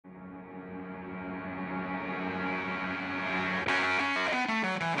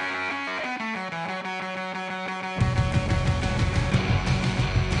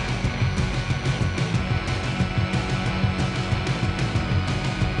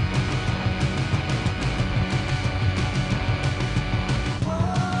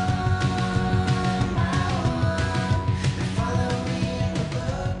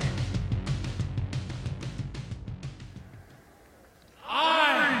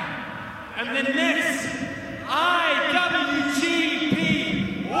and the next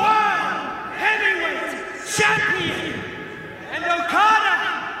IWGP World Heavyweight Champion. And Okada,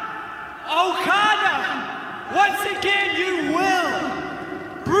 once again you will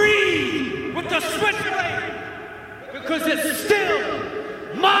breathe with the switchblade because it's still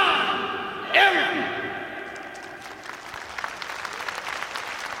my era.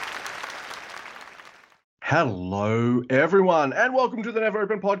 Hello, everyone, and welcome to the Never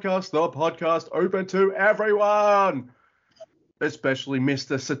Open Podcast, the podcast open to everyone, especially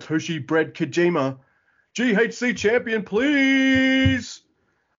Mr. Satoshi Bread Kojima, GHC champion, please.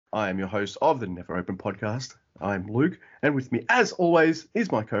 I am your host of the Never Open Podcast. I'm Luke, and with me, as always,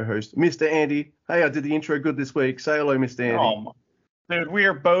 is my co-host, Mr. Andy. Hey, I did the intro good this week. Say hello, Mr. Andy. Oh, dude, we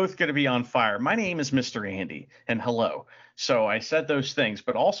are both going to be on fire. My name is Mr. Andy, and hello. So I said those things,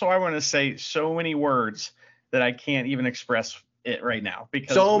 but also I want to say so many words that I can't even express it right now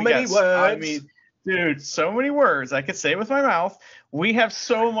because so many words. I mean, dude, so many words I could say with my mouth. We have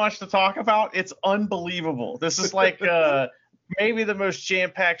so much to talk about. It's unbelievable. This is like maybe the most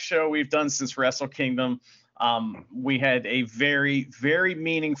jam-packed show we've done since Wrestle Kingdom. We had a very, very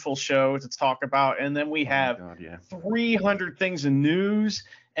meaningful show to talk about, and then we have 300 things in news,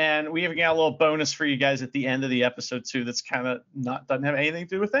 and we even got a little bonus for you guys at the end of the episode too. That's kind of doesn't have anything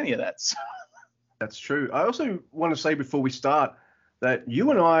to do with any of that. So. That's true. I also want to say before we start that you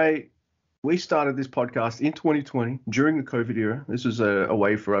and we started this podcast in 2020 during the COVID era. This was a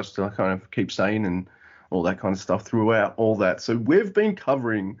way for us to kind of keep sane and all that kind of stuff throughout all that. So we've been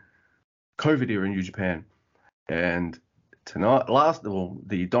covering COVID era in New Japan. And tonight,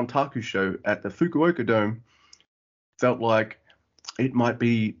 the Dontaku show at the Fukuoka Dome felt like it might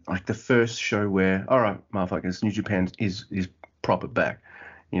be like the first show where, all right, motherfuckers, New Japan is proper back.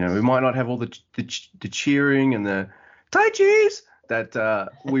 You know, we might not have all the cheering and the Tai-Chis that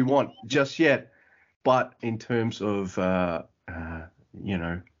we want just yet. But in terms of, you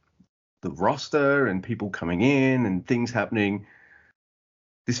know, the roster and people coming in and things happening,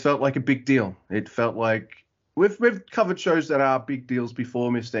 this felt like a big deal. It felt like we've covered shows that are big deals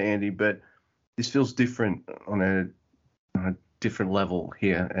before, Mr. Andy, but this feels different on a different level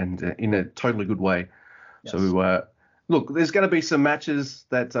here and in a totally good way. Yes. So, look, there's going to be some matches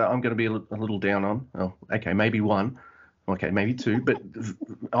that I'm going to be a little down on. Oh, okay, maybe one. Okay, maybe two. But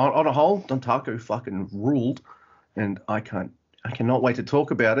on a whole, Dontaku fucking ruled, and I cannot wait to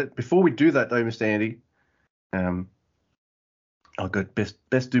talk about it. Before we do that, though, Mr. Andy, I'll go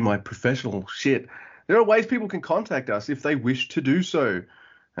best do my professional shit. There are ways people can contact us if they wish to do so.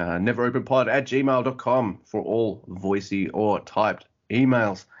 neveropenpod@gmail.com for all voicey or typed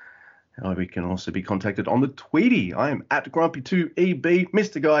emails. We can also be contacted on the Tweety. I am at Grumpy2EB.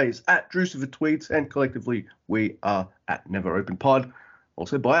 Mr. Guy is at Drucifer and collectively we are at Never Open Pod.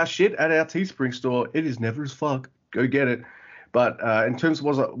 Also buy our shit at our Teespring store. It is never as fuck. Go get it. But in terms of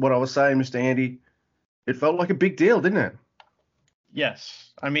what I was saying, Mr. Andy, it felt like a big deal, didn't it?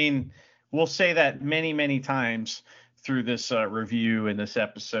 Yes. I mean, we'll say that many, many times through this review and this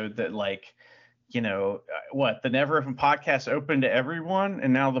episode that, like, you know, the Never Open Podcast open to everyone,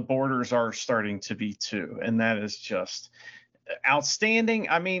 and now the borders are starting to be too, and that is just outstanding.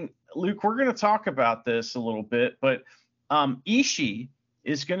 I mean, Luke, we're going to talk about this a little bit, but Ishii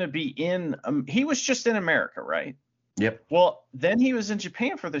is going to be in. He was just in America, right? Yep. Well, then he was in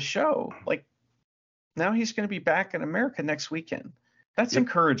Japan for the show. Like, now he's going to be back in America next weekend. That's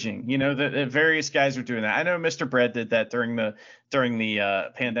encouraging, you know, that various guys are doing that. I know Mr. Bread did that during the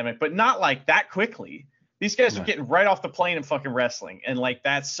pandemic, but not like that quickly. These guys are getting right off the plane and fucking wrestling. And like,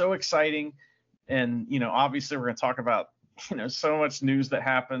 that's so exciting. And, you know, obviously we're going to talk about, you know, so much news that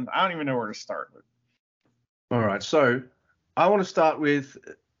happened. I don't even know where to start with. All right. So I want to start with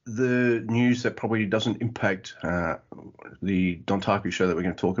the news that probably doesn't impact the Dontaku show that we're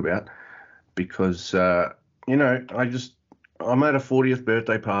going to talk about because, you know, I'm at a 40th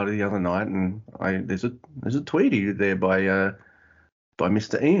birthday party the other night, and there's a Tweety there by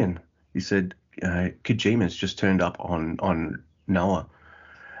Mr. Ian. He said Kojima's just turned up on Noah,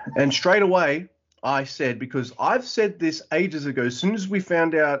 and straight away I said, because I've said this ages ago, as soon as we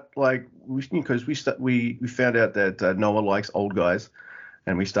found out, like, because we found out that Noah likes old guys,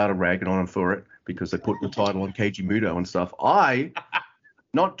 and we started ragging on him for it because they put the title on Keiji Muto and stuff. I,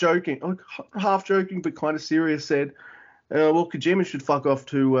 not joking, half joking but kind of serious, said, well, Kojima should fuck off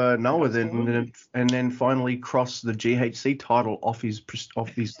to Noah then, and then finally cross the GHC title off his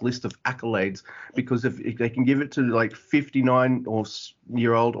list of accolades, because if they can give it to like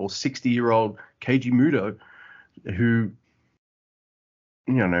 59-year-old or 60-year-old Keiji Muto, who,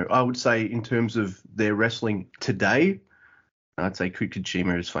 you know, I would say in terms of their wrestling today, I'd say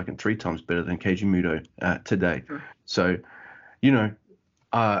Kojima is fucking 3 times better than Keiji Muto today. Sure. So,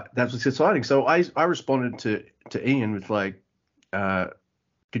 that was exciting. So I responded to Ian with like,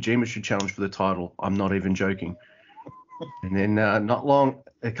 Kojima should challenge for the title. I'm not even joking. And then not long,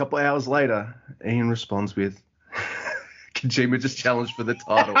 a couple hours later, Ian responds with, Kojima just challenged for the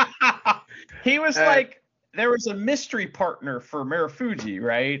title. He was like, there was a mystery partner for Marufuji,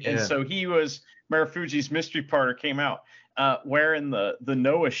 right? And Yeah. so Marufuji's mystery partner came out wearing the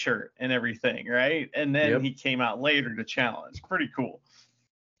Noah shirt and everything, right? And then he came out later to challenge. Pretty cool.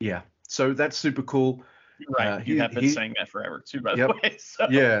 Yeah. So that's super cool. Right. You have been saying that forever too, by the way. So.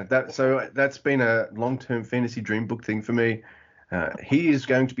 Yeah. That's been a long-term fantasy dream book thing for me. He is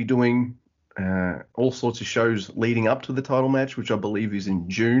going to be doing all sorts of shows leading up to the title match, which I believe is in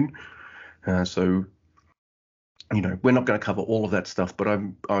June. So, we're not going to cover all of that stuff, but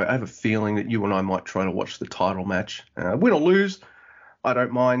I have a feeling that you and I might try to watch the title match. Win or lose, I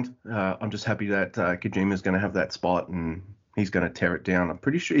don't mind. I'm just happy that Kojima is going to have that spot and he's going to tear it down. I'm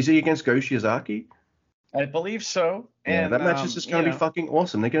pretty sure. Is he against Go Shiozaki? I believe so. Yeah, And that match is just going to be fucking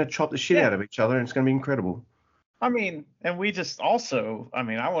awesome. They're going to chop the shit out of each other, and it's going to be incredible. I mean, and we just also, I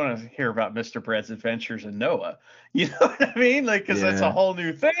want to hear about Mr. Bread's adventures in Noah. You know what I mean? Like, because that's a whole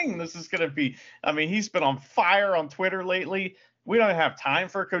new thing. This is going to be, he's been on fire on Twitter lately. We don't have time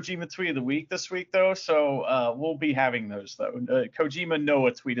for a Kojima tweet of the week this week, though. So we'll be having those, though. Kojima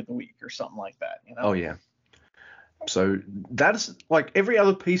Noah tweet of the week or something like that. Oh, yeah. So that's like every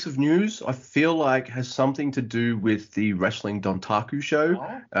other piece of news I feel like has something to do with the Wrestling Dontaku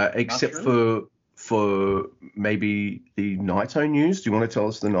show, except for maybe the Naito news. Do you want to tell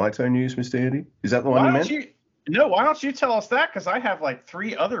us the Naito news, Mr. Eddie? Is that the one you meant? No, why don't you tell us that? Because I have like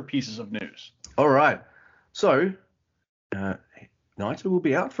 3 other pieces of news. All right. So Naito will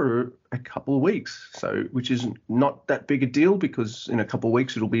be out for a couple of weeks, so which is not that big a deal because in a couple of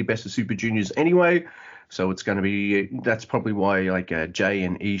weeks it'll be Best of Super Juniors anyway. So it's going to be, that's probably why like Jay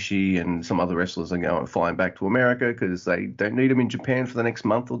and Ishii and some other wrestlers are flying back to America because they don't need them in Japan for the next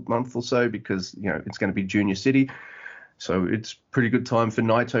month or so because, it's going to be Junior City. So it's pretty good time for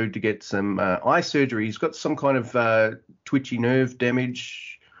Naito to get some eye surgery. He's got some kind of twitchy nerve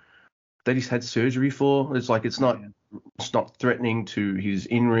damage that he's had surgery for. It's like, it's not threatening to his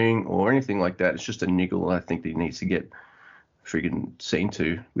in-ring or anything like that. It's just a niggle I think that he needs to get friggin' seen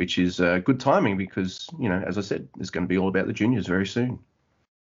to, which is good timing because, as I said, it's going to be all about the juniors very soon.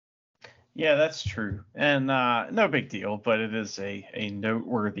 Yeah, that's true. And no big deal, but it is a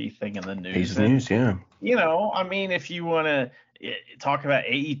noteworthy thing in the news. Piece of news, yeah. If you want to talk about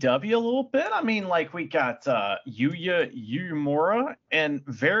AEW a little bit, like we got Yuya Uemura and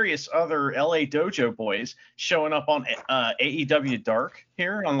various other LA Dojo boys showing up on AEW Dark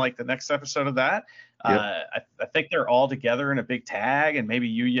here on like the next episode of that. Yep. I think they're all together in a big tag, and maybe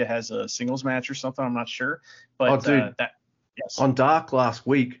Yuya has a singles match or something. I'm not sure. But on Dark last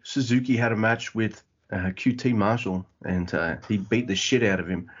week, Suzuki had a match with QT Marshall, and he beat the shit out of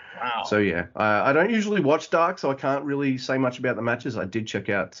him. Wow. So, yeah, I don't usually watch Dark, so I can't really say much about the matches. I did check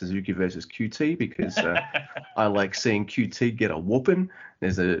out Suzuki versus QT because I like seeing QT get a whooping.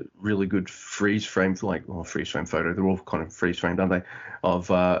 There's a really good freeze frame photo. They're all kind of freeze framed, aren't they? Of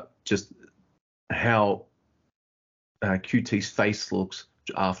just how QT's face looks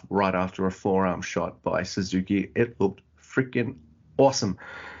right after a forearm shot by Suzuki. It looked freaking awesome.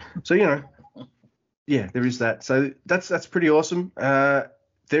 So, yeah, there is that. So that's pretty awesome.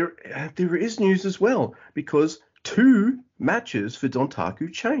 There is news as well because 2 matches for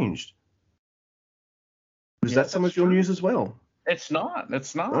Dontaku changed. Was that some of your news as well? It's not.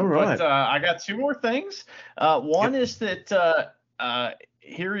 All right. But I got 2 more things. One is that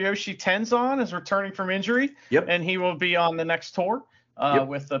Hiroyoshi Tenzan is returning from injury, and he will be on the next tour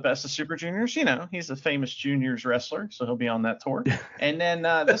with the Best of Super Juniors. He's a famous juniors wrestler, so he'll be on that tour. And then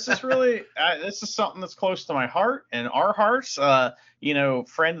this is really this is something that's close to my heart and our hearts.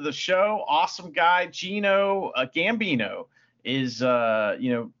 Friend of the show, awesome guy, Gino Gambino is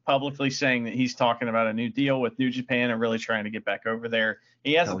publicly saying that he's talking about a new deal with New Japan and really trying to get back over there.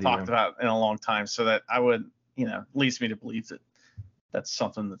 He hasn't talked about it in a long time, so that I would leads me to believe that that's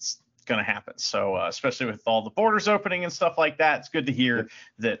something that's going to happen. So especially with all the borders opening and stuff like that, it's good to hear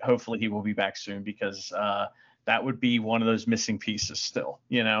that hopefully he will be back soon because that would be one of those missing pieces still,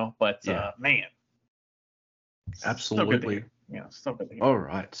 but man. Absolutely. Still good to hear. All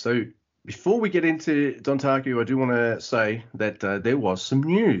right. So before we get into Dontaku, I do want to say that there was some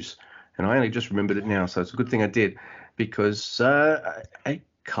news and I only just remembered it now. So it's a good thing I did because a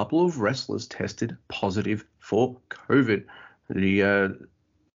couple of wrestlers tested positive for COVID.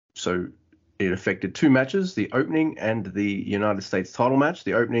 So it affected two matches, the opening and the United States title match.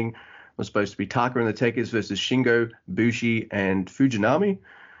 The opening was supposed to be Taka and the Tekkers versus Shingo, Bushi, and Fujinami.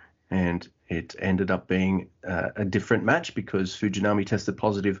 And it ended up being a different match because Fujinami tested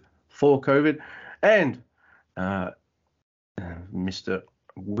positive for COVID. And Mr.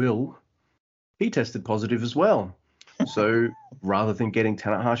 Will, he tested positive as well. So rather than getting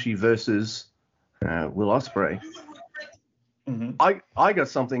Tanahashi versus Will Ospreay, I got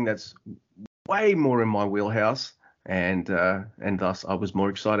something that's way more in my wheelhouse, and thus I was more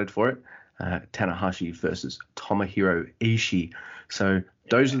excited for it. Tanahashi versus Tomohiro Ishii. So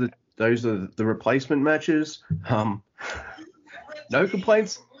those are the replacement matches. No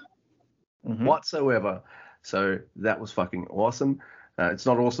complaints whatsoever. So that was fucking awesome. It's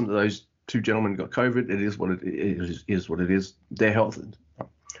not awesome that those two gentlemen got COVID. It is what it is. What it is. They're healthy.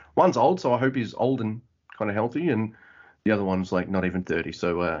 One's old, so I hope he's old and kind of healthy, and the other one's like not even 30.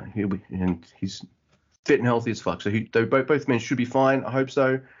 So he's fit and healthy as fuck. So both men should be fine. I hope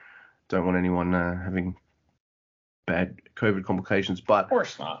so. Don't want anyone having bad COVID complications. But of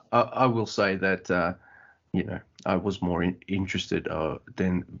course not. I will say that I was more interested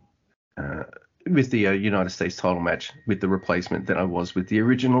than with the United States title match with the replacement than I was with the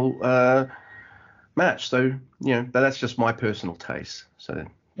original match. So that's just my personal taste. So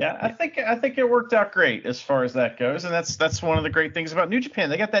yeah, I think it worked out great as far as that goes, and that's one of the great things about New Japan.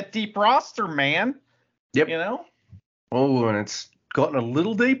 They got that deep roster, man. Yep. Oh, and it's gotten a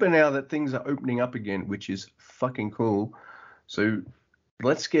little deeper now that things are opening up again, which is fucking cool. So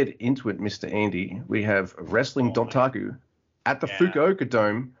let's get into it, Mr. Andy. We have Wrestling Dontaku at the Fukuoka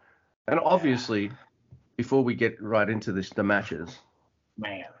Dome. And obviously, before we get right into the matches,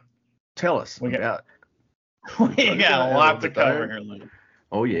 man, tell us about. We got a lot to cover here, Luke.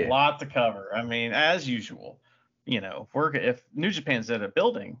 Oh yeah, a lot to cover. I mean, as usual, if New Japan's at a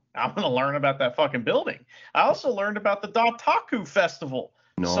building, I'm going to learn about that fucking building. I also learned about the Dontaku Festival.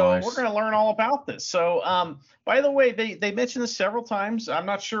 Nice. So we're going to learn all about this. So, by the way, they mentioned this several times. I'm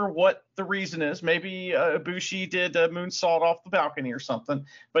not sure what the reason is. Maybe Ibushi did a moonsault off the balcony or something.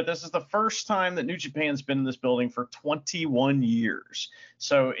 But this is the first time that New Japan's been in this building for 21 years.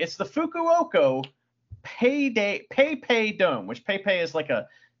 So it's the Fukuoka PayPay Dome, which PayPay is like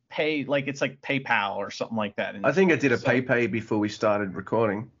it's like PayPal or something like that. I think I did a PayPay before we started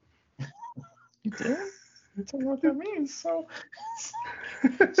recording. You did? I don't know what that means. So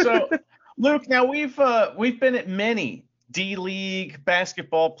Luke, now we've been at many D-League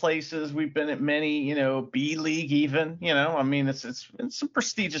basketball places. We've been at many, B-League even. I mean, it's some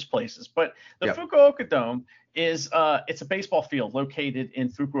prestigious places. But the Fukuoka Dome is it's a baseball field located in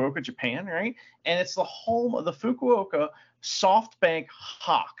Fukuoka, Japan, right? And it's the home of the Fukuoka SoftBank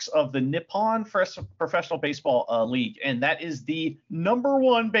Hawks of the Nippon Professional Baseball League, and that is the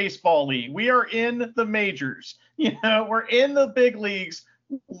 #1 baseball league. We are in the majors, we're in the big leagues,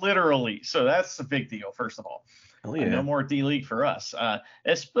 literally. So that's a big deal, first of all. Oh yeah. No more D-League for us.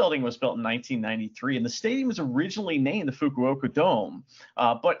 This building was built in 1993, and the stadium was originally named the Fukuoka Dome,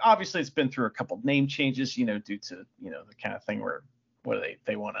 but obviously it's been through a couple of name changes, due to the kind of thing where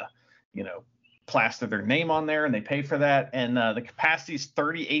they want to plaster their name on there, and they pay for that. And the capacity is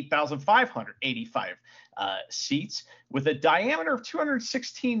 38,585 seats with a diameter of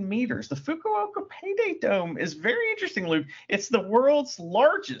 216 meters. The Fukuoka Payday Dome is very interesting, Luke. It's the world's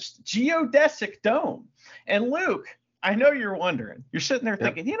largest geodesic dome. And Luke, I know you're wondering. You're sitting there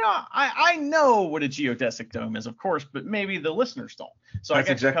thinking, I know what a geodesic dome is, of course, but maybe the listeners don't. So that's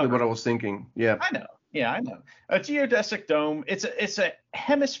exactly what I was thinking. Yeah. I know. Yeah, I know. A geodesic dome, it's a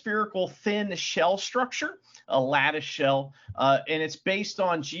hemispherical thin shell structure, a lattice shell, and it's based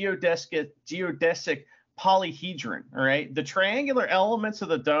on geodesic polyhedron, all right? The triangular elements of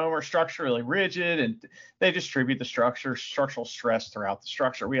the dome are structurally rigid, and they distribute the structural stress throughout the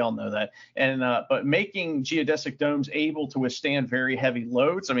structure. We all know that. And but making geodesic domes able to withstand very heavy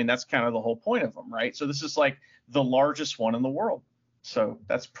loads, I mean, that's kind of the whole point of them, right? So this is like the largest one in the world. So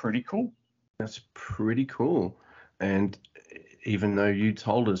that's pretty cool. That's pretty cool. And even though you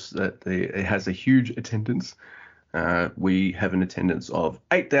told us that it has a huge attendance, we have an attendance of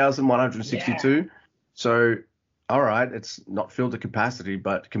 8,162. Yeah. So, all right, it's not filled to capacity,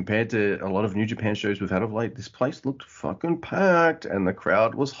 but compared to a lot of New Japan shows we've had of late, this place looked fucking packed, and the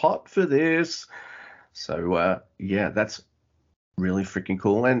crowd was hot for this. So, yeah, that's really freaking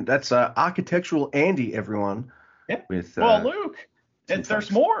cool. And that's Architectural Andy, everyone. Yeah. Well, Luke,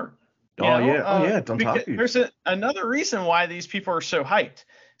 there's more. Dontaku. There's another reason why these people are so hyped.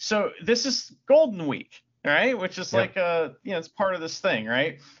 So this is Golden Week, all right, which is like it's part of this thing,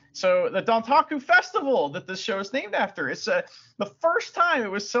 right? So the Dontaku Festival that this show is named after. It's the first time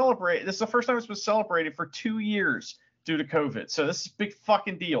it was celebrated. This is the first time it's been celebrated for 2 years due to COVID. So this is a big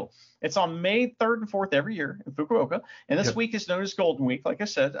fucking deal. It's on May 3rd and 4th every year in Fukuoka, and this week is known as Golden Week. Like I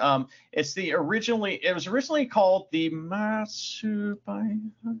said, it was originally called the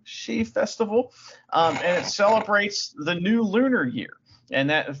Matsubayashi Festival, and it celebrates the new lunar year. And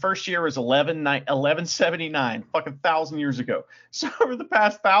that first year was 1179, fucking 1,000 years ago. So over the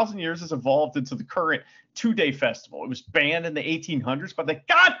past 1,000 years, it's evolved into the current 2-day festival. It was banned in the 1800s by the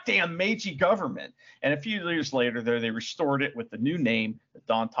goddamn Meiji government. And a few years later, they restored it with the new name, the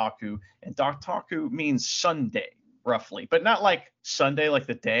Dontaku. And Dontaku means Sunday, roughly. But not like Sunday, like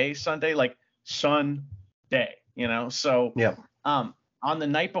the day Sunday, like Sunday, you know? So on the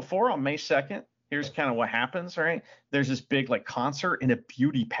night before, on May 2nd, here's kind of what happens, right? There's this big like concert and a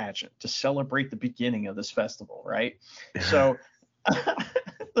beauty pageant to celebrate the beginning of this festival, right? So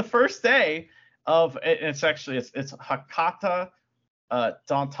the first day of it's Hakata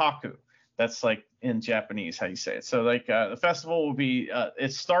Dontaku. That's like in Japanese how you say it. So like the festival will be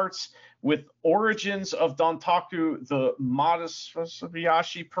it starts with origins of Dontaku, the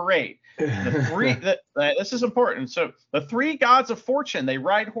Matsubayashi parade. This is important. So the 3 gods of fortune, they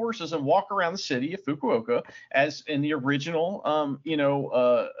ride horses and walk around the city of Fukuoka as in the original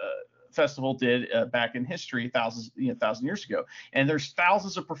festival did back in history thousand years ago. And there's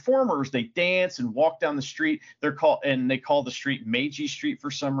thousands of performers. They dance and walk down the street. They call the street Meiji Street for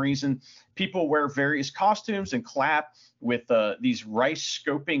some reason. People wear various costumes and clap with these rice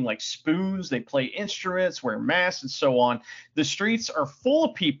scoping like spoons. They play instruments, wear masks, and so on. The streets are full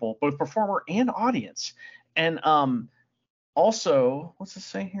of people, both performer and audience. And also, what's it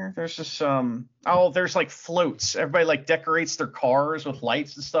say here? There's this there's like floats. Everybody like decorates their cars with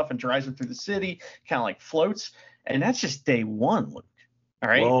lights and stuff and drives them through the city, kind of like floats. And that's just day 1, Luke. All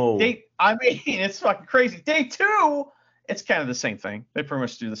right. Whoa. It's fucking crazy. Day 2, it's kind of the same thing. They pretty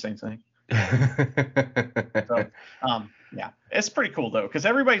much do the same thing. So, it's pretty cool though, because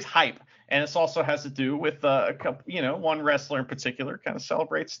everybody's hype, and this also has to do with a couple, one wrestler in particular kind of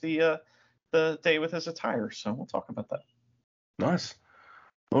celebrates the day with his attire. So we'll talk about that. Nice.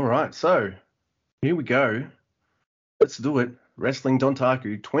 All right, so here we go. Let's do it. Wrestling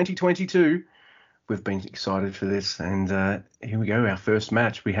Dontaku 2022. We've been excited for this, and here we go. Our first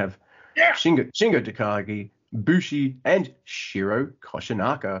match. We have Shingo Takagi, Bushi, and Shiro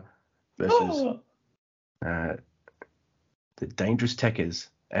Koshinaka versus the Dangerous Tekkers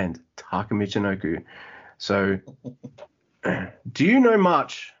and Taka Michinoku. So, do you know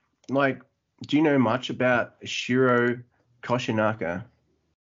much about Shiro Koshinaka?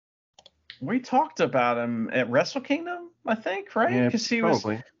 We talked about him at Wrestle Kingdom, I think, right? Yeah, because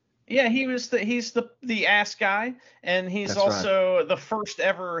probably. He's the ass guy, and he's also the first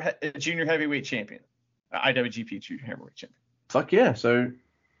ever junior heavyweight champion, IWGP junior heavyweight champion. Fuck yeah! So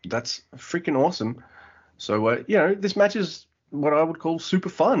that's freaking awesome. So this match is what I would call super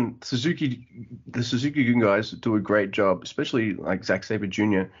fun. The Suzuki-gun guys do a great job, especially like Zack Sabre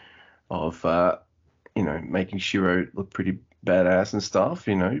Jr. of making Shiro look pretty badass and stuff,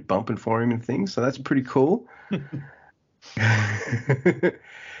 bumping for him and things. So that's pretty cool.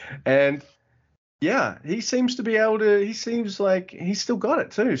 And yeah, he seems like he's still got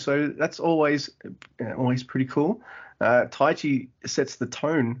it too. So that's always pretty cool. Taichi sets the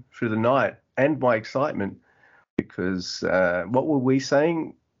tone for the night and my excitement, because what were we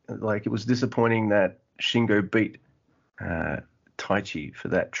saying? Like, it was disappointing that Shingo beat Taichi for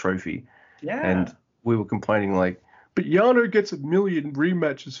that trophy. Yeah. And we were complaining like, but Yano gets 1 million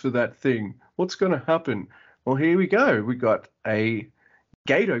rematches for that thing. What's going to happen? Well, here we go. We got a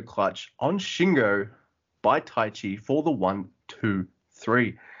Gato clutch on Shingo by Taichi for the 1, 2,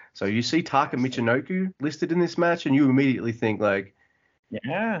 3. So you see Taka Michinoku listed in this match, and you immediately think like,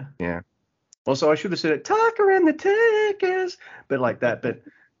 yeah. Also, I should have said it, Taka and the Tekkers, but like that. But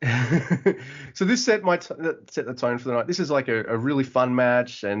so this set the tone for the night. This is like a really fun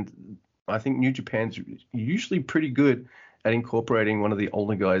match, and I think New Japan's usually pretty good at incorporating one of the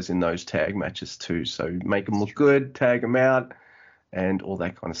older guys in those tag matches too. So make them look good, tag them out, and all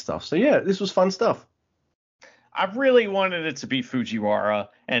that kind of stuff. So yeah, this was fun stuff. I really wanted it to be Fujiwara,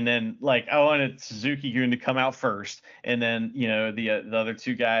 and then like I wanted Suzuki-gun to come out first, and then the other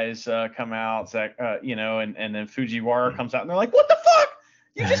 2 guys come out, Zach, and then Fujiwara comes out, and they're like, "What the fuck?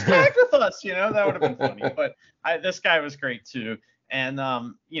 You just tagged with us?" That would have been funny. But this guy was great too. And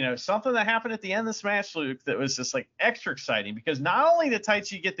something that happened at the end of this match, Luke, that was just like extra exciting, because not only did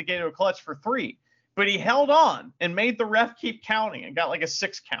Taichi get the Gato clutch for 3, but but he held on and made the ref keep counting and got like a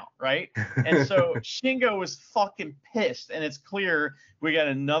 6 count, right? And so Shingo was fucking pissed, and it's clear we got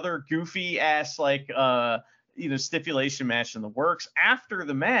another goofy ass like stipulation match in the works. After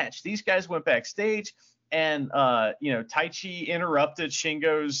the match, these guys went backstage, and Taichi interrupted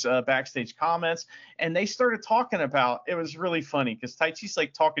Shingo's backstage comments, and they started talking about, it was really funny because Taichi's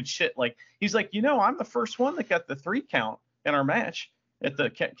like talking shit, like he's like, I'm the first one that got the 3 count in our match at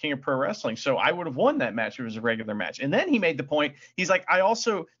the King of Pro Wrestling, so I would have won that match if it was a regular match. And then he made the point, he's like, I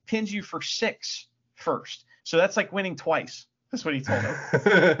also pinned you for 6 first, so that's like winning twice. That's what he told him.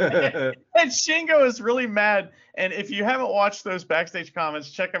 And Shingo is really mad. And if you haven't watched those backstage comments,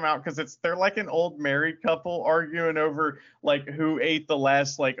 check them out, because they're like an old married couple arguing over like who ate the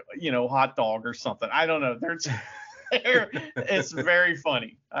last hot dog or something. I don't know. It's very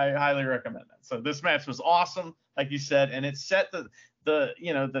funny. I highly recommend that. So this match was awesome, like you said, and it set the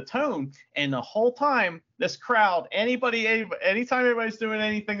tone. And the whole time, this crowd, anytime anybody's doing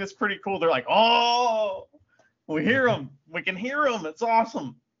anything that's pretty cool, they're like, oh, we hear them. We can hear them. It's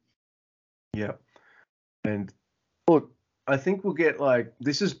awesome. Yeah. And look, I think we'll get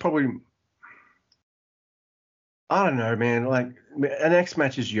this is probably, I don't know, man. Like, our next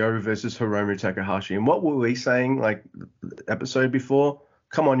match is Yo versus Hiromu Takahashi. And what were we saying the episode before?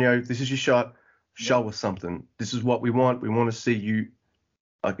 Come on, Yo, this is your shot. Show us something. This is what we want. We want to see you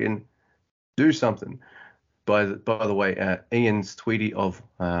fucking do something. By the way, Ian's tweety of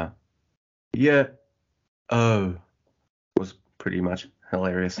was pretty much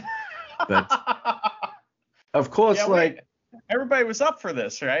hilarious. But of course, everybody was up for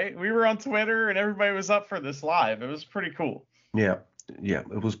this, right? We were on Twitter and everybody was up for this live. It was pretty cool. Yeah,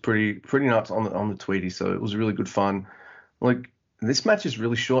 it was pretty nuts on the tweety. So it was really good fun. Like, this match is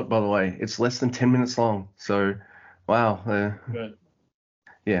really short, by the way. It's less than 10 minutes long. So, wow. Good.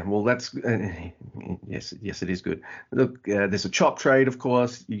 Yeah, well, that's yes, it is good. Look, there's a chop trade, of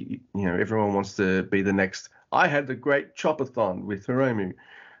course. Everyone wants to be the next. I had the great chopathon with Hiromu,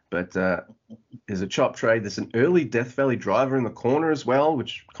 but there's a chop trade. There's an early Death Valley driver in the corner as well,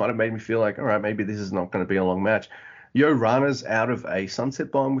 which kind of made me feel like, all right, maybe this is not going to be a long match. Yo Rana's out of a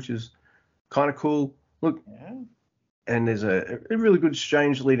sunset bomb, which is kind of cool. Look, yeah. And there's a really good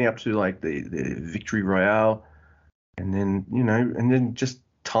exchange leading up to the Victory Royale, and then just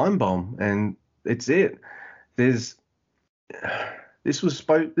time bomb, and it's it. This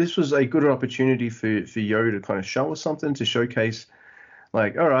was a good opportunity for Yo to kind of show us something, to showcase, all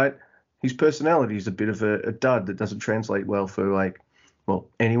right, his personality is a bit of a dud that doesn't translate well for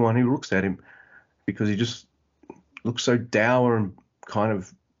anyone who looks at him, because he just looks so dour and kind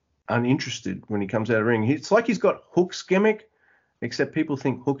of uninterested when he comes out of the ring. It's like he's got Hook's gimmick, except people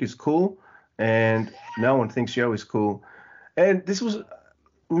think Hook is cool and no one thinks Yo is cool. And this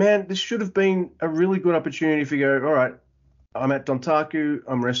should have been a really good opportunity for Yo. All right, I'm at Dontaku.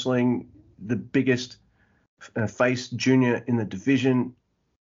 I'm wrestling the biggest face junior in the division.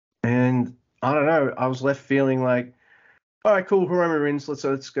 And I don't know, I was left feeling like, all right, cool, Hiromu wins. Let's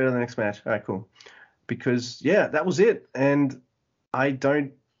go to the next match. All right, cool. Because, that was it. And I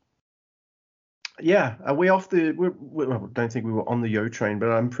don't, are we off I don't think we were on the Yo train, but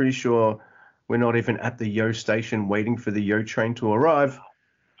I'm pretty sure we're not even at the Yo station waiting for the Yo train to arrive.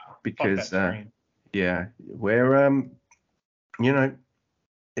 Because, we're,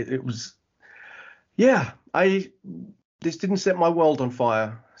 it was, this didn't set my world on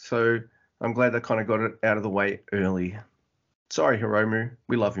fire. So I'm glad they kind of got it out of the way early. Sorry, Hiromu.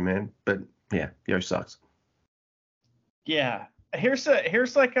 We love you, man. But, Yo sucks. Yeah. Here's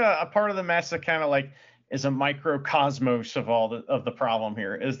like a part of the match that kind of is a microcosmos of all the problem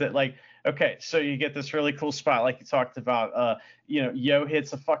here, is that okay, so you get this really cool spot like you talked about. Yo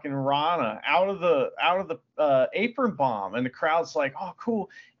hits a fucking Rana out of the apron bomb, and the crowd's like, oh, cool.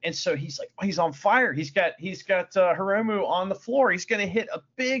 And so he's like, oh, he's on fire. He's got Hiromu on the floor. He's gonna hit a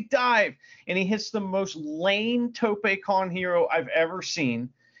big dive, and he hits the most lame tope con hero I've ever seen.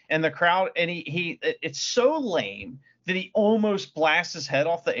 And the crowd, and it's so lame that he almost blasts his head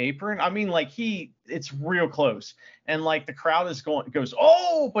off the apron. I mean, it's real close. And the crowd goes,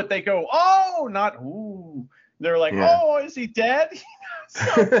 oh, but they go, oh, not, ooh. They're like, oh, is he dead? So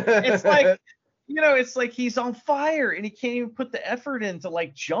it's it's like he's on fire and he can't even put the effort in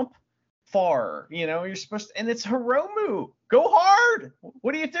to jump far. You're supposed to, and it's Hiromu. Go hard.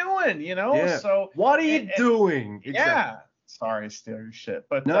 What are you doing? Yeah. So what are you doing? Exactly. Yeah. Sorry, steal your shit,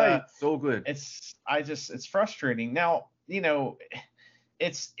 but no, it's all good. It's frustrating. Now, he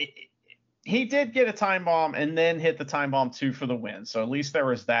did get a time bomb and then hit the time bomb 2 for the win, so at least there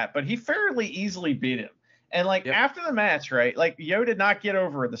was that. But he fairly easily beat him, And like Yep. after the match, right? Like Yo did not get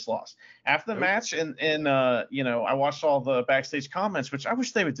over this loss. After the Nope. match, and you know, I watched all the backstage comments, which I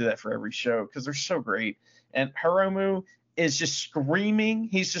wish they would do that for every show because they're so great. And Hiromu is just screaming.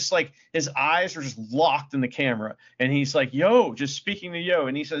 He's just like, his eyes are just locked in the camera, and he's like, Yo, just speaking to Yo,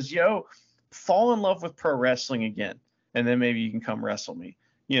 and he says, Yo, fall in love with pro wrestling again, and then maybe you can come wrestle me.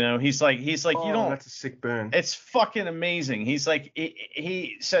 You know, he's like, you don't. That's a sick burn. It's fucking amazing. He's like,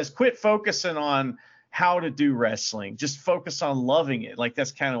 he says, quit focusing on how to do wrestling. Just focus on loving it. Like,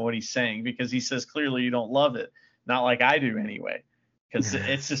 that's kind of what he's saying, because he says, clearly you don't love it. Not like I do anyway, because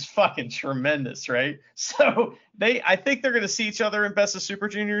it's just fucking tremendous, right? So I think they're going to see each other in Best of Super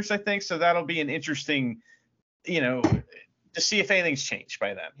Juniors, I think. So that'll be an interesting, you know, to see if anything's changed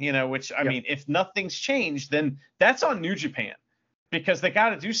by then, you know, which, I mean, if nothing's changed, then that's on New Japan, because they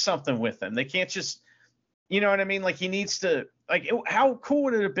got to do something with him. They can't just, you know what I mean? Like, he needs to, like, how cool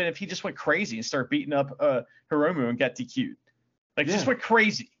would it have been if he just went crazy and started beating up Hiromu and got DQ'd? Like, just went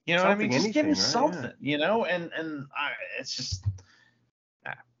crazy. You know what I mean? Just give him something, you know? And it's just,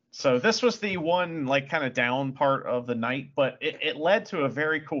 So this was the one, like, kind of down part of the night, but it led to a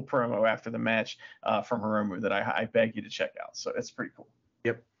very cool promo after the match from Hiromu that I beg you to check out. So it's pretty cool.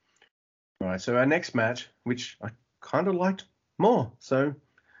 Yep. All right. So our next match, which I kind of liked more. So,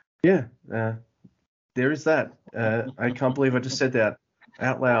 yeah, there is that. I can't believe I just said that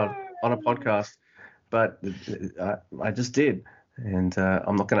out loud on a podcast, but I just did. And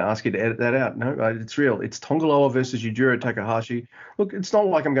I'm not going to ask you to edit that out. No, it's real. It's Tonga Loa versus Yujiro Takahashi. Look, it's not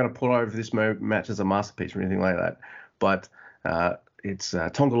like I'm going to put over this match as a masterpiece or anything like that, but it's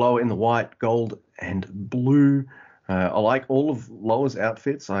Tonga Loa in the white, gold, and blue. I like all of Loa's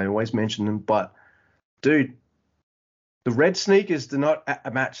outfits. I always mention them, but dude, the red sneakers do not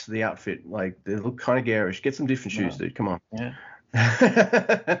match the outfit. Like, they look kind of garish. Get some different shoes, dude. Come on. Yeah.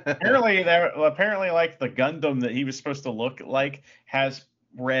 apparently like the Gundam that he was supposed to look like has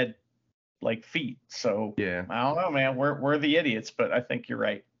red like feet. So yeah, I don't know, man. We're the idiots, but I think you're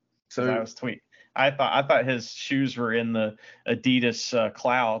right. So I was tweeting. I thought his shoes were in the Adidas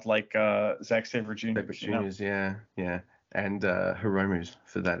Cloud, like Zack Sabre Jr. Yeah, and Hiromu's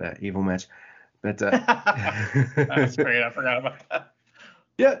for that evil match. But that's great. I forgot about that.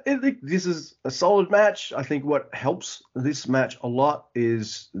 Yeah, this is a solid match. I think what helps this match a lot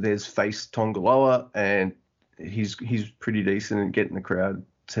is there's face Tonga Loa, and he's pretty decent at getting the crowd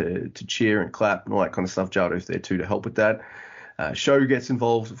to cheer and clap and all that kind of stuff. Jado's there too to help with that. Show gets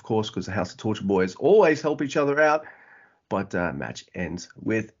involved, of course, because the House of Torture Boys always help each other out. But match ends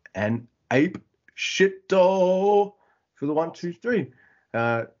with an ape shito for the 1, 2, 3.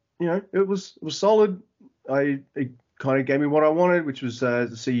 You know, it was solid. It kind of gave me what I wanted, which was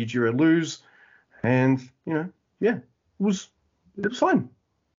to see Yujiro lose, and you know, yeah, it was fun.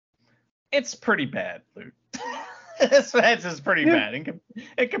 It's pretty bad, Luke. This match is pretty bad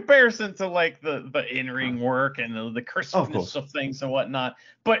in comparison to like the in-ring work and the crispness of things and whatnot.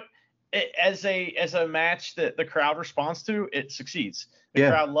 But as a match that the crowd responds to, it succeeds. The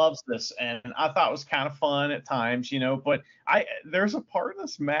crowd loves this, and I thought it was kind of fun at times, you know. But there's a part of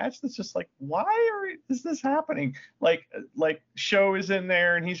this match that's just like, why is this happening? Like Sho is in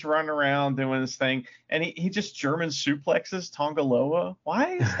there and he's running around doing this thing, and he just German suplexes Tonga Loa.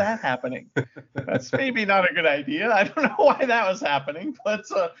 Why is that happening? That's maybe not a good idea. I don't know why that was happening, but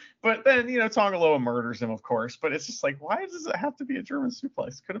then, you know, Tonga Loa murders him, of course. But it's just like, why does it have to be a German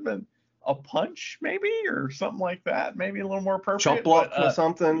suplex? Could have been a punch maybe, or something like that, maybe a little more appropriate. Chop block or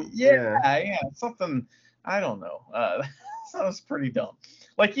something. Yeah, something. I don't know. That was pretty dumb.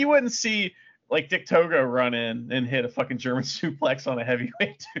 Like, you wouldn't see like Dick Togo run in and hit a fucking German suplex on a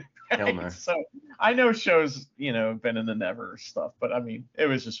heavyweight dude. Right? Hell no. So I know Sho's, you know, been in the Never stuff, but I mean, it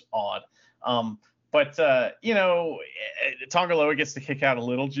was just odd. But you know, Tonga Loa gets to kick out a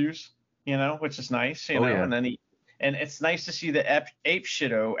little juice, you know, which is nice, you know, and then and it's nice to see the ape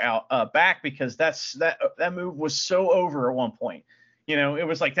shito out back, because that move was so over at one point. You know, it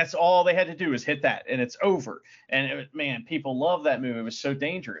was like that's all they had to do is hit that, and it's over. And man, people love that move. It was so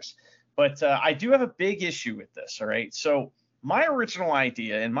dangerous. But I do have a big issue with this. All right, so my original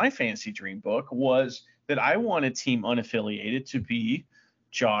idea in my fantasy dream book was that I wanted Team Unaffiliated to be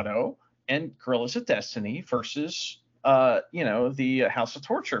Jado and Guerrillas of Destiny versus you know, the House of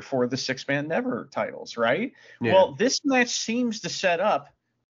Torture for the 6-man Never titles, right? Yeah. Well, this match seems to set up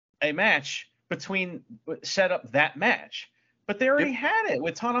that match, but they already had it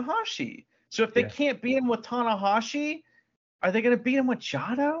with Tanahashi. So if they can't beat him with Tanahashi, are they going to beat him with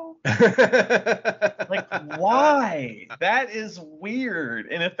Jado? Like, why? That is weird.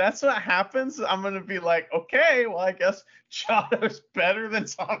 And if that's what happens, I'm going to be like, okay, well, I guess Jado's better than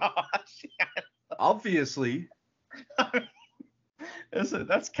Tanahashi. obviously.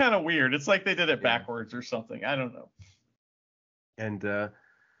 That's kind of weird. It's like they did it backwards or something. I don't know. And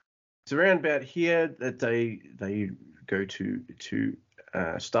it's around about here that they go to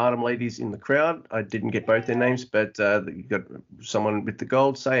Stardom ladies in the crowd. I didn't get both their names, but you got someone with the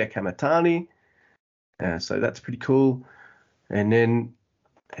gold, Saya Kamatani. So that's pretty cool. And then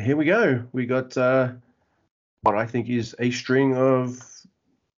here we go. We got what I think is a string of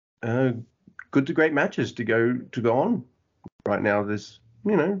good to great matches to go on right now. There's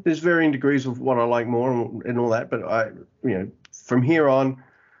varying degrees of what I like more and all that, but from here on,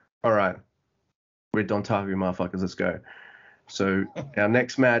 all right, we're Dontaku motherfuckers. Let's go. So our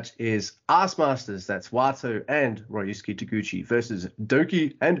next match is Ass Masters. That's Wato and Ryusuke Taguchi versus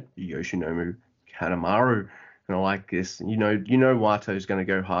Doki and Yoshinobu Kanemaru. And I like this. You know Wato's going to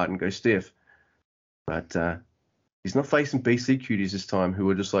go hard and go stiff, but he's not facing BC Cuties this time, who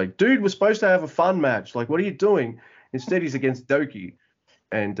are just like, dude, we're supposed to have a fun match. Like, what are you doing? Instead, he's against Doki,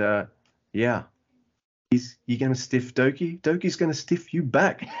 and you're going to stiff Doki. Doki's going to stiff you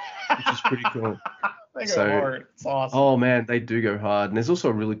back, which is pretty cool. They go hard. It's awesome. Oh man, they do go hard, and there's also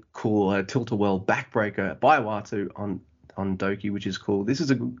a really cool tilt-a-whirl backbreaker by Wato on Doki, which is cool. This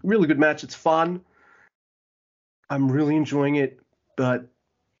is a really good match. It's fun. I'm really enjoying it, but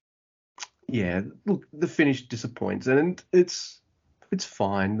yeah, look, the finish disappoints, and it's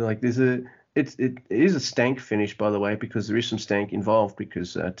fine. Like it is a stank finish, by the way, because there is some stank involved,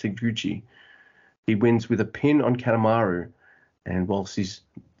 because Taguchi, he wins with a pin on Kanemaru, and whilst he's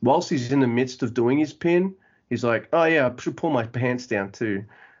in the midst of doing his pin, he's like, oh yeah, I should pull my pants down too.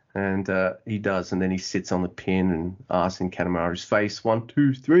 And he does, and then he sits on the pin and asks in Kanemaru's face, 1,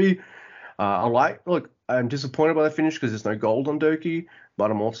 2, 3. I'm disappointed by the finish because there's no gold on Doki,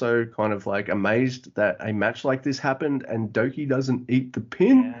 but I'm also kind of like amazed that a match like this happened and Doki doesn't eat the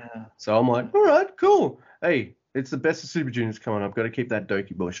pin. Yeah. So I'm like, all right, cool. Hey, it's the best of Super Juniors coming up. Got to keep that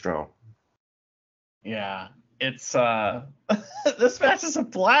Doki boy strong. Yeah. It's this match is a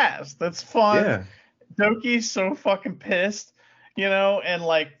blast. That's fun. Yeah. Doki's so fucking pissed, and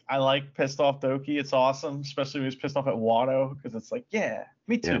like I like pissed off Doki. It's awesome, especially when he's pissed off at Wato, because it's like, yeah,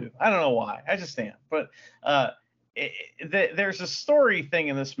 me too. Yeah. I don't know why. I just am. But there's a story thing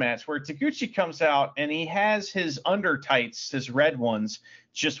in this match where Taguchi comes out and he has his under tights, his red ones,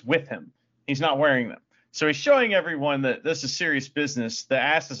 just with him. He's not wearing them. So he's showing everyone that this is serious business. The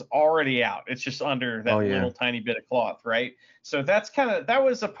ass is already out. It's just under that little tiny bit of cloth, right? So that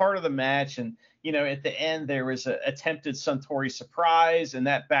was a part of the match. And, at the end, there was an attempted Suntory surprise, and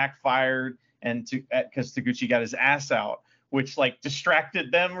that backfired because Taguchi got his ass out, which like distracted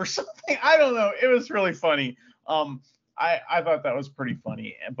them or something. I don't know. It was really funny. I thought that was pretty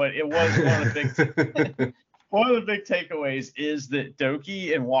funny, but it was one of the big one of the big takeaways is that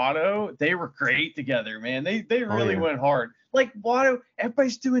Doki and Wato, they were great together, man. They really went hard. Like Wato,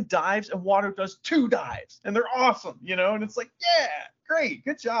 everybody's doing dives, and Wato does 2 dives, and they're awesome, and it's like, yeah, great,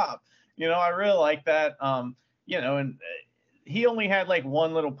 good job. I really like that. And he only had like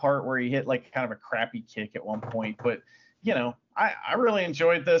one little part where he hit like kind of a crappy kick at one point, but I really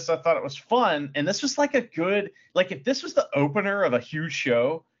enjoyed this. I thought it was fun, and this was like a good, like if this was the opener of a huge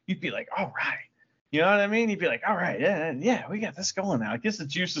show, you'd be like, all right. You know what I mean? You'd be like, all right, yeah, we got this going now. I guess the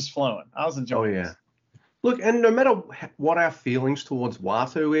juice is flowing. I was enjoying this. Look, and no matter what our feelings towards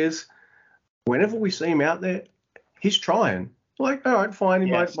Wato is, whenever we see him out there, he's trying. Like, all right, fine,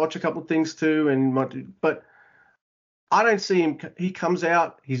 he might watch a couple of things too, but I don't see him. He comes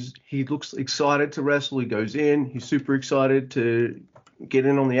out, he looks excited to wrestle. He goes in, he's super excited to get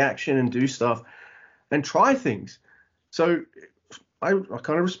in on the action and do stuff and try things. So I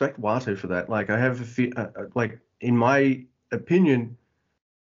kind of respect Wato for that. Like, I have like, in my opinion,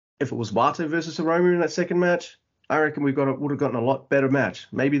 if it was Wato versus Hiromu in that second match, I reckon would have gotten a lot better match.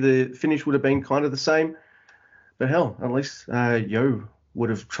 Maybe the finish would have been kind of the same, but hell, at least Yo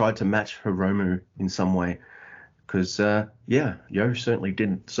would have tried to match Hiromu in some way, because Yo certainly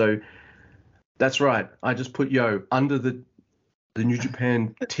didn't. So that's right. I just put Yo under the New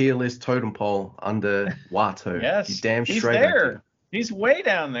Japan tier list totem pole under Wato. Yes, he's damn straight. He's there. He's way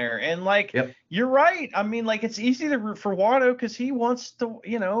down there. And, like, You're right. I mean, like, it's easy to root for Wato because he wants to,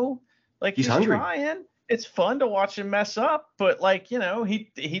 he's trying. It's fun to watch him mess up. But, like, he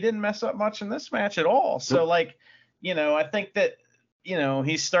didn't mess up much in this match at all. So, like, I think that,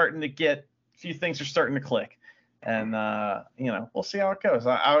 he's starting to get – a few things are starting to click. And, we'll see how it goes.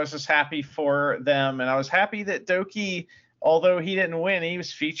 I was just happy for them. And I was happy that Doki – although he didn't win, he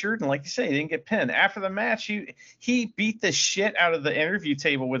was featured, and like you say, he didn't get pinned. After the match, he beat the shit out of the interview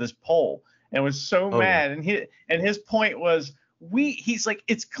table with his pole and was so mad. And his point was, he's like,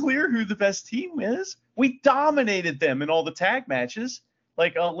 it's clear who the best team is. We dominated them in all the tag matches,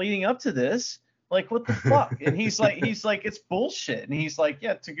 like leading up to this. Like, what the fuck? And he's like, it's bullshit. And he's like,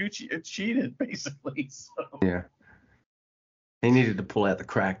 yeah, Taguchi cheated, basically. So. Yeah. He needed to pull out the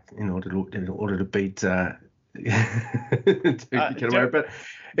crack in order to beat Kanemaru. But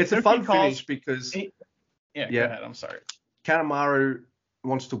it's a fun finish because go ahead. I'm sorry. Kanemaru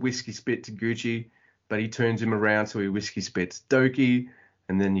wants to whiskey spit Taguchi, but he turns him around, so he whiskey spits Doki,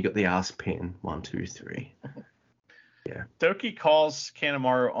 and then you got the ass pin. 1, 2, 3. Yeah. Doki calls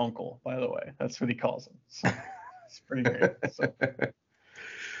Kanemaru uncle, by the way. That's what he calls him. So it's pretty great. So.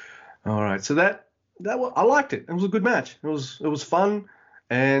 All right. So that I liked it. It was a good match. It was fun,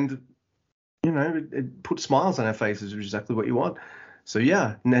 and it put smiles on our faces, which is exactly what you want. So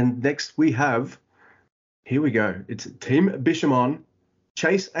yeah. And then next we have, here we go. It's Team Bishamon,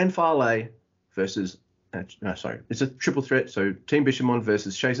 Chase and Farley versus. It's a triple threat. So Team Bishamon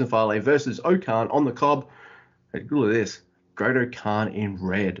versus Chase and Farley versus O-Khan on the Cobb. Hey, look at this. Great-O-Khan in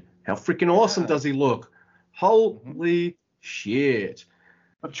red. How freaking awesome does he look? Holy shit.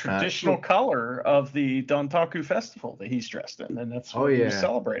 A traditional color of the Dontaku Festival that he's dressed in, and that's what we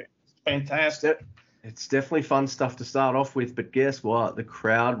celebrate. It's fantastic. It's definitely fun stuff to start off with, but guess what? The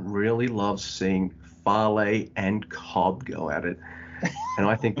crowd really loves seeing Farley and Cobb go at it. And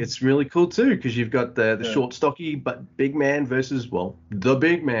I think it's really cool too, because you've got the short, stocky, but big man versus, the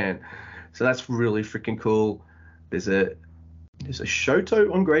big man. So that's really freaking cool. There's a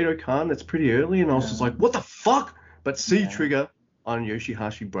Shoto on Great-O-Khan that's pretty early, and I was just like, what the fuck? But C-Trigger on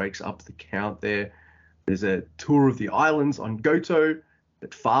Yoshihashi breaks up the count there. There's a Tour of the Islands on Goto,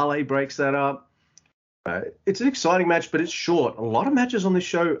 but Farley breaks that up. It's an exciting match, but it's short. A lot of matches on this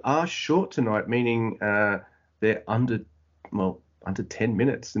show are short tonight, meaning they're under 10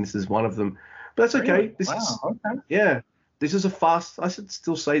 minutes, and this is one of them. But that's okay. Really? This is I should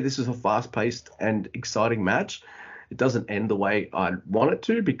still say this is a fast-paced and exciting match. It doesn't end the way I'd want it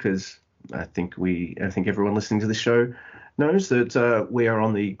to, because I think everyone listening to the show knows that we are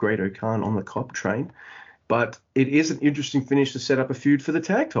on the Great-O-Khan on the Cobb train. But it is an interesting finish to set up a feud for the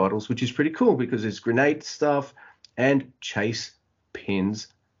tag titles, which is pretty cool because there's grenade stuff, and Chase pins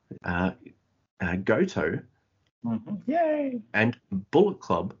Goto. Mm-hmm. Yay! And Bullet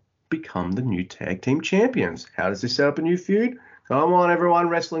Club become the new tag team champions. How does this set up a new feud? Come on, everyone,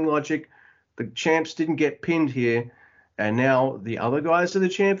 wrestling logic. The champs didn't get pinned here, and now the other guys are the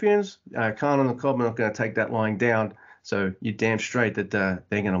champions. Khan and the Cobb are not going to take that lying down, so you're damn straight that they're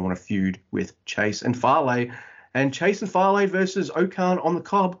going to want to feud with Chase and Farley. And Chase and Farley versus O-Khan on the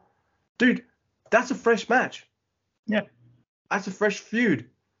Cobb. Dude, that's a fresh match. Yeah. That's a fresh feud.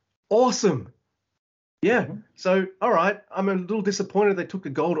 Awesome. Yeah, so, all right, I'm a little disappointed they took the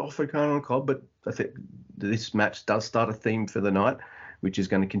gold off O-Khan on Cobb, but I think this match does start a theme for the night, which is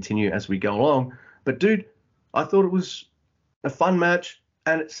going to continue as we go along. But, dude, I thought it was a fun match,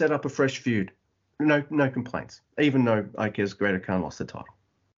 and it set up a fresh feud. No complaints, even though I guess Great-O-Khan lost the title.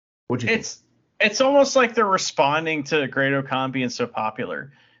 What do you think? It's almost like they're responding to Great-O-Khan being so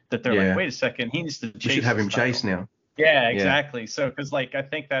popular that they're like, wait a second, he needs to chase. We should have him chase now. Yeah, exactly. So, because I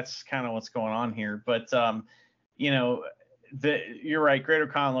think that's kind of what's going on here. But you're right.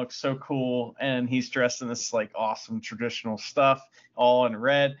 Great-O-Khan looks so cool, and he's dressed in this awesome traditional stuff, all in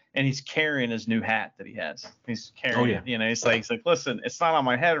red, and he's carrying his new hat that he has. He's carrying it. He's like, listen, it's not on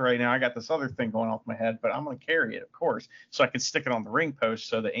my head right now. I got this other thing going off my head, but I'm gonna carry it, of course, so I can stick it on the ring post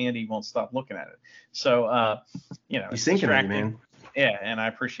so that Andy won't stop looking at it. So, he's thinking of you, man. Yeah, and I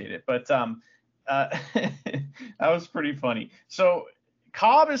appreciate it, but that was pretty funny. So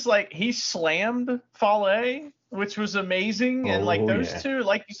Cobb is he slammed Fale, which was amazing. And those two,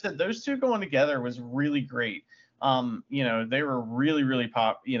 like you said, those two going together was really great. They were really, really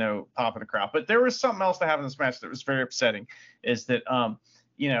popping the crowd. But there was something else that happened in this match that was very upsetting, is that,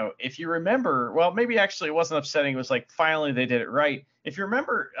 if you remember, well, maybe actually it wasn't upsetting. It was finally they did it right. If you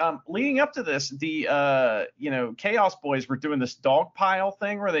remember, leading up to this, the, Chaos Boys were doing this dog pile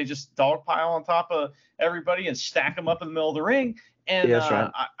thing where they just dog pile on top of everybody and stack them up in the middle of the ring. And that's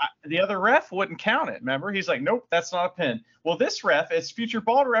right. the other ref wouldn't count it. Remember? He's like, nope, that's not a pin. Well, this ref, it's future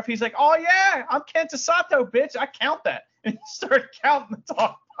bald ref. He's like, oh, yeah, I'm Kenta Sato, bitch. I count that. And he started counting the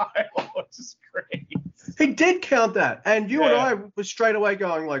dog pile, which is great. He did count that. And you and I were straight away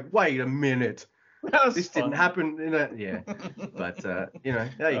going wait a minute. This didn't happen. But, hey,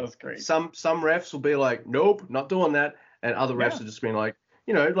 that was great. Some refs will be like, nope, not doing that. And other refs are just being like,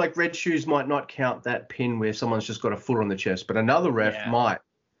 Red Shoes might not count that pin where someone's just got a foot on the chest, but another ref might,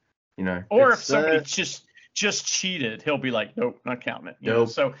 Or if somebody just just cheated, he'll be like, nope, not counting it. Nope.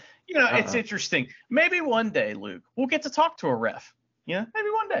 So, it's interesting. Maybe one day, Luke, we'll get to talk to a ref. Maybe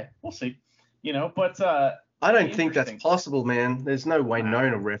one day. We'll see. But I don't think that's possible, man. There's no way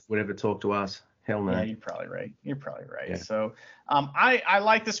known a ref would ever talk to us. Hell no. Yeah, you're probably right. Yeah. So I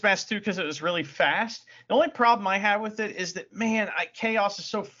like this match too because it was really fast. The only problem I have with it is that, man, Chaos is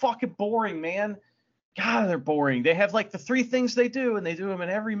so fucking boring, man. God, they're boring. They have like the 3 things they do, and they do them in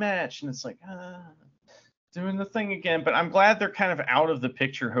every match, and it's like, doing the thing again. But I'm glad they're kind of out of the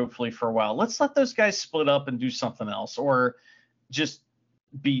picture, hopefully, for a while. Let's let those guys split up and do something else, or just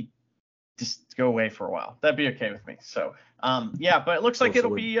go away for a while. That'd be okay with me. So, but it looks like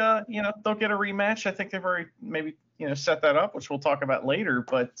it'll be, they'll get a rematch. I think they've already maybe, set that up, which we'll talk about later.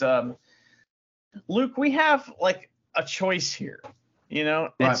 But, Luke, we have like a choice here,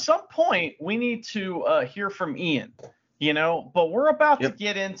 Right. At some point we need to hear from Ian, but we're about to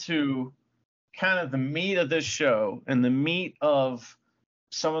get into kind of the meat of this show and the meat of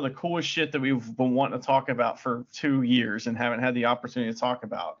some of the coolest shit that we've been wanting to talk about for 2 years and haven't had the opportunity to talk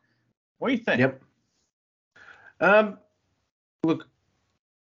about. What do you think? Yep. Look,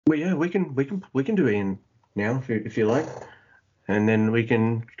 we can do Ian now if you like, and then we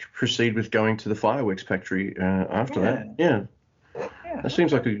can proceed with going to the fireworks factory after that. Yeah. That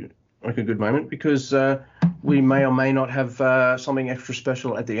seems like a good moment because we may or may not have something extra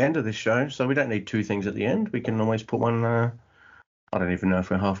special at the end of this show, so we don't need 2 things at the end. We can always put one. I don't even know if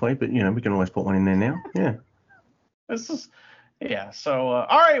we're halfway, but we can always put one in there now. Yeah. So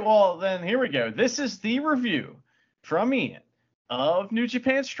all right, well then here we go. This is the review from Ian of New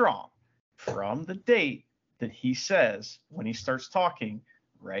Japan Strong from the date that he says when he starts talking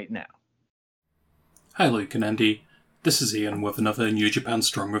right now. Hi Luke and Andy, this is Ian with another New Japan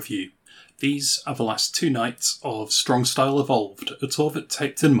Strong review. These are the last 2 nights of Strong Style Evolved, a tour that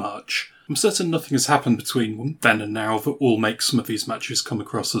taped in March. I'm certain nothing has happened between then and now that will make some of these matches come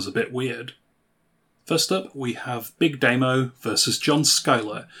across as a bit weird. First up, we have Big Damo versus John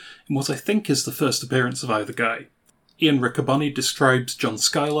Skyler, in what I think is the first appearance of either guy. Ian Riccaboni describes John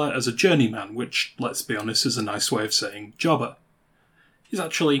Skyler as a journeyman, which, let's be honest, is a nice way of saying jobber. He's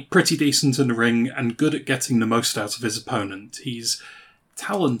actually pretty decent in the ring and good at getting the most out of his opponent. He's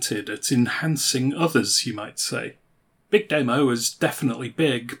talented at enhancing others, you might say. Big Damo is definitely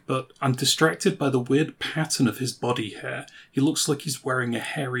big, but I'm distracted by the weird pattern of his body hair. He looks like he's wearing a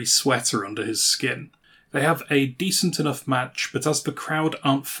hairy sweater under his skin. They have a decent enough match, but as the crowd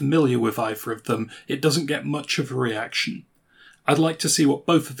aren't familiar with either of them, it doesn't get much of a reaction. I'd like to see what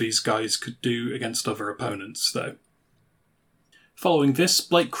both of these guys could do against other opponents, though. Following this,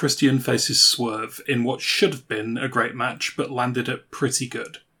 Blake Christian faces Swerve in what should have been a great match, but landed it pretty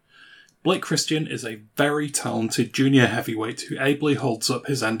good. Blake Christian is a very talented junior heavyweight who ably holds up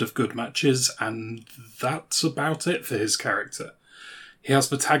his end of good matches, and that's about it for his character. He has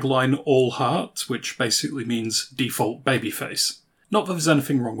the tagline All Heart, which basically means default babyface. Not that there's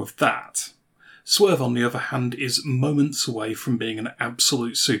anything wrong with that. Swerve, on the other hand, is moments away from being an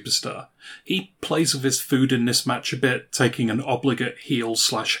absolute superstar. He plays with his food in this match a bit, taking an obligate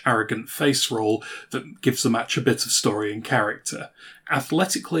heel/arrogant face role that gives the match a bit of story and character.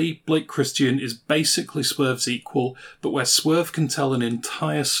 Athletically, Blake Christian is basically Swerve's equal, but where Swerve can tell an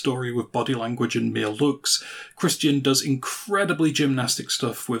entire story with body language and mere looks, Christian does incredibly gymnastic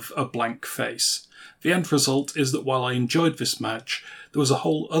stuff with a blank face. The end result is that while I enjoyed this match, there was a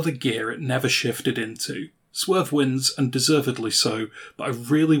whole other gear it never shifted into. Swerve wins, and deservedly so, but I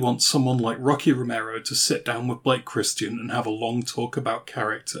really want someone like Rocky Romero to sit down with Blake Christian and have a long talk about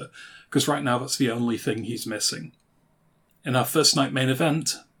character, because right now that's the only thing he's missing. In our first night main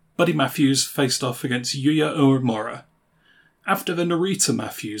event, Buddy Matthews faced off against Yuya Uemura. After the Narita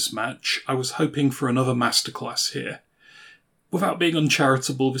Matthews match, I was hoping for another masterclass here. Without being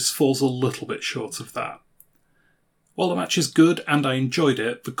uncharitable, this falls a little bit short of that. While the match is good and I enjoyed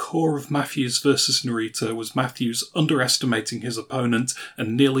it, the core of Matthews versus Narita was Matthews underestimating his opponent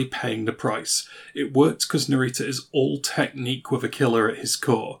and nearly paying the price. It worked because Narita is all technique with a killer at his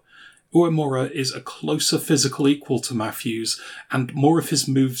core. Uemura is a closer physical equal to Matthews, and more of his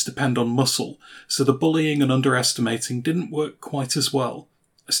moves depend on muscle, so the bullying and underestimating didn't work quite as well.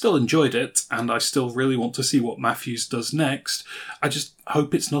 I still enjoyed it, and I still really want to see what Matthews does next. I just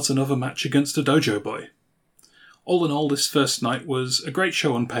hope it's not another match against a dojo boy. All in all, this first night was a great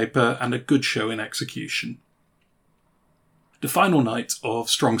show on paper and a good show in execution. The final night of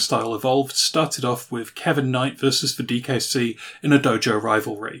Strong Style Evolved started off with Kevin Knight versus the DKC in a dojo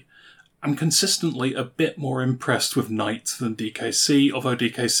rivalry. I'm consistently a bit more impressed with Knight than DKC, although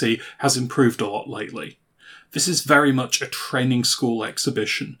DKC has improved a lot lately. This is very much a training school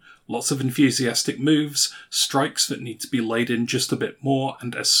exhibition. Lots of enthusiastic moves, strikes that need to be laid in just a bit more,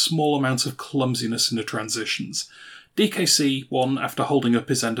 and a small amount of clumsiness in the transitions. DKC won after holding up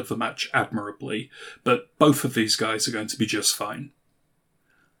his end of the match admirably, but both of these guys are going to be just fine.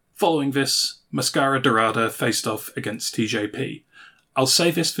 Following this, Mascara Dorada faced off against TJP. I'll say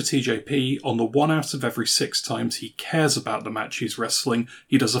this for TJP, on the 1 out of every 6 times he cares about the match he's wrestling,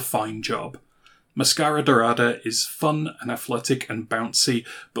 he does a fine job. Mascara Dorada is fun and athletic and bouncy,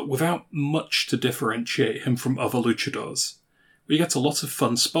 but without much to differentiate him from other luchadors. We get a lot of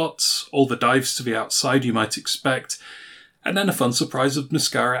fun spots, all the dives to the outside you might expect, and then a fun surprise of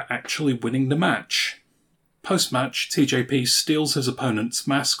Mascara actually winning the match. Post-match, TJP steals his opponent's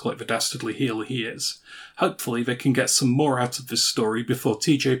mask like the dastardly heel he is. Hopefully they can get some more out of this story before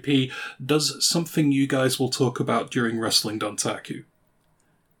TJP does something you guys will talk about during Wrestling Dontaku.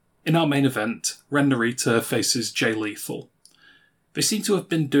 In our main event, Ren Narita faces Jay Lethal. They seem to have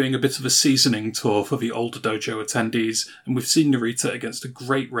been doing a bit of a seasoning tour for the older dojo attendees, and we've seen Narita against a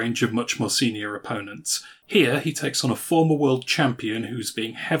great range of much more senior opponents. Here, he takes on a former world champion who's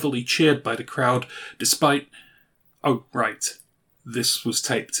being heavily cheered by the crowd, despite... Oh, right. This was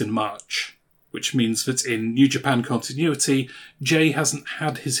taped in March, which means that in New Japan continuity, Jay hasn't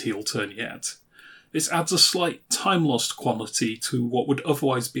had his heel turn yet. This adds a slight time-lost quality to what would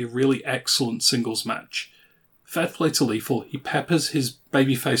otherwise be a really excellent singles match. Fair play to Lethal, he peppers his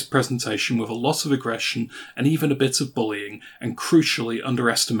babyface presentation with a lot of aggression and even a bit of bullying, and crucially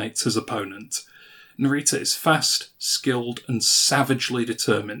underestimates his opponent. Narita is fast, skilled, and savagely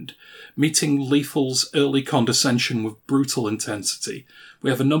determined, meeting Lethal's early condescension with brutal intensity. We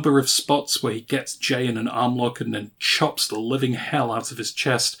have a number of spots where he gets Jay in an armlock and then chops the living hell out of his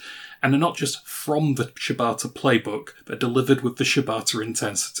chest, and they're not just from the Shibata playbook, they're delivered with the Shibata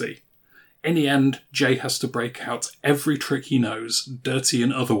intensity. In the end, Jay has to break out every trick he knows, dirty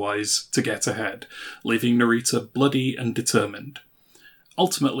and otherwise, to get ahead, leaving Narita bloody and determined.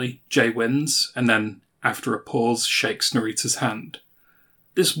 Ultimately, Jay wins, and then, after a pause, shakes Narita's hand.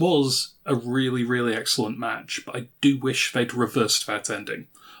 This was a really, really excellent match, but I do wish they'd reversed that ending.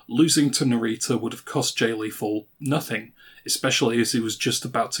 Losing to Narita would have cost Jay Lethal nothing, especially as he was just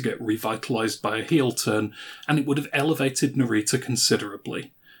about to get revitalised by a heel turn, and it would have elevated Narita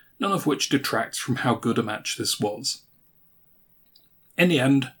considerably, none of which detracts from how good a match this was. In the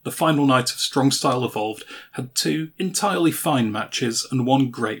end, the final night of Strong Style Evolved had 2 entirely fine matches and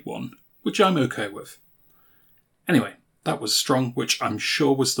 1 great one, which I'm okay with. Anyway, that was Strong, which I'm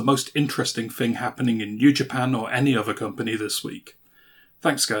sure was the most interesting thing happening in New Japan or any other company this week.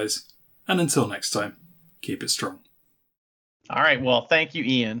 Thanks, guys, and until next time, keep it strong. All right, well, thank you,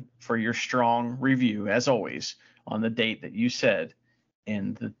 Ian, for your strong review, as always, on the date that you said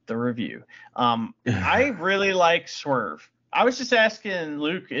in the review. I really like Swerve. I was just asking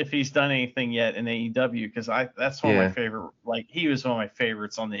Luke if he's done anything yet in AEW, because that's one of my favorite. Like, he was one of my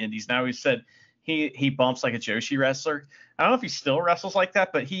favorites on the indies. Now he said he bumps like a Joshi wrestler. I don't know if he still wrestles like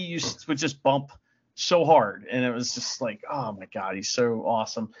that, but he would just bump so hard, and it was just like, oh my god, he's so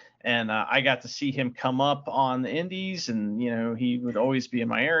awesome. And I got to see him come up on the indies, and he would always be in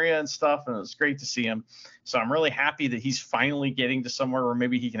my area and stuff, and it was great to see him. So I'm really happy that he's finally getting to somewhere where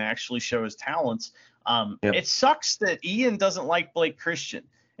maybe he can actually show his talents. It sucks that Ian doesn't like Blake Christian,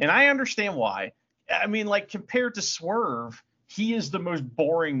 and I understand why. I mean, like, compared to Swerve, he is the most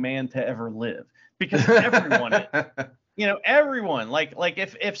boring man to ever live, because everyone everyone like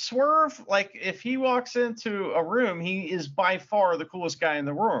if Swerve, like, if he walks into a room, he is by far the coolest guy in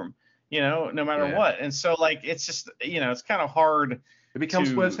the room, no matter what. And so, like, it's just, it's kind of hard. It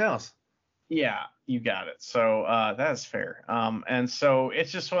becomes Swerve's house. Yeah, you got it. So that is fair. And so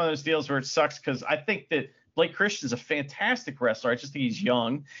it's just one of those deals where it sucks, because I think that Blake Christian's a fantastic wrestler. I just think he's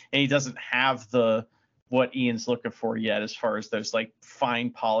young, and he doesn't have what Ian's looking for yet, as far as those, like, fine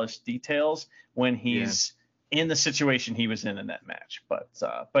polished details when he's in the situation he was in that match.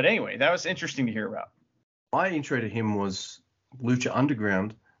 But anyway, that was interesting to hear about. My intro to him was Lucha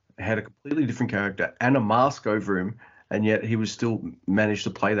Underground. Had a completely different character and a mask over him, and yet he was still managed to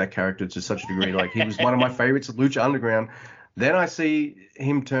play that character to such a degree. Like, he was one of my favorites of Lucha Underground. Then I see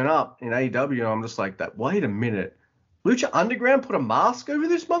him turn up in AEW, and I'm just like, wait a minute. Lucha Underground put a mask over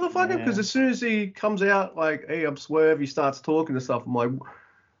this motherfucker? Because as soon as he comes out, like, hey, I'm Swerve, he starts talking and stuff. I'm like,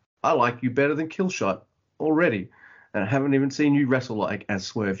 I like you better than Killshot already. And I haven't even seen you wrestle like as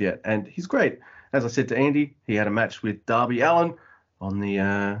Swerve yet. And he's great. As I said to Andy, he had a match with Darby Allin on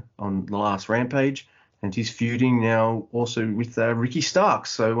the last Rampage. And he's feuding now also with Ricky Starks.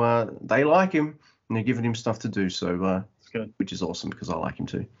 So they like him, and they're giving him stuff to do. So that's good. Which is awesome, because I like him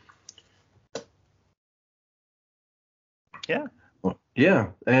too. Yeah. Yeah,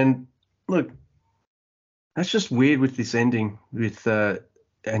 and look, that's just weird with this ending, with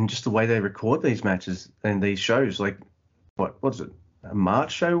and just the way they record these matches and these shows. Like, what's it? A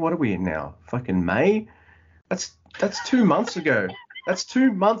March show? What are we in now? Fucking May? That's 2 months ago. That's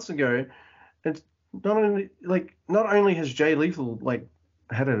 2 months ago. And not only has Jay Lethal like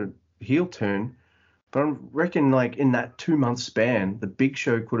had a heel turn, but I reckon like in that 2 month span, the Big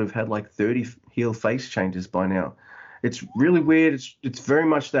Show could have had like 30 heel face changes by now. It's really weird. It's very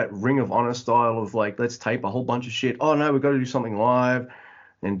much that Ring of Honor style of like, let's tape a whole bunch of shit. Oh no, we've got to do something live,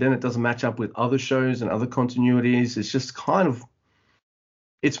 and then it doesn't match up with other shows and other continuities. It's just kind of,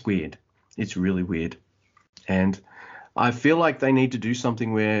 it's weird. It's really weird, and I feel like they need to do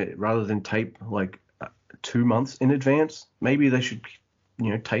something where rather than tape like 2 months in advance, maybe they should,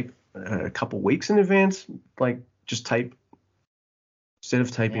 tape a couple weeks in advance. Like just tape instead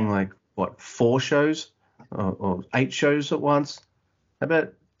of taping like 4 shows. Or 8 shows at once. How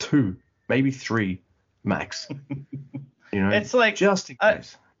about 2, maybe 3 max? It's like just in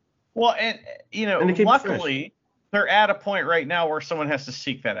case. Well, and luckily they're at a point right now where someone has to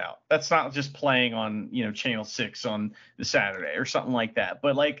seek that out. That's not just playing on Channel 6 on the Saturday or something like that.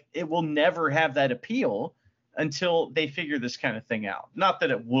 But like it will never have that appeal until they figure this kind of thing out. Not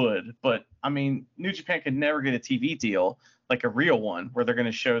that it would, but I mean, New Japan could never get a TV deal like a real one where they're going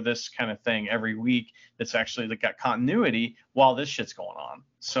to show this kind of thing every week that's actually got continuity while this shit's going on.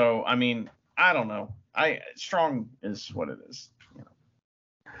 So, I mean, I don't know. Strong is what it is.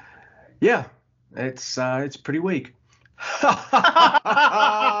 Yeah, it's pretty weak. Whee!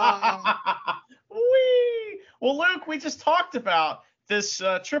 Well, Luke, we just talked about this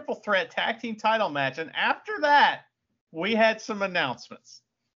triple threat tag team title match, and after that, we had some announcements.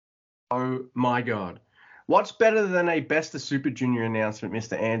 Oh my God. What's better than a Best of Super Junior announcement,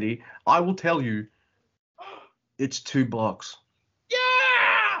 Mr. Andy? I will tell you, it's 2 blocks.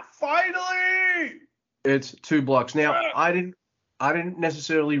 Yeah, finally! It's 2 blocks. Now, I didn't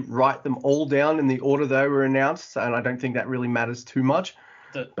necessarily write them all down in the order they were announced, and I don't think that really matters too much.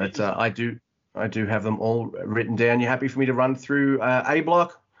 But I do have them all written down. You happy for me to run through A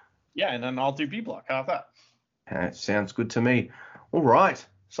block? Yeah, and then I'll do B block. How about that? Sounds good to me. All right.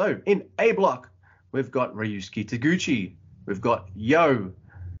 So in A block, we've got Ryusuke Taguchi. We've got Yo,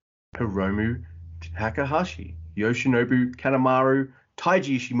 Hiromu Takahashi, Yoshinobu Kanemaru,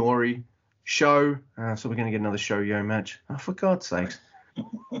 Taiji Ishimori, Sho. So we're going to get another Sho Yo match. Oh, for God's sakes.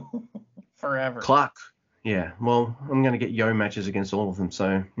 Forever. Clark. Yeah, well, I'm going to get Yo matches against all of them,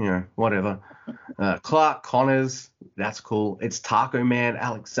 so, whatever. Clark Connors, that's cool. It's Taco Man,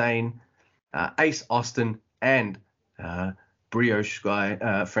 Alex Zane, Ace Austin, and Brioche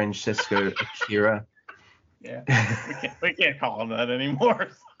guy, Francesco Akira. Yeah, we can't call him that anymore.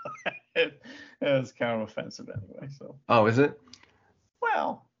 It's kind of offensive anyway. So. Oh, is it?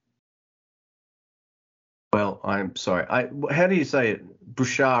 Well, I'm sorry. How do you say it?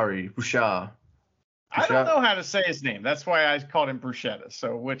 Bouchard. I don't know how to say his name. That's why I called him Bruschetta.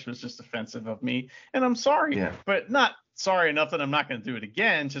 So, which was just offensive of me, and I'm sorry, but not sorry enough that I'm not going to do it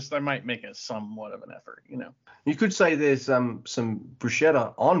again. Just I might make a somewhat of an effort, You could say there's some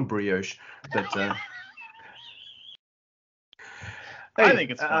bruschetta on brioche, but I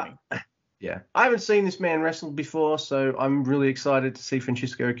think it's funny. Yeah, I haven't seen this man wrestle before, so I'm really excited to see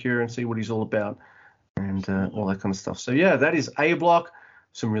Francesco Akira and see what he's all about, and all that kind of stuff. So yeah, that is A block.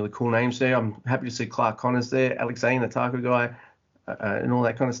 Some really cool names there. I'm happy to see Clark Connors there, Alex Zane, the Taco guy, and all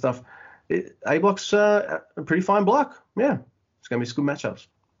that kind of stuff. A block's a pretty fine block. Yeah, it's going to be some good matchups.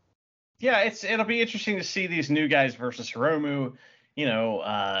 Yeah, it'll be interesting to see these new guys versus Hiromu,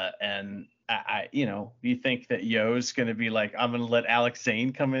 and I you think that Yo's going to be like, I'm going to let Alex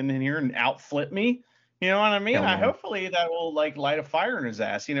Zane come in here and outflip me? You know what I mean? Hopefully that will like light a fire in his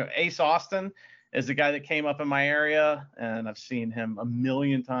ass. Ace Austin is the guy that came up in my area, and I've seen him a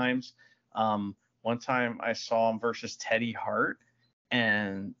million times. One time I saw him versus Teddy Hart,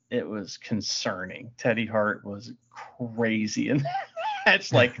 and it was concerning. Teddy Hart was crazy, and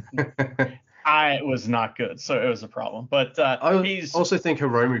that's like, it was not good. So it was a problem. But I also think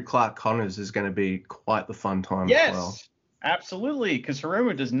Hiromu Clark Connors is going to be quite the fun time as well. Yes, absolutely, because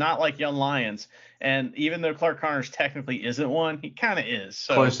Hiromu does not like young lions, and even though Clark Connors technically isn't one, he kind of is.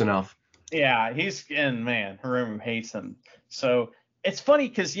 So close enough. Yeah, Hiromu hates him. So it's funny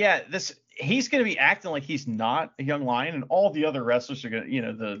because he's going to be acting like he's not a young lion, and all the other wrestlers are going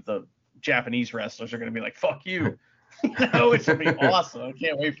to, the Japanese wrestlers are going to be like, fuck you. It's going to be awesome. I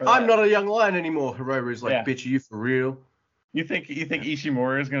can't wait for that. I'm not a young lion anymore. Hiromu is like, bitch, are you for real? You think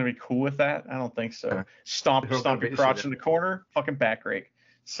Ishimori is going to be cool with that? I don't think so. Stomp your crotch in the corner, fucking back rake.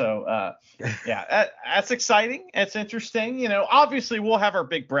 So, yeah, that's exciting. It's interesting. You know, obviously we'll have our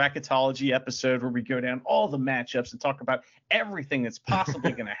big bracketology episode where we go down all the matchups and talk about everything that's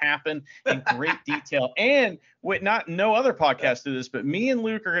possibly going to happen in great detail. And with no other podcast do this, but me and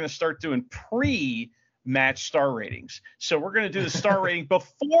Luke are going to start doing pre-match star ratings. So we're going to do the star rating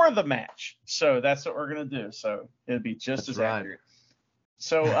before the match. So that's what we're going to do. So it'll be just as accurate.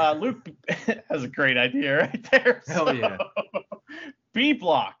 So Luke has a great idea right there. Hell yeah. B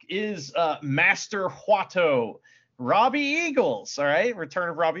block is Master Huato, Robbie Eagles. All right, return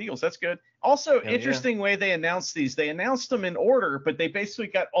of Robbie Eagles. That's good. Also, interesting way they announced these. They announced them in order, but they basically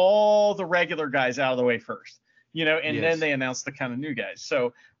got all the regular guys out of the way first, you know, and then they announced the kind of new guys.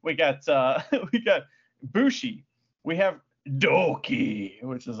 So we got Bushi. We have Doki,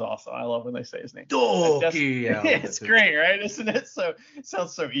 which is awesome. I love when they say his name. Doki. It's great, right? Isn't it? So it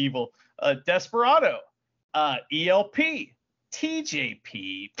sounds so evil. Desperado, ELP,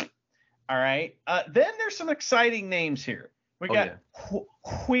 TJP. All right. Then there's some exciting names here. We got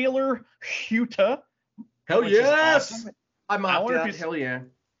Wheeler Huta. Hell yes. Awesome. I marked out. Hell yeah.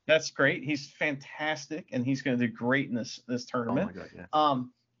 That's great. He's fantastic, and he's going to do great in this tournament. Oh my God, yeah.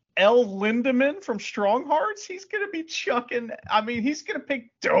 L. Lindemann from Strong Hearts. He's going to be chucking. I mean, he's going to pick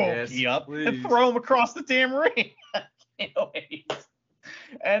Doki up and throw him across the damn ring. I can't wait.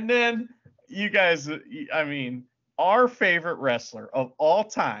 And then you guys, I mean, our favorite wrestler of all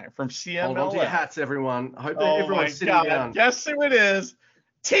time from CMLL. Hold on to your hats, everyone. I hope that everyone's sitting down. Guess who it is?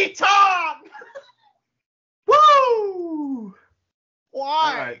 Teton! Woo!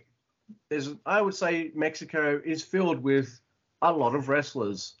 Why? Right. I would say Mexico is filled with a lot of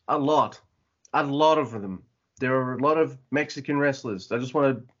wrestlers. A lot of them. There are a lot of Mexican wrestlers. I just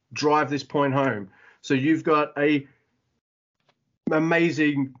want to drive this point home. So you've got a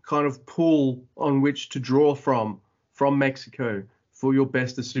amazing kind of pool on which to draw from Mexico for your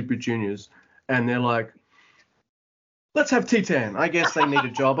best of Super Juniors, and they're like, let's have Titan. I guess they need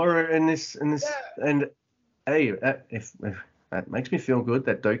a jobber in this, and hey, if that makes me feel good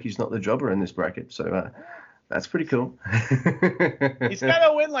that Doki's not the jobber in this bracket, so that's pretty cool. He's got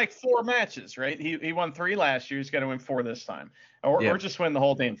to win like 4 matches, right? He won 3 last year. He's got to win 4 this time, or just win the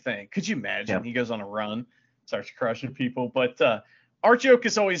whole damn thing. Could you imagine? He goes on a run, starts crushing people. But our joke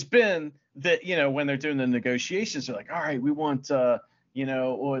has always been that, you know, when they're doing the negotiations, they're like, all right, we want,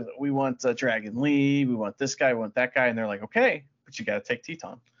 we want Dragon Lee, we want this guy, we want that guy, and they're like, okay, but you got to take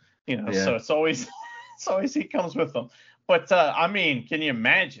Teton, you know. So it's always he comes with them. But I mean, can you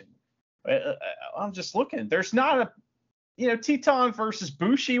imagine? I'm just looking. There's not Teton versus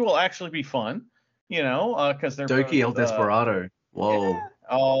Bushi will actually be fun, you know, because they're Doki El Desperado. Whoa. Yeah.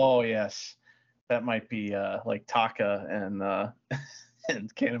 Oh yes, that might be like Taka and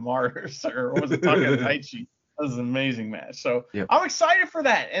Kanemaru, or was it Taka and Taichi? That was an amazing match. So I'm excited for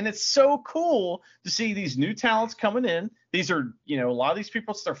that, and it's so cool to see these new talents coming in. These are, you know, a lot of these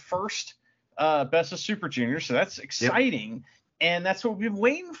people, it's their first Best of Super Juniors, so that's exciting. And that's what we've been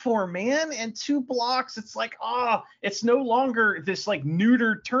waiting for, man. And 2 blocks, it's like, it's no longer this like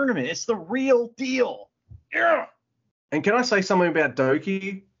neutered tournament. It's the real deal. Yeah. And can I say something about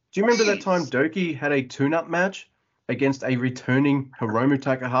Doki? Do you remember that time Doki had a tune-up match against a returning Hiromu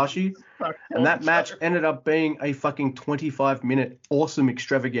Takahashi? And that match ended up being a fucking 25-minute awesome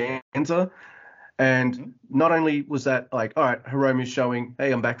extravaganza. And not only was that like, all right, Hiromu's showing,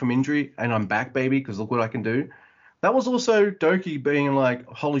 hey, I'm back from injury and I'm back, baby, because look what I can do. That was also Doki being like,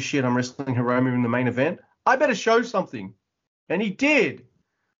 holy shit, I'm wrestling Hiromu in the main event. I better show something. And he did.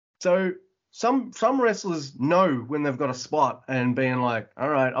 So some wrestlers know when they've got a spot and being like, all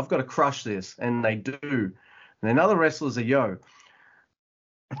right, I've got to crush this. And they do. And then other wrestlers are, yo.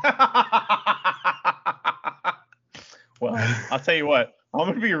 Well, I'll tell you what. I'm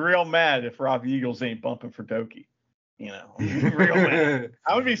going to be real mad if Robbie Eagles ain't bumping for Doki. You know, I'm gonna be real mad.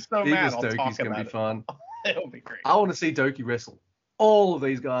 I would be so mad. I'll talk about it. Be fun. It'll be great. I want to see Doki wrestle. All of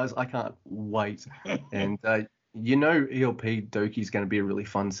these guys, I can't wait. And you know, ELP Doki's going to be a really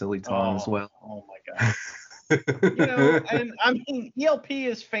fun, silly time as well. Oh my god. You know, and I mean, ELP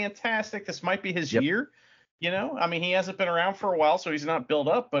is fantastic. This might be his year. You know, I mean, he hasn't been around for a while, so he's not built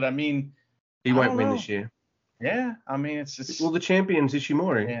up. But I mean, he won't win this year. Yeah, I mean, it's well, the champion's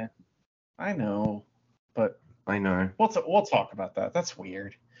Ishimori. Yeah, I know, but I know. We'll talk about that. That's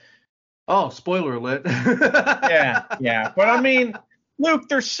weird. Oh, spoiler alert. yeah. But I mean, Luke,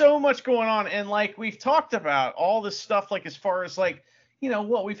 there's so much going on, and like we've talked about all this stuff, like as far as like, you know,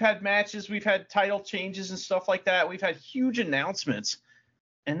 we've had matches, we've had title changes and stuff like that. We've had huge announcements,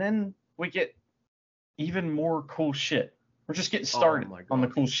 and then we get even more cool shit. We're just getting started on the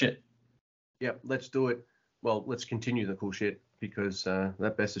cool shit. Yep, let's do it. Well, let's continue the cool shit. because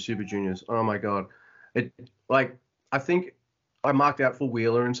that Best of Super Juniors, oh my God. I think I marked out for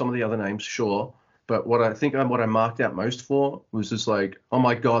Wheeler and some of the other names, sure. But what I marked out most for was just like, oh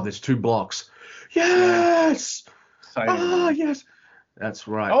my God, there's 2 blocks. Yes! Yes. That's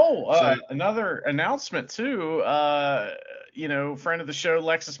right. Oh, another announcement too. Friend of the show,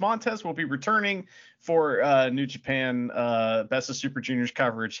 Lexus Montez, will be returning for New Japan Best of Super Juniors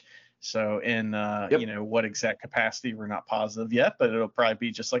coverage. So in what exact capacity, we're not positive yet, but it'll probably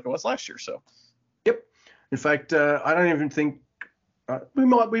be just like it was last year. So. Yep. In fact, I don't even think we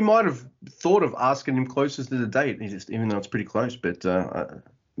might have thought of asking him closest to the date, even though it's pretty close. But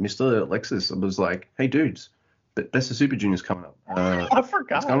Mr. Lexus was like, "Hey, dudes, but Best of Super Juniors coming up." I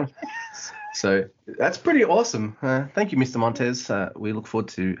forgot. So that's pretty awesome. Thank you, Mr. Montez. We look forward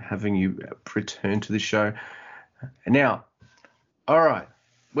to having you return to the show. Now, all right,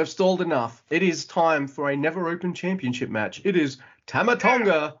 we've stalled enough. It is time for a Never Open Championship match. It is Tama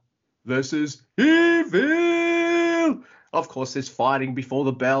Tonga versus Evil. Of course, there's fighting before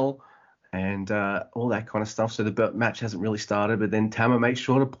the bell and all that kind of stuff. So the match hasn't really started, but then Tama makes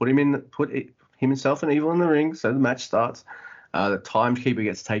sure to put himself and Evil in the ring. So the match starts. The timekeeper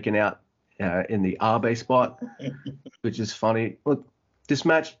gets taken out in the Abe spot, which is funny. Look, this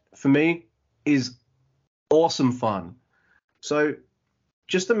match for me is awesome fun. So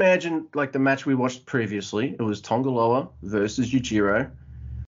just imagine like the match we watched previously. It was Tonga Loa versus Yujiro,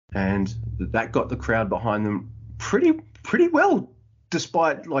 and that got the crowd behind them pretty well,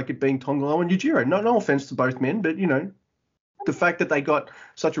 despite like it being Tonga Loa and Yujiro. No offense to both men, but the fact that they got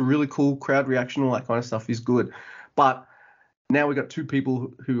such a really cool crowd reaction, all that kind of stuff is good. But now we've got 2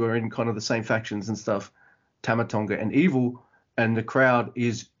 people who are in kind of the same factions and stuff, Tama Tonga and Evil, and the crowd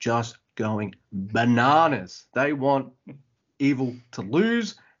is just going bananas. They want Evil to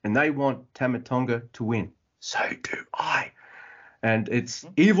lose, and they want Tama Tonga to win. So do I. And it's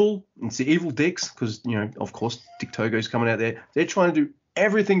Evil, it's the Evil Dicks, because, of course, Dick Togo's coming out there. They're trying to do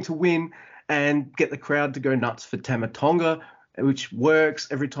everything to win and get the crowd to go nuts for Tama Tonga, which works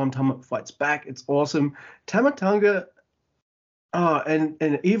every time Tama fights back. It's awesome. Tama Tonga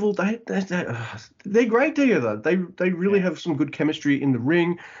and Evil, they're great together. They really have some good chemistry in the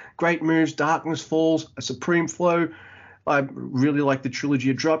ring. Great moves, Darkness Falls, a Supreme Flow. I really like the trilogy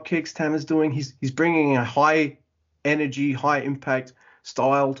of drop kicks Tama's doing. He's bringing a high energy, high impact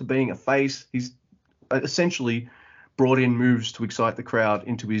style to being a face. He's essentially brought in moves to excite the crowd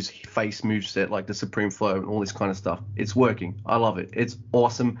into his face moveset, like the Supreme Flow and all this kind of stuff. It's working. I love it. It's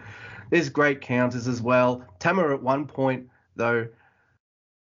awesome. There's great counters as well. Tama at one point, though,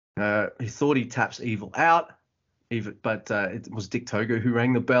 he thought he taps Evil out, but it was Dick Togo who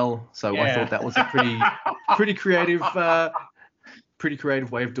rang the bell. So I thought that was a pretty creative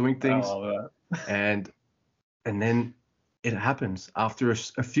way of doing things. I love that. And then it happens after a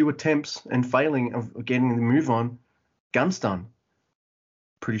few attempts and failing of getting the move on. Gun stun,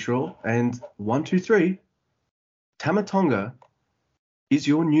 pretty sure. And 1, 2, 3, Tama Tonga is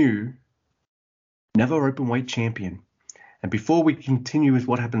your new Never Openweight champion. And before we continue with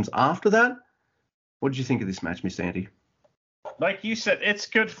what happens after that, what did you think of this match, Miss Andy? Like you said, it's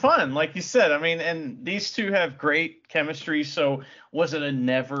good fun. Like you said, I mean, and these 2 have great chemistry. So was it a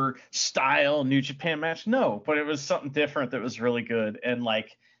never style New Japan match? No, but it was something different that was really good. And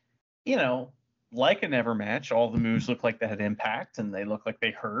like a never match, all the moves look like they had impact and they look like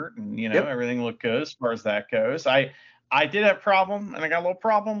they hurt, and everything looked good as far as that goes. I did have a problem, and I got a little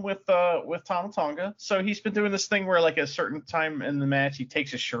problem with Tama Tonga. So he's been doing this thing where like at a certain time in the match he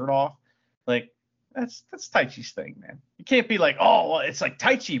takes his shirt off. Like that's Taichi's thing, man. You can't be like, oh, well, it's like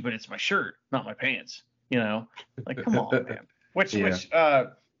Taichi, but it's my shirt, not my pants. Like come on, man. Which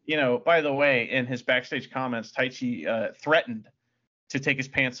by the way, in his backstage comments, Taichi threatened to take his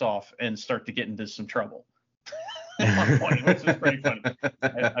pants off and start to get into some trouble. At one point, which is pretty funny.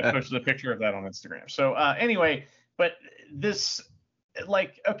 I posted a picture of that on Instagram. So anyway, but this,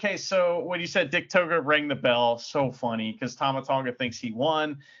 so when you said Dick Togo rang the bell, so funny because Tama Tonga thinks he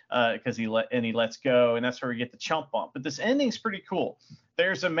won because he lets go, and that's where we get the chump bump. But this ending's pretty cool.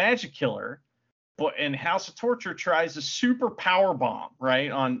 There's a magic killer, and House of Torture tries a super power bomb right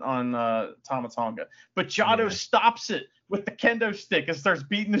on Tama Tonga, but Jado stops it with the kendo stick and starts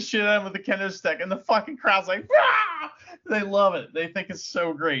beating the shit out of him with the kendo stick, and the fucking crowd's like, ah! They love it. They think it's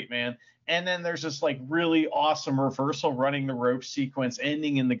so great, man. And then there's this like really awesome reversal running the rope sequence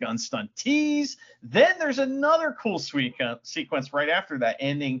ending in the gun stun tease. Then there's another cool sequence right after that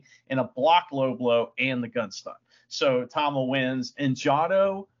ending in a block low blow and the gun stun. So Tama wins, and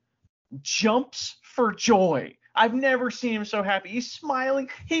Jado jumps for joy. I've never seen him so happy. He's smiling.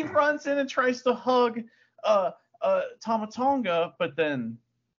 He runs in and tries to hug Tama Tonga, but then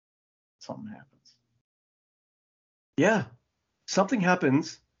something happens. Yeah, something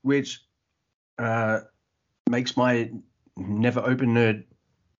happens which makes my never open nerd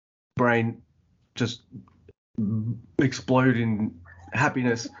brain just explode in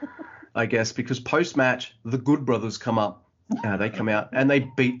happiness, I guess, because post-match, the Good Brothers come up. They come out and they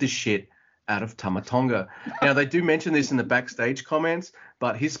beat the shit out of Tama Tonga. Now, they do mention this in the backstage comments,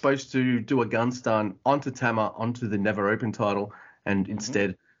 but he's supposed to do a gun stun onto Tama, onto the Never Open title, and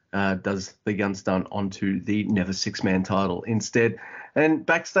instead does the gun stun onto the Never Six-Man title instead. And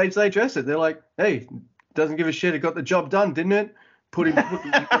backstage, they address it. They're like, hey, doesn't give a shit. It got the job done, didn't it? Laid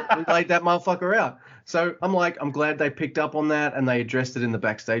that motherfucker out. So I'm glad they picked up on that and they addressed it in the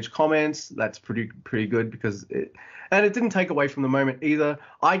backstage comments. That's pretty good because it didn't take away from the moment either.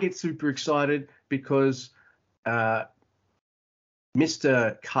 I get super excited because Mr.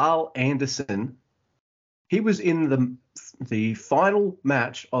 Carl Anderson, he was in the final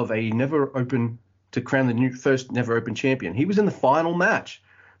match of a Never Open to crown the first Never Open champion. He was in the final match.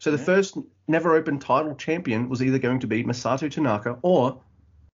 So the first Never Open title champion was either going to be Masato Tanaka or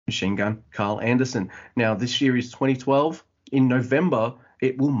Machine Gun Carl Anderson. Now, this year is 2012. In November,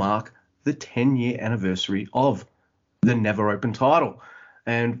 it will mark the 10-year anniversary of the Never Open title.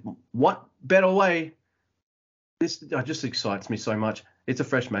 And what better way? This just excites me so much. It's a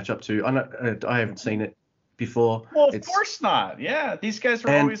fresh matchup too. I haven't seen it before. Well, of course not. Yeah, these guys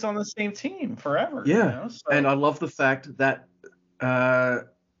are always on the same team forever. Yeah, and I love the fact that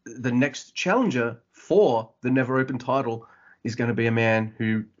the next challenger for the Never Open title is going to be a man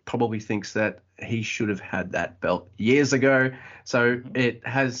who probably thinks that he should have had that belt years ago. So it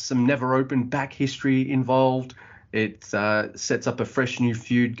has some Never Open back history involved. It sets up a fresh new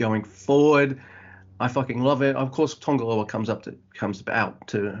feud going forward. I fucking love it. Of course, Tonga Loa comes out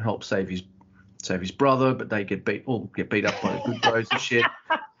to help save his brother, but they get beat up by the Good Bros and shit.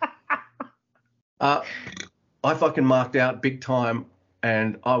 I fucking marked out big time.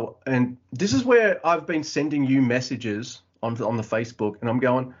 And this is where I've been sending you messages on the Facebook, and I'm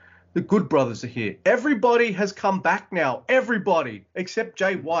going, the Good Brothers are here. Everybody has come back now. Everybody except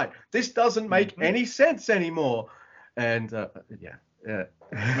Jay White. This doesn't make any sense anymore. And we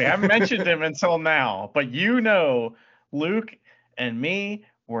haven't mentioned him until now, but Luke and me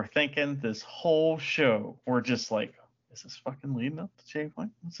were thinking this whole show, we're just like, is this fucking leading up to Jay White?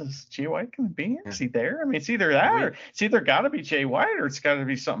 Is Jay White going to be here? Is he there? I mean, it's either that or it's either got to be Jay White or it's got to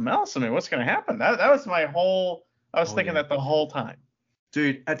be something else. I mean, what's going to happen? That was my whole – I was thinking that the whole time.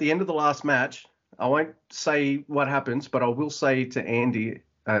 Dude, at the end of the last match, I won't say what happens, but I will say to Andy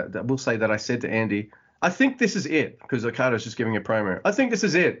I will say that I said to Andy, I think this is it, because Okada's just giving a promo. I think this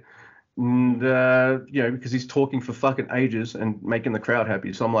is it. And, because he's talking for fucking ages and making the crowd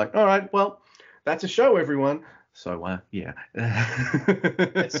happy. So I'm like, all right, well, that's a show, everyone. So, yeah.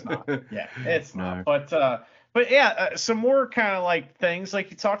 It's not. Yeah, it's not. But yeah, some more kind of like things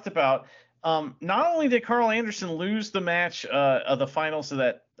like you talked about. Not only did Carl Anderson lose the match of the finals of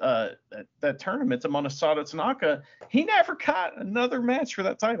that tournament to Masato Tanaka, he never got another match for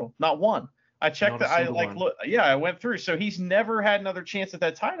that title. Not one. I checked. I went through. So he's never had another chance at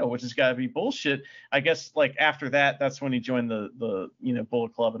that title, which has got to be bullshit. I guess like after that, that's when he joined the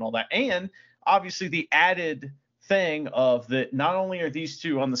Bullet Club and all that. And obviously the added thing of that not only are these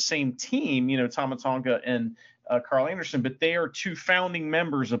two on the same team, Tama Tonga and Carl Anderson, but they are two founding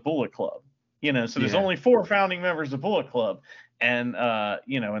members of Bullet Club. So there's only 4 founding members of Bullet Club, and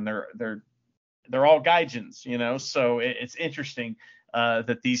and they're all Gaijins, so it's interesting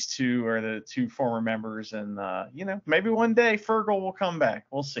that these two are the 2 former members, and maybe one day Fergal will come back.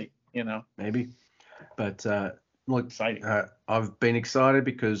 We'll see, maybe, but look, exciting. I've been excited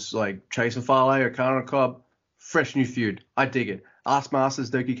because like Chase and Fale, Okada Cobb, fresh new feud. I dig it. Ask Masters,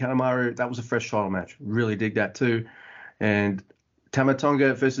 Doki Kanemaru, that was a fresh title match. Really dig that too. And Tama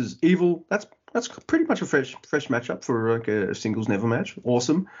Tonga versus Evil, that's pretty much a fresh matchup for like a singles never match.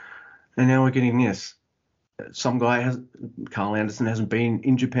 Awesome. And now we're getting this. Some guy Carl Anderson hasn't been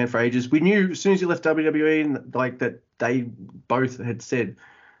in Japan for ages. We knew as soon as he left WWE and like that they both had said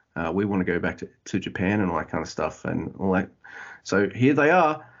we want to go back to Japan and all that kind of stuff and all that. So here they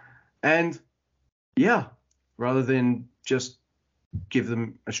are. And yeah, rather than just give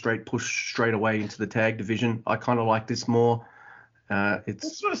them a straight push straight away into the tag division, I kind of like this more.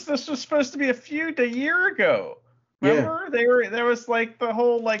 This was supposed to be a feud a year ago. Remember? Yeah. There was like the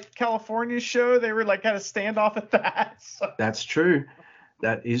whole like California show. They were like kind of standoff at that. So. That's true.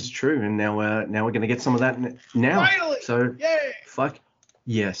 That is true. And now we're gonna get some of that now. Finally. So yay. Fuck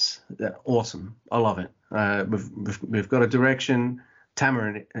yes, awesome. I love it. We've got a direction.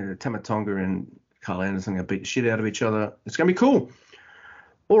 Tama Tonga and Carl Anderson going to beat the shit out of each other. It's going to be cool.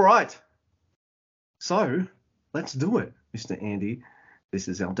 All right. So let's do it, Mr. Andy. This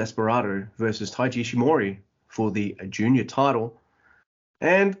is El Desperado versus Taiji Ishimori for the junior title.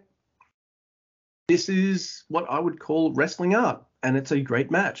 And this is what I would call wrestling art, and it's a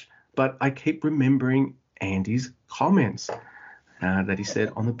great match. But I keep remembering Andy's comments that he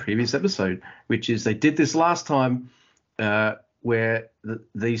said on the previous episode, which is they did this last time where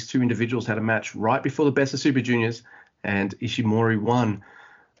these two individuals had a match right before the Best of Super Juniors, and Ishimori won.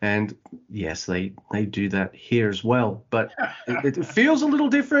 And yes, they do that here as well, but it feels a little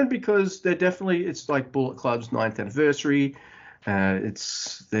different because it's like Bullet Club's 9th anniversary.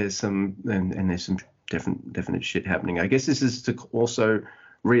 There's some definite shit happening. I guess this is to also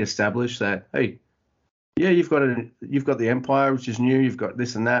reestablish that, hey, yeah, you've got the Empire, which is new, you've got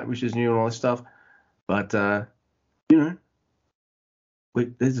this and that, which is new, and all this stuff, but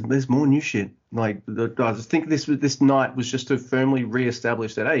there's more new shit. Like, I think this night was just to firmly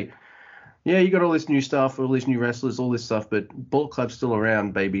reestablish that, hey, yeah, you got all this new stuff, all these new wrestlers, all this stuff, but Bullet Club's still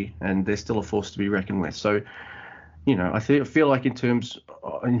around, baby, and they're still a force to be reckoned with. So, I feel like in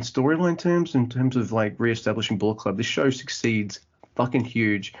storyline terms, in terms of like reestablishing Bullet Club, this show succeeds fucking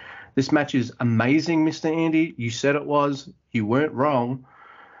huge. This match is amazing, Mr. Andy. You said it was. You weren't wrong.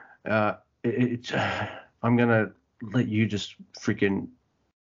 I'm gonna let you just freaking.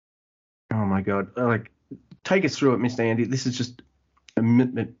 Oh my God! Like, take us through it, Mr. Andy. This is just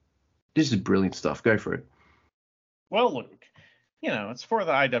this is brilliant stuff. Go for it. Well, Luke, it's for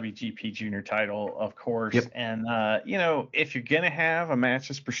the IWGP Junior title, of course. Yep. And, if you're going to have a match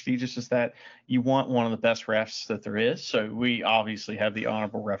as prestigious as that, you want one of the best refs that there is. So we obviously have the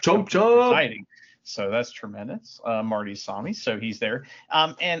honorable ref presiding. So that's tremendous. Marty Asami. So he's there.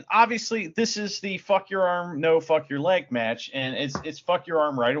 And obviously this is the fuck your arm, no fuck your leg match. And it's fuck your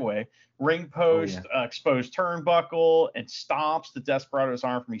arm right away. Ring post, exposed turnbuckle, and stomps the Desperado's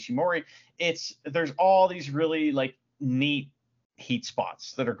arm from Ishimori. There's all these really like neat heat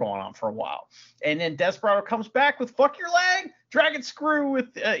spots that are going on for a while. And then Desperado comes back with fuck your leg, dragon screw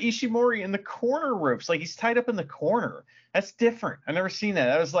with Ishimori in the corner ropes. Like, he's tied up in the corner. That's different. I've never seen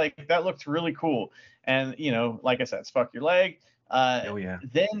that. That looked really cool. And, like I said, it's fuck your leg.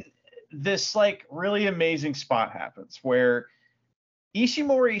 Then this like really amazing spot happens where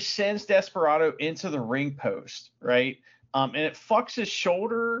Ishimori sends Desperado into the ring post, right? And it fucks his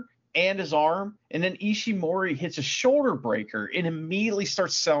shoulder and his arm, and then Ishimori hits a shoulder breaker and immediately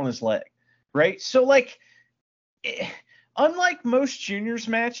starts selling his leg, right? So like, unlike most juniors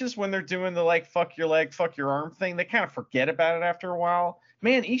matches when they're doing the like fuck your leg, fuck your arm thing, they kind of forget about it after a while.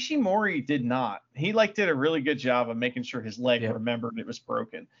 Man, Ishimori did not. He like did a really good job of making sure his leg remembered it was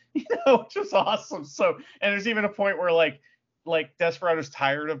broken, which was awesome. So, and there's even a point where like Desperado's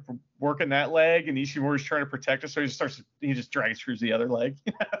tired of working that leg, and Ishimori's trying to protect us, so he just drag screws the other leg.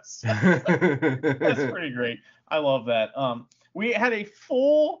 So, that's pretty great. I love that. We had a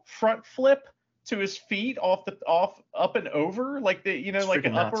full front flip to his feet up and over, like like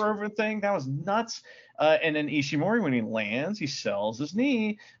an upper over thing. That was nuts. And then Ishimori, when he lands, he sells his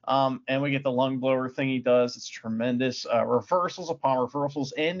knee, and we get the lung blower thing he does. It's tremendous. Reversals upon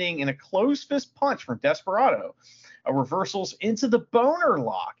reversals, ending in a closed fist punch from Desperado. Reversals into the boner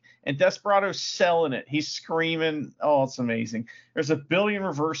lock, and Desperado's selling it. He's screaming. Oh, it's amazing. There's a billion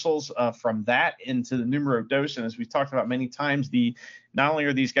reversals from that into the numero dos, and as we've talked about many times, not only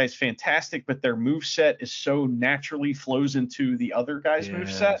are these guys fantastic, but their moveset is so naturally flows into the other guy's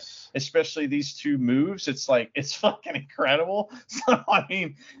moveset, especially these two moves. It's fucking incredible. So, I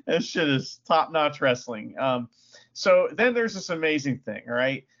mean, this shit is top-notch wrestling. So then there's this amazing thing,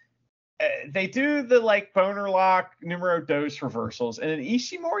 right? They do the like boner lock numero dos reversals, and then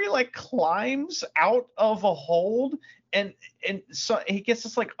Ishimori like climbs out of a hold, and so he gets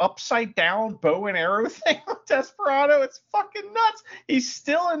this like upside down bow and arrow thing with Desperado. It's fucking nuts. He's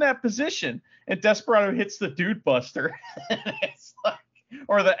still in that position, and Desperado hits the dude buster. It's like,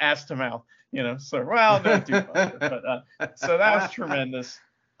 or the ass to mouth, So no dude buster, but so that was tremendous.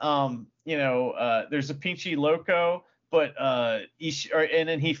 There's a Pinchy Loco. But and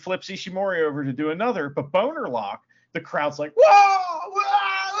then he flips Ishimori over to do another, but boner lock. The crowd's like, whoa,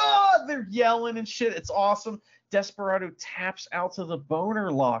 whoa, they're yelling and shit. It's awesome. Desperado taps out to the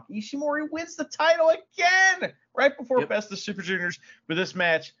boner lock. Ishimori wins the title again right before Best of Super Juniors with this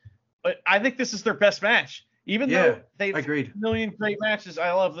match. But I think this is their best match. Even though they've agreed. A million great matches,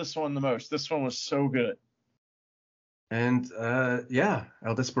 I love this one the most. This one was so good. And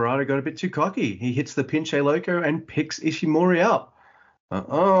El Desperado got a bit too cocky. He hits the Pinche Loco and picks Ishimori up.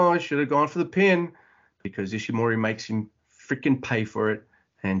 I should have gone for the pin, because Ishimori makes him freaking pay for it,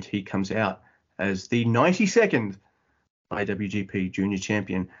 and he comes out as the 92nd IWGP Junior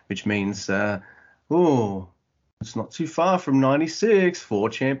Champion, which means, it's not too far from 96, 4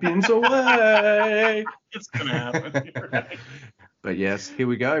 champions away. It's going to happen. You're right. But yes, here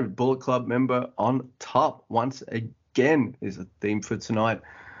we go. Bullet Club member on top once again is a theme for tonight.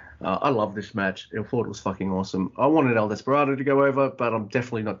 I love this match. I thought it was fucking awesome. I wanted El Desperado to go over, but I'm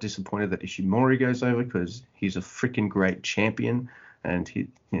definitely not disappointed that Ishimori goes over because he's a freaking great champion, and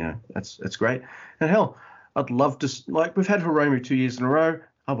that's great. And hell, I'd love to, like, we've had Hiromu 2 years in a row.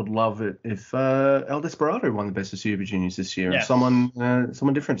 I would love it if El Desperado won the Best of Super Juniors this year, Yes. someone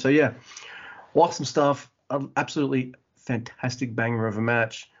different. So yeah, awesome stuff. Absolutely fantastic banger of a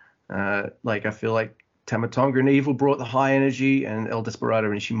match. I feel like Tama Tonga and Evil brought the high energy, and El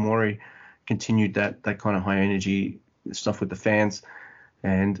Desperado and Ishimori continued that kind of high energy stuff with the fans.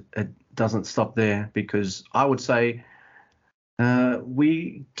 And it doesn't stop there, because I would say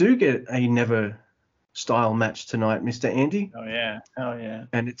we do get a Never style match tonight, Mr. Andy. Oh yeah.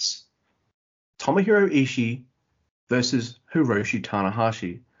 And it's Tomohiro Ishii versus Hiroshi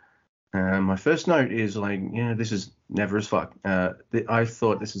Tanahashi. My first note is this is never as fuck. I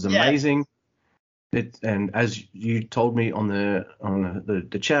thought this is amazing. And as you told me on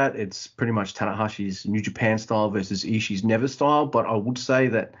the chat, it's pretty much Tanahashi's New Japan style versus Ishii's Never style. But I would say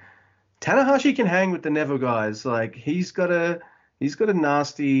that Tanahashi can hang with the Never guys. Like, he's got a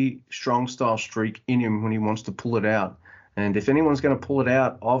nasty strong style streak in him when he wants to pull it out. And if anyone's going to pull it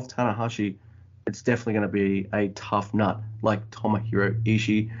out of Tanahashi, it's definitely going to be a tough nut like Tomohiro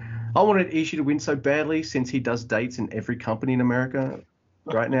Ishii. I wanted Ishii to win so badly, since he does dates in every company in America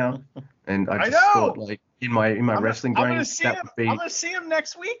right now. And I just thought, like, in my wrestling brain, that would be... I'm going to see him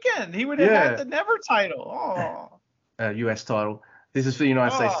next weekend. He would have had the Never title. Oh. US title. This is for the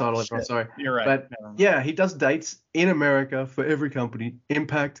United States title, everyone. Sorry. You're right. But yeah, he does dates in America for every company.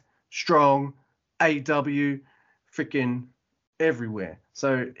 Impact, Strong, AEW, freaking everywhere.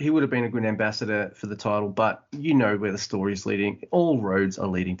 So he would have been a good ambassador for the title, but you know where the story is leading. All roads are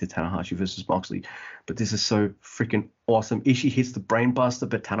leading to Tanahashi versus Moxley. But this is so freaking awesome. Ishii hits the brain buster,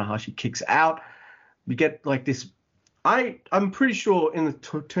 but Tanahashi kicks out. We get like this. I'm pretty sure in the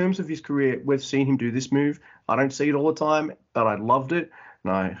terms of his career, we've seen him do this move. I don't see it all the time, but I loved it,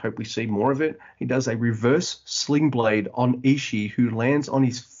 and I hope we see more of it. He does a reverse sling blade on Ishii, who lands on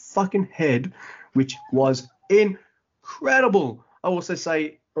his fucking head, which was incredible. I also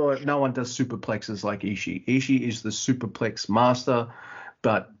say no one does superplexes like Ishii. Ishii is the superplex master,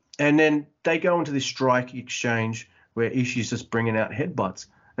 and then they go into this strike exchange where Ishii's just bringing out headbutts.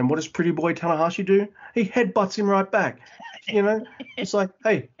 And what does Pretty Boy Tanahashi do? He headbutts him right back. It's like,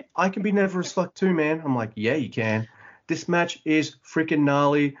 hey, I can be Never as fuck too, man. I'm like, yeah, you can. This match is freaking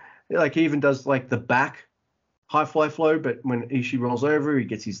gnarly. Like, he even does like the back high fly flow, but when Ishii rolls over, he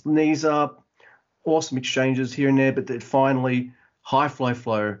gets his knees up. Awesome exchanges here and there, but then finally, high fly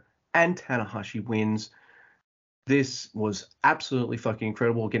flow, and Tanahashi wins. This was absolutely fucking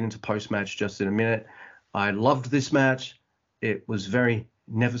incredible. We'll get into post-match just in a minute. I loved this match. It was very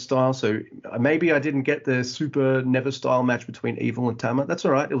Never style, so maybe I didn't get the super Never style match between Evil and Tama. That's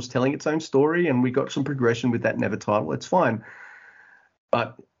all right. It was telling its own story, and we got some progression with that Never title. It's fine.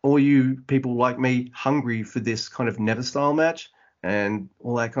 But all you people like me hungry for this kind of Never style match and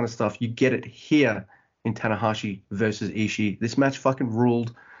all that kind of stuff, you get it here in Tanahashi versus Ishii. This match fucking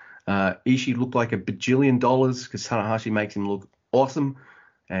ruled. Ishii looked like $1 bajillion because Tanahashi makes him look awesome,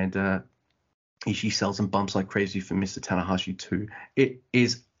 and Ishii sells and bumps like crazy for Mr. Tanahashi too. It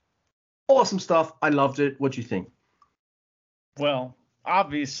is awesome stuff. I loved it. What do you think? Well,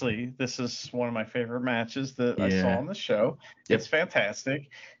 obviously, this is one of my favorite matches that I saw on the show. Yep. It's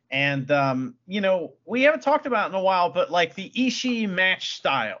fantastic. And, we haven't talked about it in a while, but like the Ishii match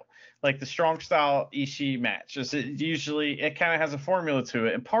style, like the strong style Ishii match, it kind of has a formula to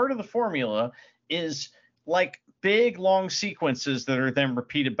it. And part of the formula is like big, long sequences that are then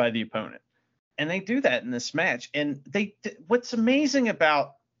repeated by the opponent. And they do that in this match. And what's amazing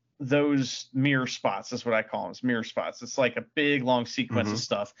about those mirror spots is what I call them, is mirror spots. It's like a big long sequence of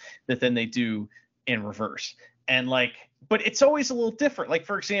stuff that then they do in reverse. And but it's always a little different. Like,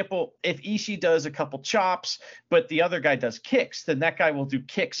 for example, if Ishii does a couple chops, but the other guy does kicks, then that guy will do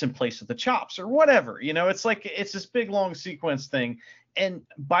kicks in place of the chops or whatever. It's like, it's this big long sequence thing. And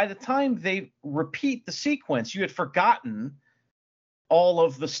by the time they repeat the sequence, you had forgotten all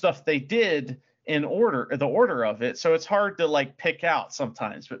of the stuff they did in order, the order of it. So it's hard to pick out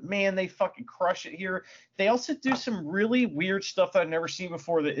sometimes, but man, they fucking crush it here. They also do some really weird stuff that I've never seen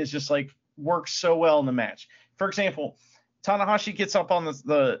before that is just works so well in the match. For example, Tanahashi gets up on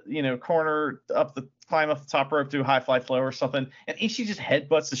the corner, climb up the top rope, do a high fly flow or something, and Ishii just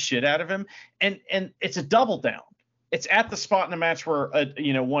headbutts the shit out of him, and it's a double down. It's at the spot in the match where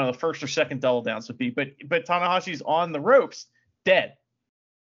one of the first or second double downs would be, but Tanahashi's on the ropes, dead.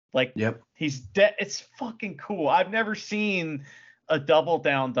 Like, yep, he's dead. It's fucking cool. I've never seen a double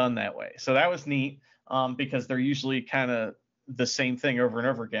down done that way, so that was neat. Because they're usually kind of the same thing over and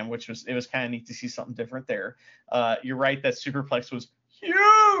over again, it was kind of neat to see something different there. You're right, that superplex was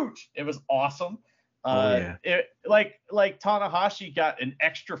huge. It was awesome. It like Tanahashi got an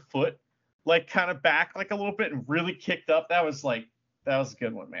extra foot, like kind of back like a little bit and really kicked up. That was a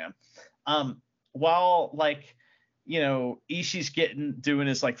good one, man. While like, Ishii's doing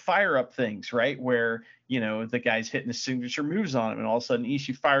his like fire up things, right? Where, the guy's hitting his signature moves on him, and all of a sudden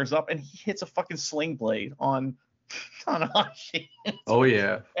Ishii fires up and he hits a fucking sling blade on Tanahashi. Oh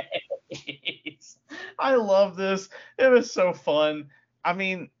yeah. I love this. It was so fun. I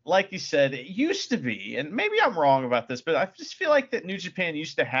mean, like you said, it used to be, and maybe I'm wrong about this, but I just feel like that New Japan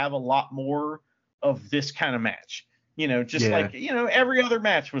used to have a lot more of this kind of match. Every other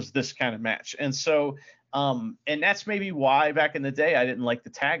match was this kind of match. And so, and that's maybe why back in the day I didn't like the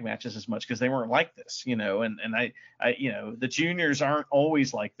tag matches as much, because they weren't like this, and I the juniors aren't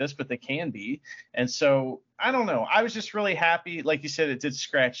always like this, but they can be. And so I don't know. I was just really happy. Like you said, it did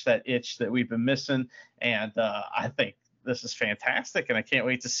scratch that itch that we've been missing. And I think this is fantastic. And I can't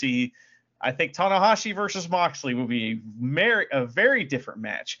wait to see. I think Tanahashi versus Moxley will be a very different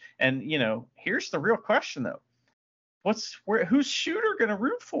match. And, here's the real question, though. Who's Shooter going to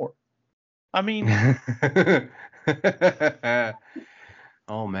root for? I mean,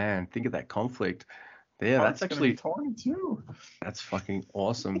 oh man, think of that conflict. Yeah, that's actually torn too. That's fucking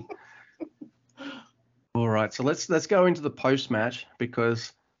awesome. All right, so let's go into the post match,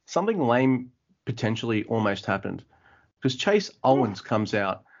 because something lame potentially almost happened. Because Chase Owens comes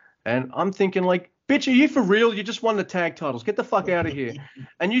out, and I'm thinking like, bitch, are you for real? You just won the tag titles. Get the fuck out of here.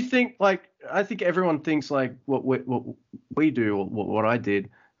 And you think like, I think everyone thinks like what we do, or what I did.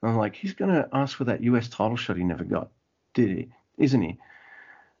 I'm like, he's going to ask for that US title shot he never got, did he? Isn't he?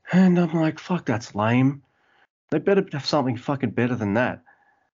 And I'm like, fuck, that's lame. They better have something fucking better than that.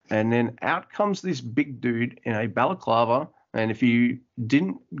 And then out comes this big dude in a balaclava. And if you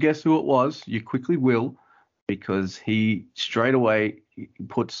didn't guess who it was, you quickly will, because he straight away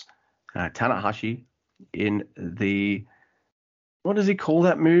puts Tanahashi in the, what does he call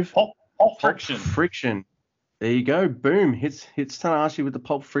that move? Pulp friction. Pulp friction. There you go. Boom. Hits Tanahashi with the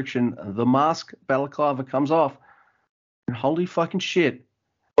pulp friction. The mask balaclava comes off. And holy fucking shit.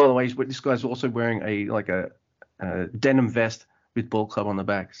 By the way, this guy's also wearing a denim vest with Bullet Club on the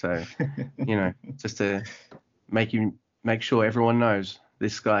back. So, just to make sure everyone knows,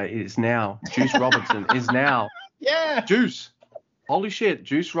 this guy is now, Juice Robinson is now. Yeah. Juice. Holy shit.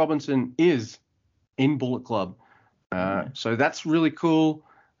 Juice Robinson is in Bullet Club. So that's really cool.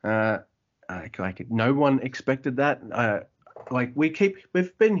 Like no one expected that.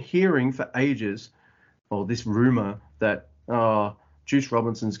 We've been hearing for ages, or this rumor that Juice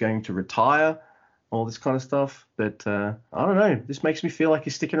Robinson's going to retire, all this kind of stuff. But I don't know. This makes me feel like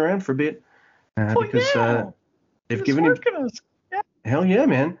he's sticking around for a bit, because they've given him. Hell yeah,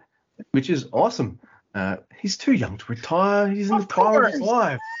 man! Which is awesome. He's too young to retire. He's in the prime of his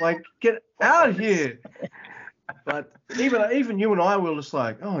life. Like, get out of here. But even you and I were just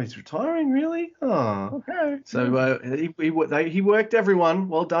like, oh, he's retiring, really? Oh, okay. So he worked everyone.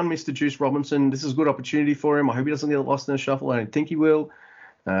 Well done, Mr. Juice Robinson. This is a good opportunity for him. I hope he doesn't get lost in the shuffle. I don't think he will.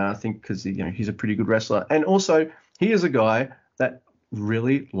 I think because he's a pretty good wrestler, and also he is a guy that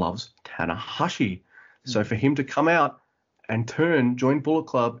really loves Tanahashi. So for him to come out and join Bullet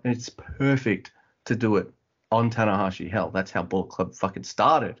Club, and it's perfect to do it on Tanahashi. Hell, that's how Bullet Club fucking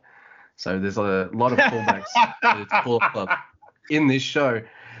started. So there's a lot of callbacks to Bullet Club in this show.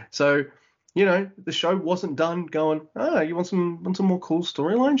 So, the show wasn't done going, you want some more cool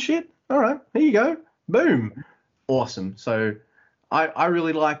storyline shit? All right, here you go. Boom. Awesome. So I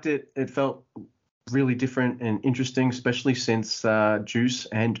really liked it. It felt really different and interesting, especially since Juice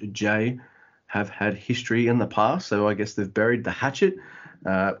and Jay have had history in the past. So I guess they've buried the hatchet.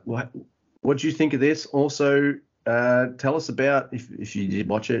 What do you think of this? Also, tell us about, if you did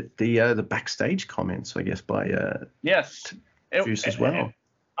watch it, the backstage comments, I guess, by yes, Juice as well.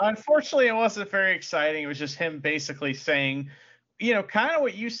 Unfortunately, it wasn't very exciting. It was just him basically saying, kind of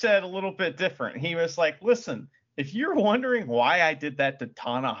what you said, a little bit different. He was like, listen, if you're wondering why I did that to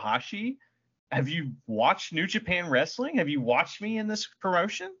Tanahashi, have you watched New Japan Wrestling? Have you watched me in this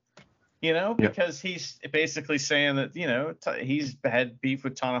promotion? because he's basically saying that, he's had beef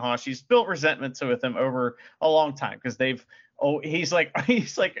with Tanahashi. He's built resentment with him over a long time because he's like,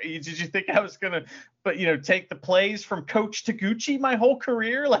 did you think I was going to, take the plays from Coach Taguchi my whole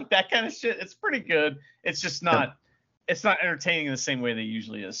career? Like that kind of shit. It's pretty good. It's just not, it's not entertaining in the same way they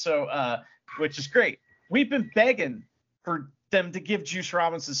usually is. So, which is great. We've been begging for them to give Juice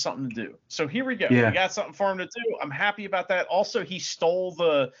Robinson something to do. So here we go. Yeah. We got something for him to do. I'm happy about that. Also, he stole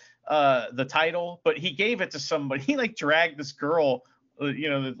the title, but he gave it to somebody. He dragged this girl,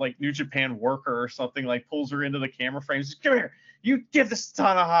 the New Japan worker or something, pulls her into the camera frame. Says, come here, you give this to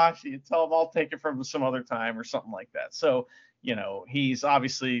Tanahashi and tell him I'll take it from him some other time or something like that. So, he's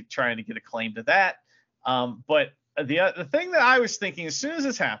obviously trying to get a claim to that. But the thing that I was thinking as soon as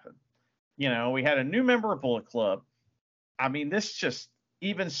this happened, we had a new member of Bullet Club. I mean, this just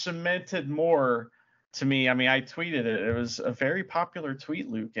even cemented more to me. I mean, I tweeted it. It was a very popular tweet,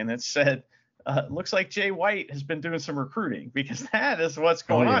 Luke, and it said, looks like Jay White has been doing some recruiting, because that is what's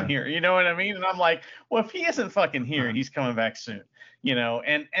going on here. You know what I mean? And I'm like, well, if he isn't fucking here, he's coming back soon,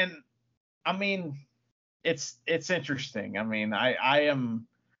 and I mean, it's interesting. I mean,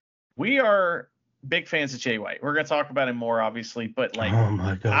 we are big fans of Jay White. We're going to talk about him more, obviously, but oh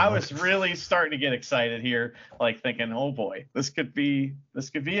my God, I was really starting to get excited here, thinking, oh boy, this could be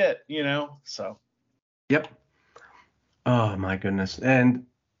it, so. Yep. Oh my goodness. And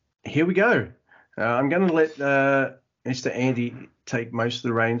here we go. I'm going to let Mr. Andy take most of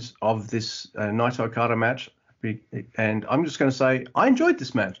the reins of this Naito Okada match. And I'm just going to say, I enjoyed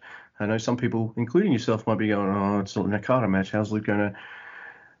this match. I know some people, including yourself, might be going, oh, it's not an Okada match. How's Luke going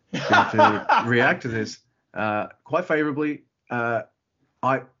to react to this? Quite favorably. I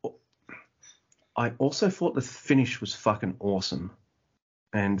also thought the finish was fucking awesome.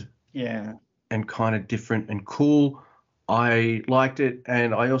 And kind of different and cool. I liked it,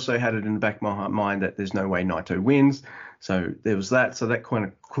 and I also had it in the back of my mind that there's no way Naito wins. So there was that. So that kind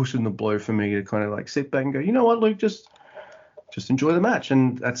of cushioned the blow for me to kind of sit back and go, you know what, Luke, just enjoy the match.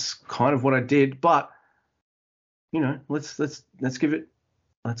 And that's kind of what I did. But let's give it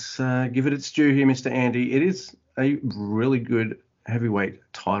its due here, Mr. Andy. It is a really good heavyweight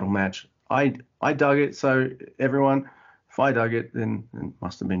title match. I dug it. So everyone, if I dug it, then it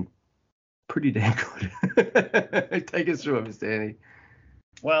must have been pretty damn good. Take us through it, Mr. Andy.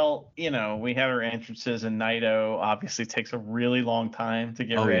 Well, we had our entrances, and Naito obviously takes a really long time to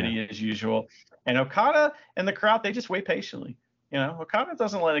get ready as usual. And Okada and the crowd, they just wait patiently. Okada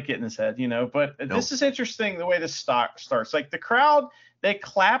doesn't let it get in his head, but this is interesting the way this starts. The crowd, they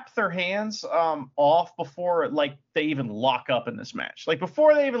clap their hands off before they even lock up in this match.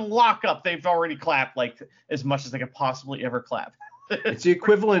 Before they even lock up, they've already clapped as much as they could possibly ever clap. It's the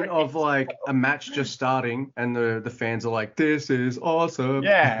equivalent of a match just starting and the fans are like, this is awesome.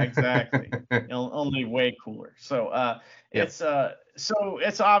 Yeah, exactly. Only way cooler. So it's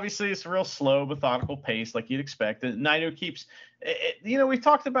obviously it's a real slow, methodical pace like you'd expect. And Naito keeps we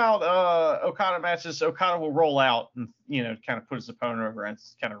talked about Okada matches. Okada will roll out and kind of put his opponent over and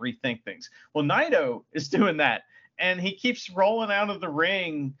kind of rethink things. Well, Naito is doing that, and he keeps rolling out of the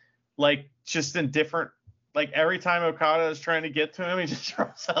ring just in different. Every time Okada is trying to get to him, he just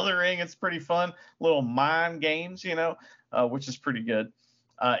rolls out of the ring. It's pretty fun. Little mind games, which is pretty good.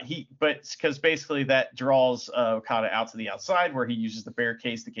 Because basically that draws Okada out to the outside where he uses the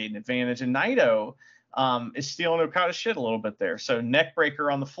barricades to gain an advantage. And Naito is stealing Okada's shit a little bit there. So neck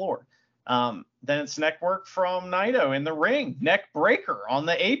breaker on the floor. Then it's neck work from Naito in the ring. Neck breaker on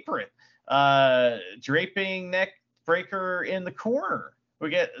the apron. Draping neck breaker in the corner. We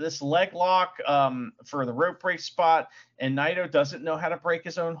get this leg lock for the rope break spot, and Naito doesn't know how to break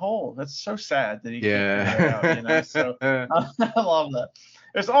his own hold. That's so sad that he can't figure it out, So I love that.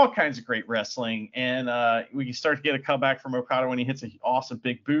 There's all kinds of great wrestling, and we start to get a comeback from Okada when he hits an awesome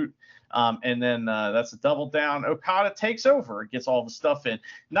big boot, and then that's a double down. Okada takes over, gets all the stuff in.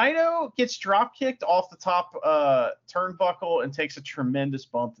 Naito gets drop kicked off the top turnbuckle and takes a tremendous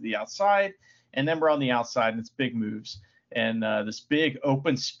bump to the outside, and then we're on the outside, and it's big moves. And this big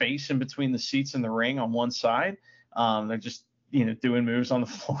open space in between the seats and the ring on one side. They're just, doing moves on the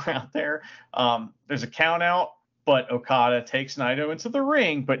floor out there. There's a count out, but Okada takes Naito into the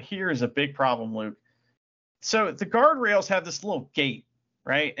ring. But here is a big problem, Luke. So the guardrails have this little gate,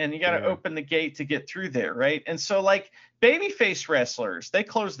 right? And you got to open the gate to get through there, right? And so babyface wrestlers, they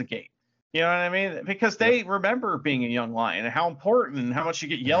close the gate. You know what I mean? Because they remember being a young lion and how important and how much you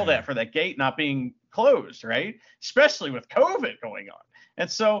get yelled at for that gate not being closed, right? Especially with COVID going on. And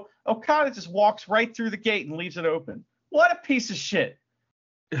so Okada just walks right through the gate and leaves it open. What a piece of shit.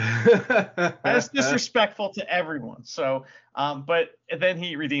 That's disrespectful to everyone. So, but then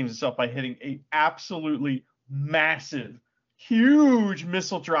he redeems himself by hitting a absolutely massive, huge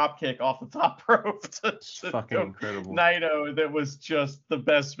missile drop kick off the top rope to fucking incredible. Naito. That was just the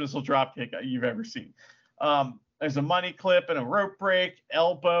best missile drop kick you've ever seen. There's a money clip and a rope break,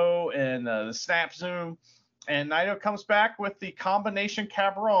 elbow, and the snap zoom. And Naito comes back with the combination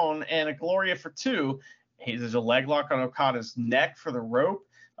Cabron and a Gloria for 2. There's a leg lock on Okada's neck for the rope.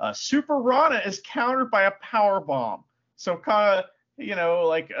 Super Rana is countered by a power bomb. So Okada,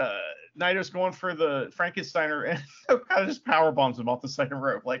 Naito's going for the Frankensteiner, and Okada just power bombs him off the second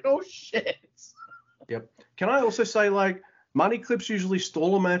rope. Like, oh shit. Yep. Can I also say, like, money clips usually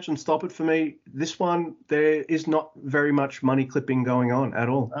stall a match and stop it for me. This one, there is not very much money clipping going on at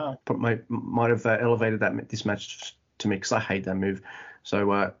all. Oh. Might have elevated this match to me because I hate that move.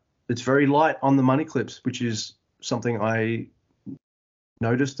 So it's very light on the money clips, which is something I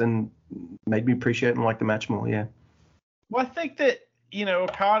noticed and made me appreciate and like the match more. Yeah. Well, I think that,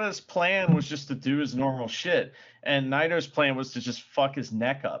 Okada's plan was just to do his normal shit, and Naito's plan was to just fuck his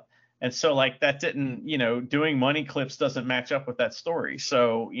neck up. And so, like, that didn't, doing money clips doesn't match up with that story.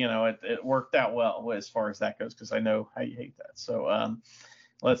 So, it worked out well as far as that goes, because I know how you hate that. So,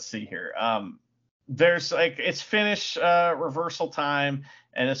 let's see here. There's, like, it's finish reversal time,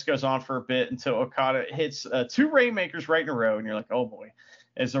 and this goes on for a bit until Okada hits 2 Rainmakers right in a row, and you're like, oh, boy.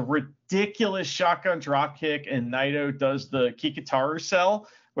 There's a ridiculous shotgun drop kick, and Naito does the Kikitaru cell,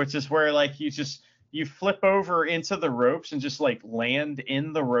 which is where, like, you flip over into the ropes and just like land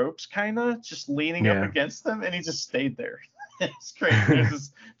in the ropes, kind of just leaning up against them. And he just stayed there. It's great. There's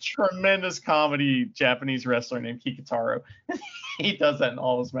this tremendous comedy Japanese wrestler named Kikitaru. He does that in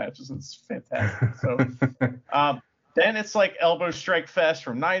all his matches. It's fantastic. So, then it's like elbow strike fest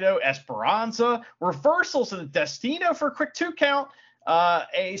from Naito, Esperanza, reversals and Destino for a quick 2 count.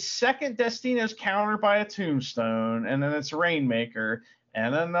 A second Destino's countered by a tombstone, and then it's Rainmaker.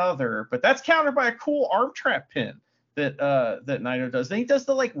 And another, but that's countered by a cool arm trap pin that Naito does. Then he does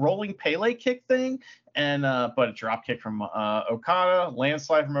the like rolling Pele kick thing, and but a drop kick from Okada,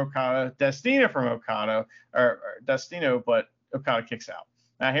 landslide from Okada, Destino from Okada, or Destino, but Okada kicks out.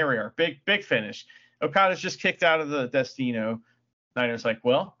 Now here we are, big finish. Okada's just kicked out of the Destino. Naito's like,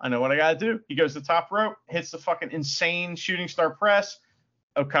 well, I know what I gotta do. He goes to the top rope, hits the fucking insane shooting star press.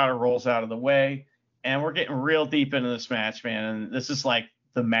 Okada rolls out of the way. And we're getting real deep into this match, man. And this is like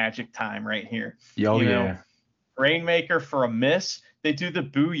the magic time right here. Rainmaker for a miss. They do the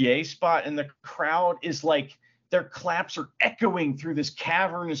booyah spot, and the crowd is like, their claps are echoing through this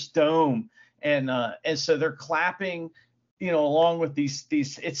cavernous dome. And so they're clapping, along with these.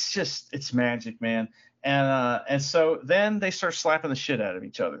 It's magic, man. And so then they start slapping the shit out of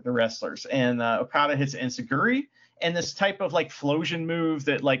each other, the wrestlers. And Okada hits Enziguri. And this type of like Flosion move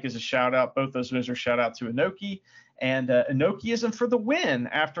that like is a shout out. Both those moves are shout out to Inoki, and Inokiism for the win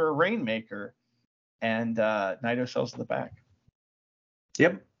after a Rainmaker, and Naito sells to the back.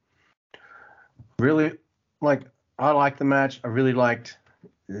 Yep. Really, I liked the match. I really liked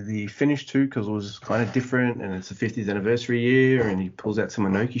the finish too, because it was kind of different, and it's the 50th anniversary year, and he pulls out some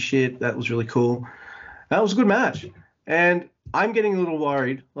Inoki shit. That was really cool. That was a good match, and I'm getting a little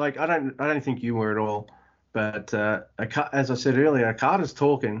worried. Like I don't think you were at all. But as I said earlier, Okada's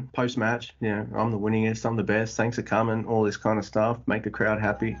talking post-match. I'm the winningest, I'm the best, thanks for coming, all this kind of stuff, make the crowd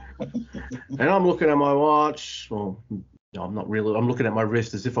happy. And I'm looking at my watch. Well, no, I'm not really. I'm looking at my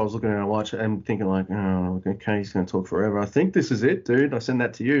wrist as if I was looking at a watch and thinking like, oh, okay, he's going to talk forever. I think this is it, dude. I send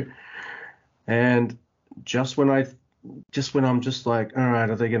that to you. And just when I'm just like, all right,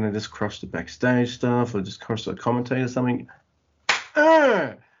 are they going to just crush the backstage stuff or just crush the commentator or something?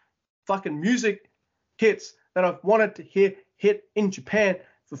 Fucking music hits that I've wanted to hear hit in Japan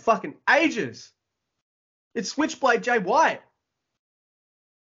for fucking ages. It's Switchblade Jay White.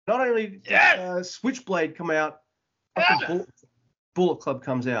 Not only did Switchblade come out, Bullet Club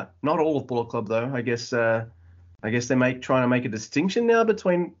comes out. Not all of Bullet Club though. I guess they're trying to make a distinction now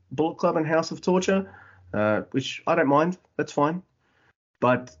between Bullet Club and House of Torture, which I don't mind. That's fine.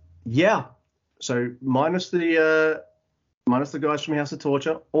 But yeah, so minus the guys from House of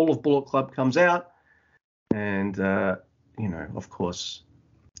Torture, all of Bullet Club comes out. And, of course,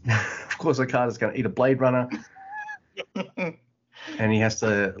 Okada's going to eat a Blade Runner. And he has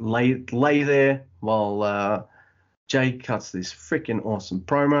to lay there while Jay cuts this freaking awesome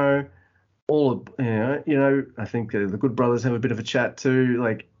promo. I think the Good Brothers have a bit of a chat too.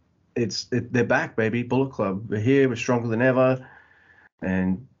 Like, they're back, baby. Bullet Club. We're here. We're stronger than ever.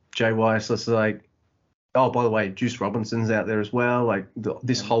 And Jay White's just like, oh, by the way, Juice Robinson's out there as well. Like,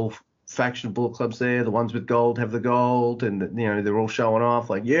 this whole faction of Bullet Club's there. The ones with gold have the gold, and they're all showing off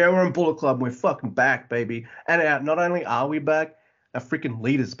like, yeah, we're in Bullet Club, we're fucking back, baby. And not only are we back, our freaking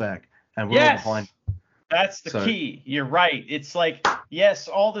leader's back, and we're all behind. That's the key. You're right. It's like, yes,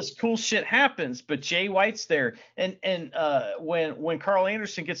 all this cool shit happens, but Jay White's there. And when Carl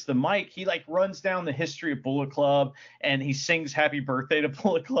Anderson gets the mic, he like runs down the history of Bullet Club and he sings happy birthday to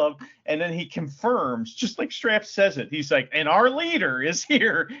Bullet Club. And then he confirms, just like Strap says it, he's like, and our leader is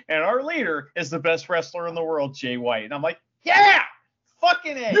here, and our leader is the best wrestler in the world, Jay White. And I'm like, yeah,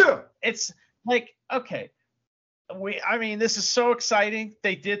 fucking A. Yeah. It's like, okay. This is so exciting.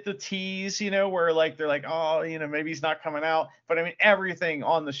 They did the tease, where like they're like, oh, maybe he's not coming out. But everything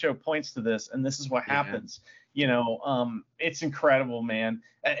on the show points to this, and this is what happens. It's incredible, man.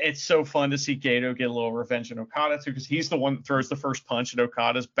 It's so fun to see Gato get a little revenge on Okada too, because he's the one that throws the first punch at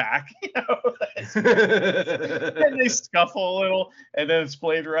Okada's back. And they scuffle a little, and then it's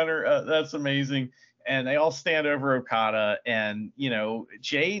Blade Runner. That's amazing. And they all stand over Okada, and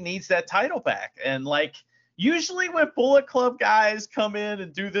Jay needs that title back, and like. Usually when Bullet Club guys come in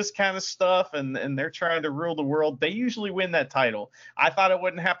and do this kind of stuff and they're trying to rule the world, they usually win that title. I thought it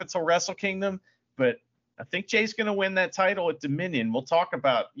wouldn't happen till Wrestle Kingdom, but I think Jay's going to win that title at Dominion. We'll talk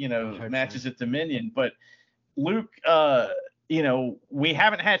about, matches at Dominion. But Luke, we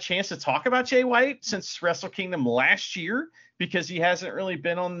haven't had a chance to talk about Jay White since Wrestle Kingdom last year because he hasn't really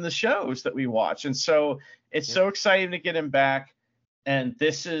been on the shows that we watch. And so it's so exciting to get him back. And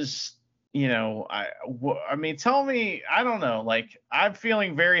this is... tell me, I don't know, like I'm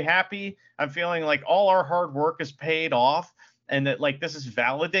feeling very happy. I'm feeling like all our hard work is paid off and that like this is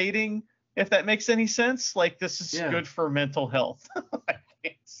validating, if that makes any sense. Like this is good for mental health. I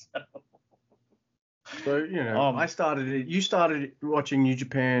think so. So, you started watching New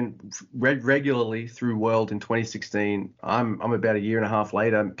Japan regularly through World in 2016. I'm about a year and a half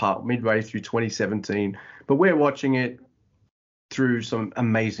later, midway through 2017, but we're watching it through some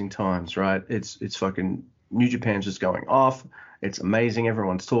amazing times, right? It's fucking New Japan's just going off. It's amazing.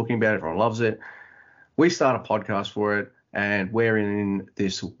 Everyone's talking about it. Everyone loves it. We start a podcast for it, and we're in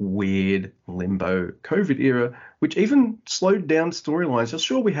this weird limbo COVID era, which even slowed down storylines. I'm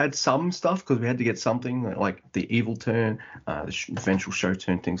sure we had some stuff because we had to get something like the Evil turn, the eventual show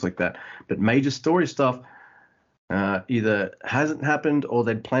turn, things like that. But major story stuff either hasn't happened or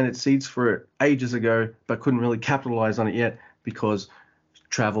they'd planted seeds for it ages ago, but couldn't really capitalize on it yet. Because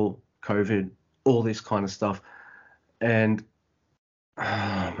travel, COVID, all this kind of stuff. And,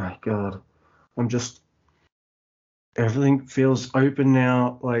 oh my God, everything feels open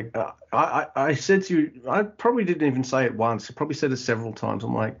now. Like, I said to you, I probably didn't even say it once. I probably said it several times.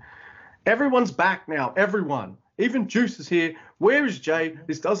 I'm like, everyone's back now. Everyone. Even Juice is here. Where is Jay?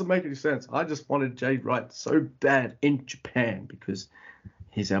 This doesn't make any sense. I just wanted Jay White so bad in Japan because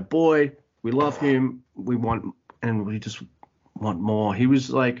he's our boy. We love him. We just want more. He was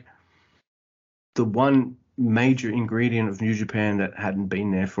like the one major ingredient of New Japan that hadn't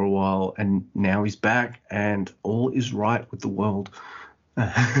been there for a while, and now he's back and all is right with the world.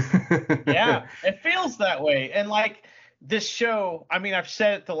 Yeah, it feels that way. And like this show, I've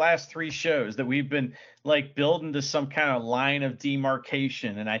said it the last 3 shows that we've been like building to some kind of line of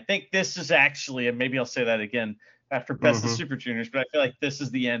demarcation, and I think this is actually, and maybe I'll say that again after Best of Super Juniors, but I feel like this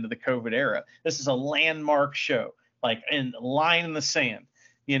is the end of the COVID era. This is a landmark show. Like in line in the sand,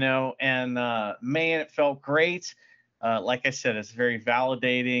 and man, it felt great. Like I said, it's very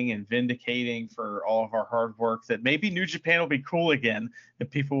validating and vindicating for all of our hard work that maybe New Japan will be cool again and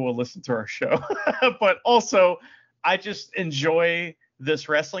people will listen to our show. But also, I just enjoy this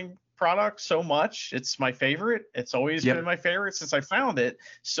wrestling product so much. It's my favorite. It's always been my favorite since I found it.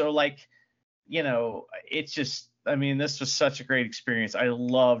 So like, it's just, this was such a great experience. I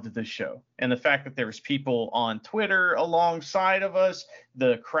loved the show. And the fact that there was people on Twitter alongside of us,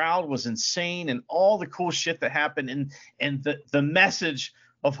 the crowd was insane, and all the cool shit that happened, and the message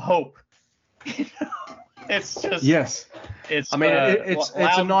of hope. It's just it's a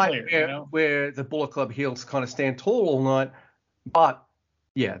night where the Bullet Club heels kind of stand tall all night, but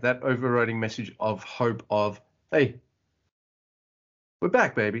that overriding message of hope of, hey, we're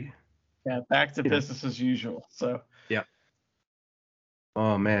back, baby. Yeah, back to business as usual. So yeah.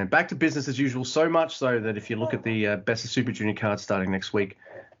 Oh man, back to business as usual. So much so that if you look at the Best of Super Junior card starting next week,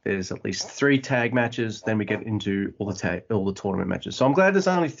 there's at least 3 tag matches. Then we get into all the tournament matches. So I'm glad there's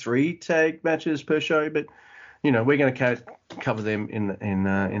only 3 tag matches per show, but we're going to cover them in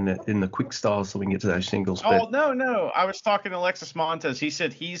the quick style so we can get to those singles. Oh, no. I was talking to Alexis Montez. He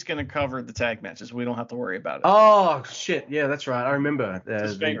said he's going to cover the tag matches. We don't have to worry about it. Oh, shit. Yeah, that's right. I remember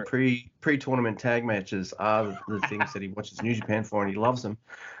the pre-tournament tag matches are the things that he watches New Japan for, and he loves them.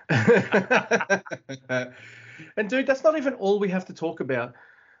 And, dude, that's not even all we have to talk about,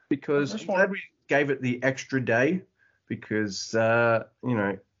 because I'm glad we gave it the extra day, because,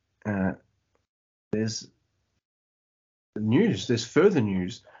 there's news. There's further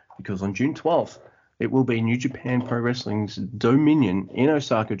news, because on June 12th, it will be New Japan Pro Wrestling's Dominion in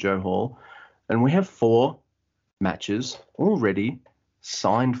Osaka-jo Hall, and we have 4 matches already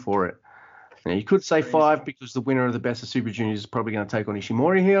signed for it. Now, you could say 5 because the winner of the Best of Super Juniors is probably going to take on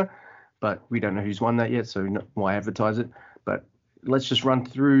Ishimori here, but we don't know who's won that yet, so why advertise it? But let's just run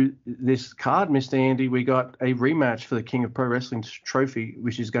through this card, Mr. Andy. We got a rematch for the King of Pro Wrestling's trophy,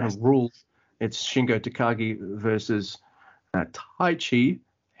 which is going to rule. It's Shingo Takagi versus Taichi.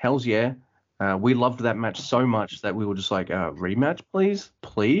 Hells yeah. We loved that match so much that we were just like, rematch, please?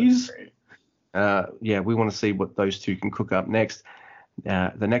 We want to see what those two can cook up next.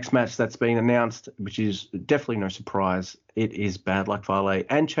 The next match that's been announced, which is definitely no surprise, it is Bad Luck Fale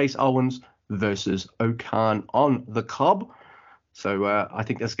and Chase Owens versus Okan on the Cobb. So I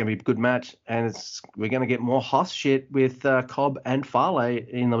think that's going to be a good match, and we're going to get more Hoss shit with Cobb and Fale I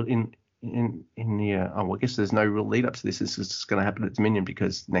guess there's no real lead up to this. This is just going to happen at Dominion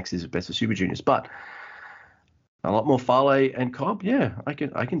because next is the Best of Super Juniors. But a lot more Fale and Cobb. Yeah, I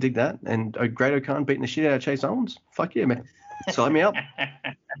can dig that. And Great O'Khan beating the shit out of Chase Owens. Fuck yeah, man. Sign me up.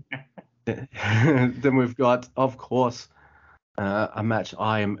 Then we've got, of course, a match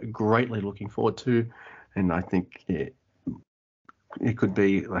I am greatly looking forward to, and I think it could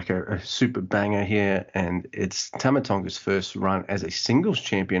be like a super banger here, and it's Tama Tonga's first run as a singles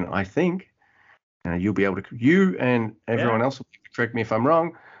champion, I think. You'll be able to, you and everyone else will correct me if I'm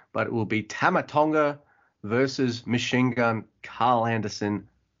wrong, but it will be Tama Tonga versus Machine Gun Carl Anderson.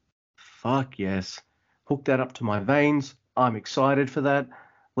 Fuck yes. Hook that up to my veins. I'm excited for that.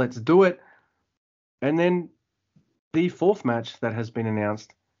 Let's do it. And then the 4th match that has been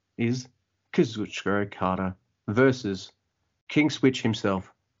announced is Kazuchika Okada versus King Switch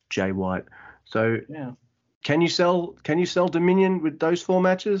himself, Jay White. So can you sell Dominion with those 4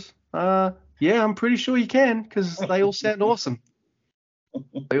 matches? Yeah, I'm pretty sure you can, because they all sound awesome.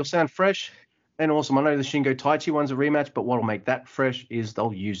 They all sound fresh and awesome. I know the Shingo Taichi one's a rematch, but what'll make that fresh is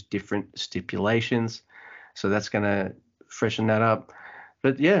they'll use different stipulations. So that's going to freshen that up.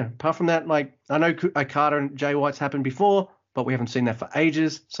 But yeah, apart from that, like, I know Okada and Jay White's happened before, but we haven't seen that for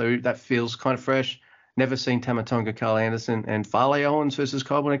ages. So that feels kind of fresh. Never seen Tama Tonga, Carl Anderson, and Fale Owens versus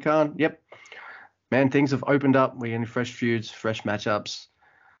Cobb and Khan. Yep. Man, things have opened up. We're getting fresh feuds, fresh matchups.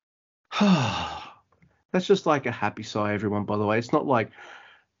 That's just like a happy sigh, everyone, by the way. It's not like,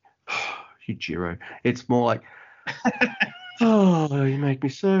 Yujiro. It's more like, oh, you make me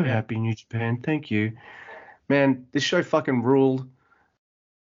so happy, New Japan. Thank you. Man, this show fucking ruled.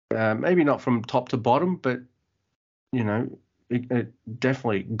 Maybe not from top to bottom, but, it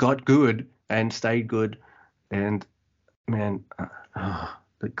definitely got good and stayed good. And, man,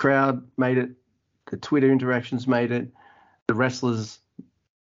 the crowd made it. The Twitter interactions made it. The wrestlers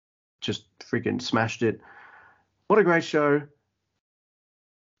just freaking smashed it. What a great show.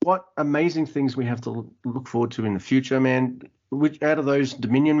 What amazing things we have to look forward to in the future, man. Which out of those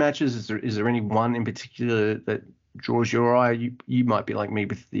Dominion matches, is there any one in particular that draws your eye? You might be like me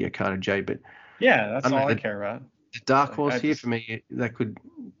with the Okada Jay, but yeah, that's all I care about. The dark horse here for me that could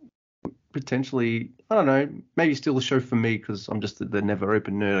potentially, I don't know, maybe steal the show for me because I'm just the never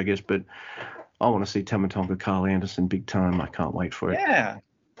open nerd, I guess. But I want to see Tama Tonga, Carl Anderson big time. I can't wait for it. Yeah.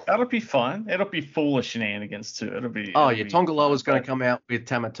 That'll be fun. It'll be full of shenanigans too. Tonga Loa's going to come out with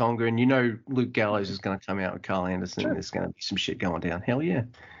Tama Tonga, and Luke Gallows is going to come out with Carl Anderson. Sure. There's going to be some shit going down. Hell yeah.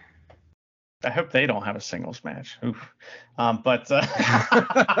 I hope they don't have a singles match. Oof. Yeah,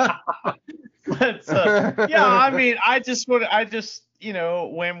 I mean, I just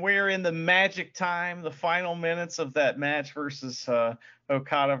when we're in the magic time, the final minutes of that match versus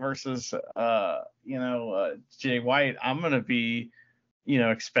Okada versus Jay White, I'm going to be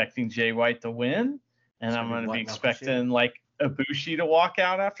expecting Jay White to win, and I'm going to be expecting like Ibushi to walk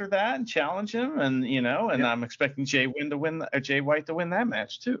out after that and challenge him, and I'm expecting Jay White to win that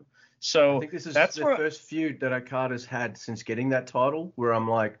match too. So I think this is the first feud that Okada's had since getting that title, where I'm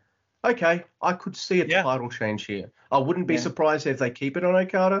like, okay, I could see a title change here. I wouldn't be surprised if they keep it on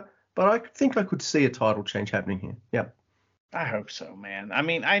Okada, but I think I could see a title change happening here. Yep. I hope so, man. I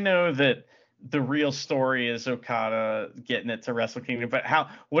mean, I know that the real story is Okada getting it to Wrestle Kingdom. But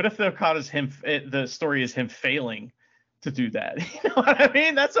what if the story is him failing to do that? You know what I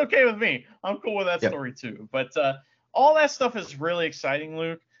mean? That's okay with me. I'm cool with that story too. But all that stuff is really exciting,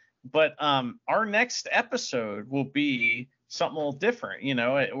 Luke. But our next episode will be something a little different. You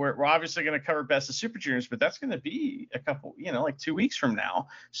know, we're obviously going to cover Best of Super Juniors, but that's going to be a couple, like 2 weeks from now.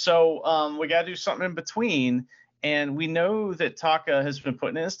 So we got to do something in between. And we know that Taka has been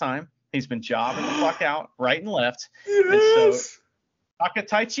putting in his time. He's been jobbing the fuck out right and left. Yes. And so Taka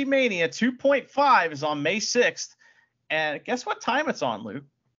Taichi Mania 2.5 is on May 6th. And guess what time it's on, Luke?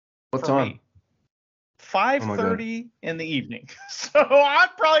 What time? 5:30 in the evening. So I'm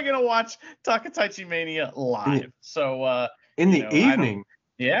probably going to watch Taka Taichi Mania live. So in the evening?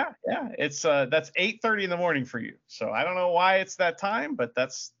 Yeah. It's that's 8:30 in the morning for you. So I don't know why it's that time, but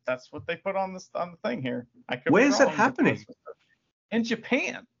that's what they put on the thing here. Where's it happening? In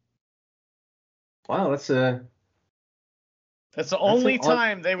Japan. Wow, that's the only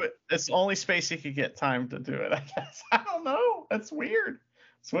time it's the only space he could get time to do it, I guess. I don't know. That's weird.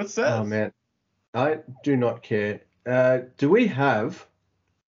 That's what it says. Oh man, I do not care. Do we have?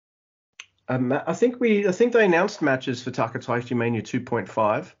 I think they announced matches for Taka Taichi Mania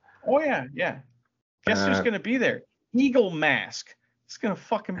 2.5. Oh yeah. Guess who's gonna be there? Eagle Mask. He's gonna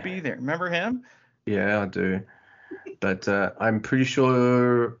fucking be there. Remember him? Yeah, I do. But I'm pretty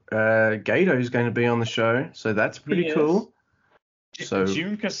sure Gato is going to be on the show, so that's pretty cool. So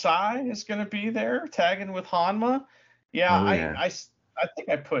Jun Kasai is going to be there, tagging with Hanma. Yeah, I think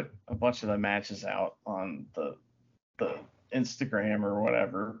I put a bunch of the matches out on the Instagram or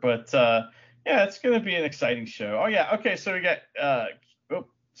whatever. But yeah, it's going to be an exciting show. Oh yeah, okay. So we got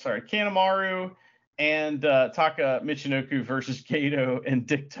Kanemaru and Taka Michinoku versus Gato and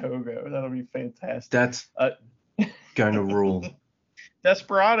Dick Togo. That'll be fantastic. That's going to rule.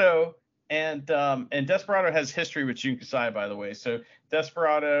 Desperado and Desperado has history with Jun Kasai, by the way. So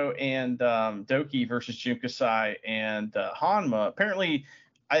Desperado and Doki versus Jun Kasai and Hanma. Apparently,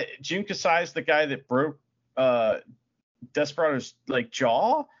 Jun Kasai is the guy that broke Desperado's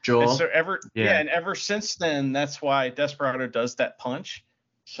jaw. And so ever since then, that's why Desperado does that punch.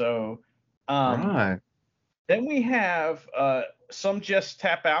 So right. Then we have some just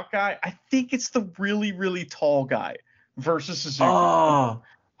tap out guy. I think it's the really, really tall guy versus Suzuki. Oh.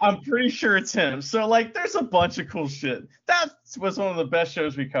 I'm pretty sure it's him. So there's a bunch of cool shit. That was one of the best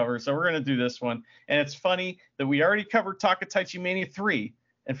shows we covered. So we're going to do this one. And it's funny that we already covered Taka Taichi Mania 3.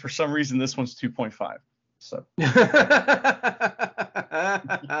 And for some reason, this one's 2.5. So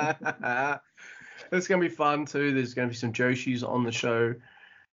it's going to be fun too. There's going to be some Joshis on the show.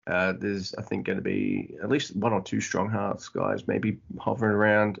 There's, I think, going to be at least 1 or 2 Strong Hearts guys, maybe hovering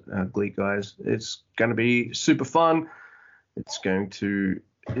around, Gleek guys. It's going to be super fun. It's going to,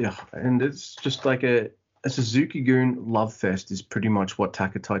 and it's just like a Suzuki-gun love fest is pretty much what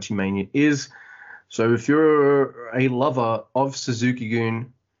Taka Taichi Mania is. So if you're a lover of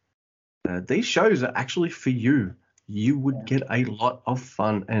Suzuki-gun, these shows are actually for you. You would get a lot of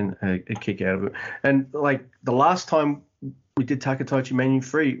fun and a kick out of it. And the last time we did Taka Taichi Mania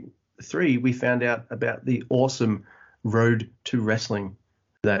 3, we found out about the awesome road to wrestling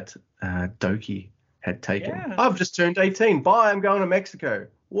that Doki had taken. Yeah. I've just turned 18. Bye, I'm going to Mexico.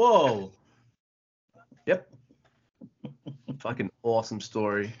 Whoa. Yep. Fucking awesome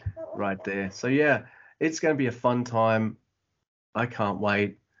story right there. So yeah, it's going to be a fun time. I can't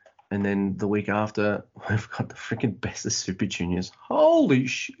wait. And then the week after, we've got the freaking Best of Super Juniors. Holy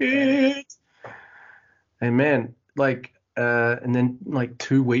shit. And man, and then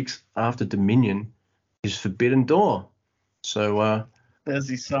 2 weeks after Dominion is Forbidden Door. So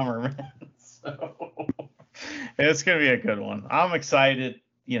busy summer, man. So it's gonna be a good one. I'm excited.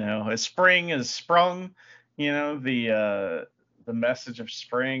 Spring has sprung. The message of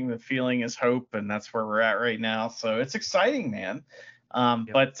spring, the feeling is hope, and that's where we're at right now. So it's exciting, man.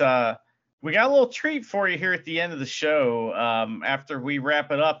 But we got a little treat for you here at the end of the show. After we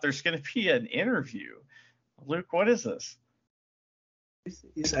wrap it up, there's going to be an interview. Luke, what is this? This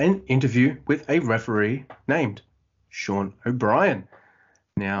is an interview with a referee named Sean O'Brien.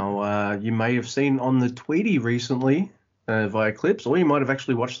 Now, you may have seen on the Tweety recently via clips, or you might have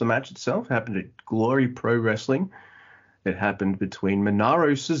actually watched the match itself. It happened at Glory Pro Wrestling. It happened between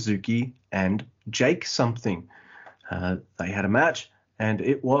Minoru Suzuki and Jake something. They had a match, and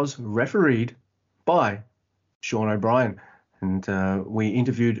it was refereed by Sean O'Brien. And we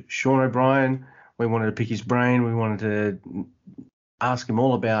interviewed Sean O'Brien. We wanted to pick his brain. We wanted to ask him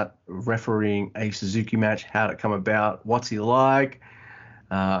all about refereeing a Suzuki match, how did it come about, what's he like,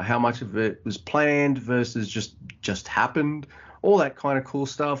 how much of it was planned versus just happened, all that kind of cool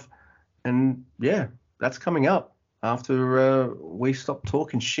stuff. And yeah, that's coming up after we stopped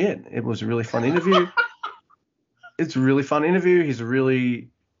talking shit. It was a really fun interview. It's a really fun interview. He's a really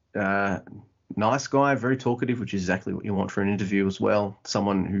nice guy, very talkative, which is exactly what you want for an interview as well.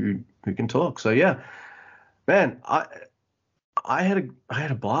 Someone who can talk. So yeah, man, I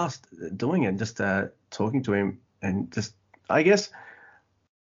had a blast doing it, just talking to him, and just I guess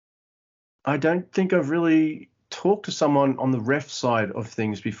I don't think I've really talked to someone on the ref side of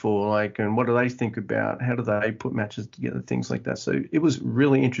things before, like, and what do they think about, how do they put matches together, things like that. So it was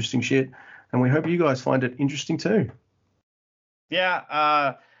really interesting shit, and we hope you guys find it interesting too. Yeah,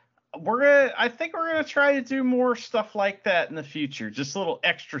 I think we're gonna try to do more stuff like that in the future, just little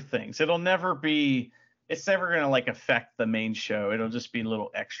extra things. It's never gonna like affect the main show. It'll just be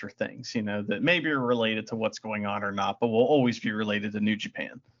little extra things, that maybe are related to what's going on or not, but will always be related to New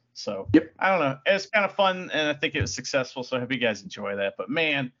Japan. So yep. I don't know. It's kind of fun, and I think it was successful. So I hope you guys enjoy that. But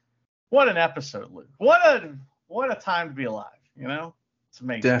man, what an episode, Luke! What a time to be alive. It's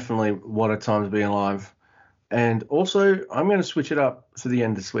amazing. Definitely, what a time to be alive. And also, I'm going to switch it up for the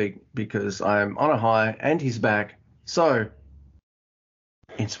end this week because I'm on a high, and he's back. So,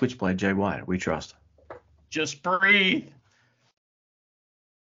 in Switchblade Jay White, we trust. Just breathe.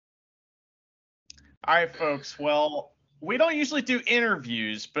 All right, folks. Well, we don't usually do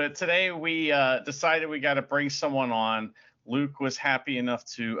interviews, but today we decided we got to bring someone on. Luke was happy enough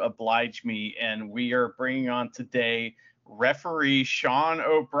to oblige me, and we are bringing on today referee Sean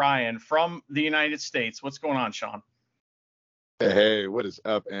O'Brien from the United States. What's going on, Sean? Hey, what is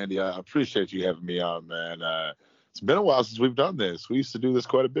up, Andy? I appreciate you having me on, man. It's been a while since we've done this. We used to do this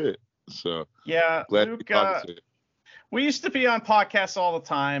quite a bit. So yeah, glad Luke, to be talking to you. We used to be on podcasts all the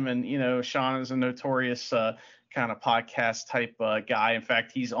time, and Sean is a notorious kind of podcast type guy. In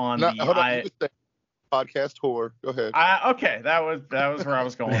fact, he's on podcast whore. Go ahead. Okay, that was where I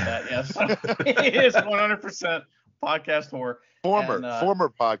was going with that. Yes, he is 100% podcast whore. Former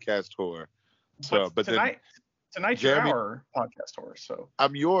podcast whore. So, but tonight Jeremy, you're our podcast whore. So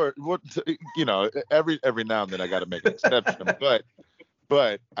I'm every now and then I got to make an exception,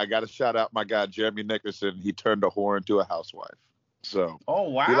 but I got to shout out my guy Jeremy Nickerson. He turned a whore into a housewife. So. Oh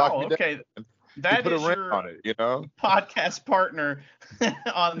wow. Okay. That put is a ring your on it, podcast partner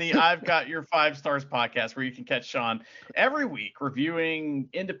on the I've Got Your 5 Stars podcast, where you can catch Sean every week reviewing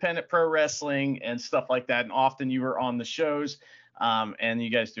independent pro wrestling and stuff like that. And often you are on the shows, and you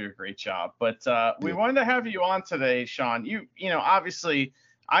guys do a great job. But we wanted to have you on today, Sean. You obviously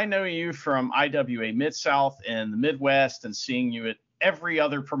I know you from IWA Mid-South and the Midwest, and seeing you at every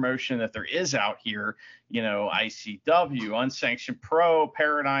other promotion that there is out here, ICW, Unsanctioned Pro,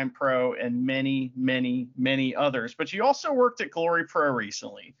 Paradigm Pro, and many, many, many others. But you also worked at Glory Pro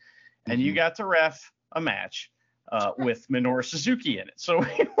recently, and you got to ref a match with Minoru Suzuki in it. So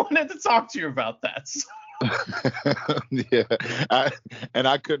we wanted to talk to you about that. Yeah,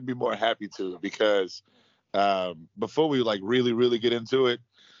 I couldn't be more happy to, because before we really, really get into it,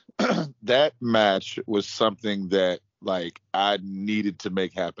 that match was something that I needed to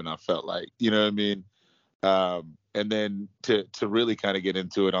make happen. I felt like, you know what I mean? And then to really kind of get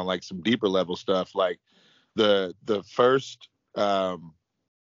into it on some deeper level stuff, the first,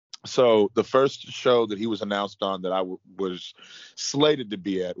 so the first show that he was announced on that I was slated to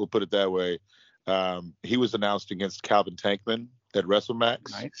be at, we'll put it that way. He was announced against Calvin Tankman at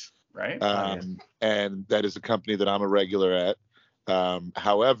WrestleMax. Nice. Right. And that is a company that I'm a regular at.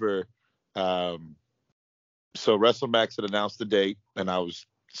 However, so WrestleMax had announced the date, and I was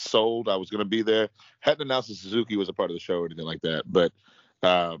sold. I was going to be there. Hadn't announced that Suzuki was a part of the show or anything like that, but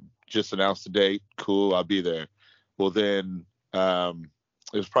just announced the date. Cool, I'll be there. Well, then it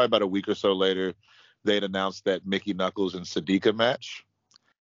was probably about a week or so later, they'd announced that Mickey Knuckles and Sadiqa match.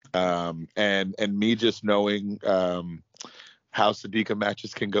 And me just knowing how Sadiqa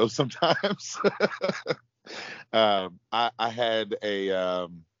matches can go sometimes, I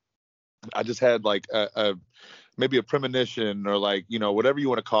just had a maybe a premonition, or whatever you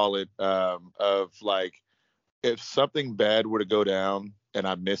want to call it, of if something bad were to go down and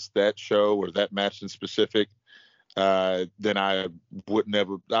I missed that show or that match in specific, then I would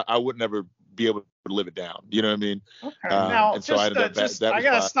never be able to live it down. You know what I mean? Okay. Now, so I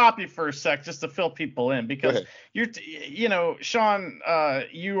gotta stop you for a sec just to fill people in, because Sean,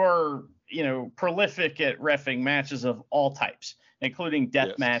 you are prolific at reffing matches of all types, including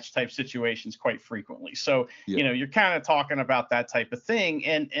death match type situations quite frequently. So, you're kind of talking about that type of thing.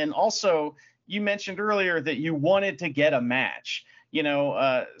 And also, you mentioned earlier that you wanted to get a match.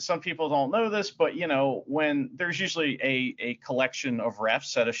 some people don't know this, but when there's usually a collection of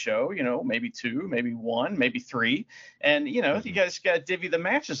refs at a show, maybe 2, maybe 1, maybe 3, and you guys got to divvy the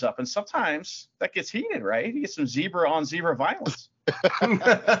matches up, and sometimes that gets heated, right? You get some zebra on zebra violence.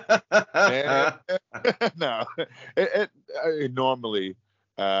 No, normally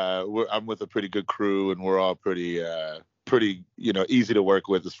I'm with a pretty good crew, and we're all pretty easy to work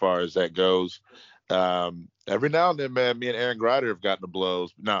with as far as that goes. Every now and then, man, me and Aaron Grider have gotten the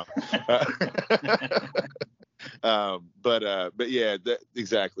blows. No. But yeah,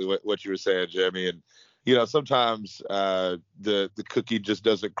 exactly what you were saying, Jeremy. And, sometimes the cookie just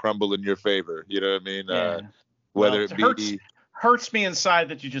doesn't crumble in your favor. You know what I mean? Yeah. Whether it be... hurts me inside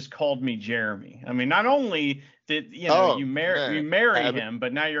that you just called me Jeremy. I mean, not only did you marry him,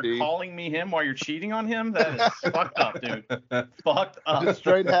 but now you're calling me him while you're cheating on him? That is fucked up, dude. Fucked up. It's a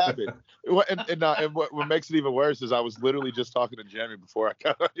straight habit. And what makes it even worse is I was literally just talking to Jeremy before I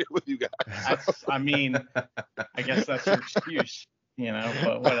got on here with you guys. I guess that's your excuse,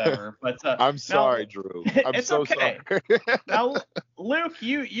 but whatever. But I'm sorry, Drew. I'm so okay. sorry. Now, Luke,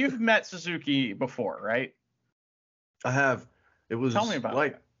 you've met Suzuki before, right? I have. It was Tell me about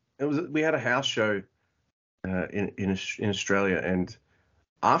we had a house show in Australia, and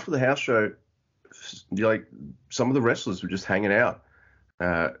after the house show, some of the wrestlers were just hanging out.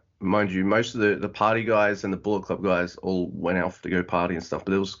 Mind you, most of the party guys and the Bullet Club guys all went off to go party and stuff,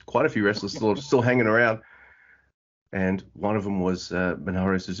 but there was quite a few wrestlers still hanging around, and one of them was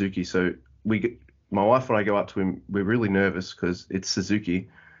Minoru Suzuki. So my wife and I go up to him. We're really nervous because it's Suzuki.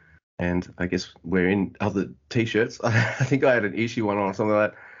 And I guess we're in other T-shirts. I think I had an Ishii one on or something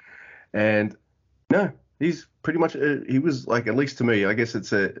like that. And no, he's pretty much, he was like, at least to me, I guess it's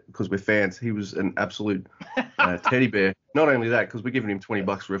because we're fans, he was an absolute teddy bear. Not only that, because we're giving him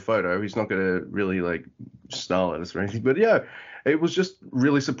 $20 for a photo. He's not going to really snarl at us or anything. But yeah, it was just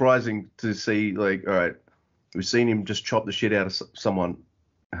really surprising to see, all right, we've seen him just chop the shit out of someone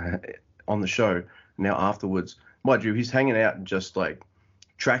on the show. Now afterwards, mind you, he's hanging out in just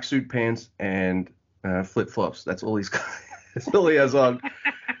tracksuit pants and flip-flops. That's all he's got. That's all he has on.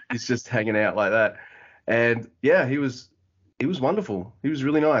 He's just hanging out like that. And yeah, he was wonderful. He was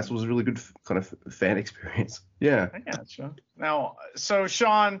really nice. It was a really good kind of fan experience. Yeah. I gotcha. Now, so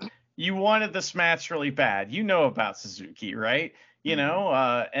Sean, you wanted this match really bad. You know about Suzuki, right?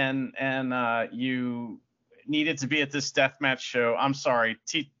 And you needed to be at this deathmatch show. I'm sorry.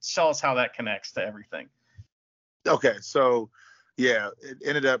 Tell us how that connects to everything. Okay, so yeah, it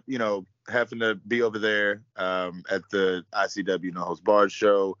ended up, having to be over there at the ICW No Holds Barred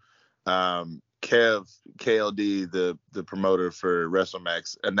show. KLD, the promoter for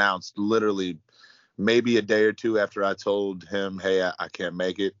WrestleMax, announced literally maybe a day or two after I told him, hey, I can't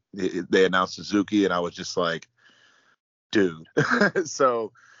make it. They announced Suzuki, and I was just like, dude.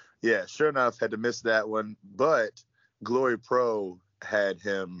 So, yeah, sure enough, had to miss that one. But Glory Pro had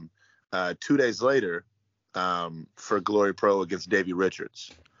him 2 days later for Glory Pro against Davey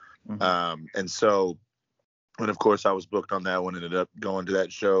Richards. Mm-hmm. And so, and of course I was booked on that one, ended up going to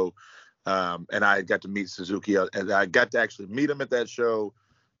that show. And I got to meet Suzuki, and I got to actually meet him at that show,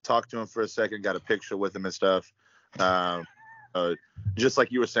 talk to him for a second, got a picture with him and stuff. Just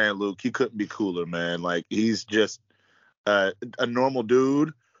like you were saying, Luke, he couldn't be cooler, man. He's just a normal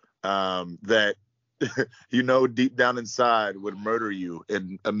dude that, deep down inside would murder you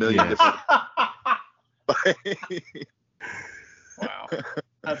in a million different Wow,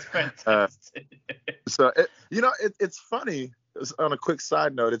 that's fantastic. So it's funny. On a quick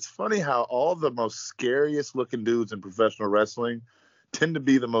side note, it's funny how all the most scariest looking dudes in professional wrestling tend to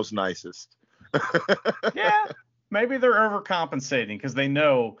be the most nicest. Yeah, maybe they're overcompensating because they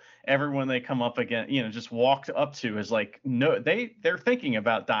know everyone they come up against, just walked up to is no, they're thinking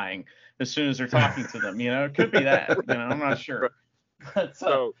about dying as soon as they're talking to them. It could be that. I'm not sure. But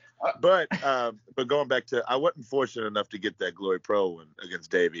going back to, I wasn't fortunate enough to get that Glory Pro one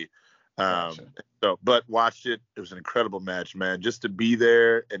against Davey. Gotcha. But watched it. It was an incredible match, man. Just to be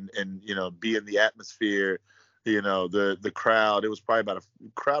there and be in the atmosphere, the crowd. It was probably about a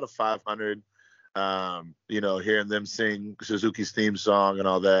crowd of 500. Hearing them sing Suzuki's theme song and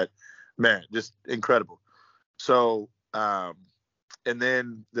all that, man, just incredible. So, and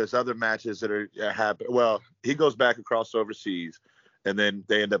then there's other matches that are happen. Well, he goes back across overseas, and then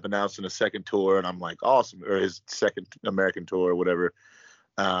they end up announcing a second tour, and I'm like, awesome, or his second American tour or whatever.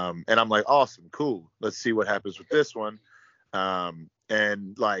 And I'm like, awesome, cool. Let's see what happens with this one.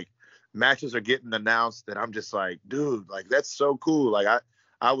 And matches are getting announced, and I'm just like, dude, that's so cool.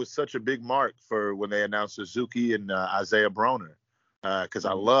 I was such a big mark for when they announced Suzuki and Isaiah Broner, because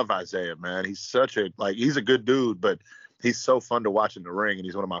I love Isaiah, man. He's such he's a good dude, but he's so fun to watch in the ring, and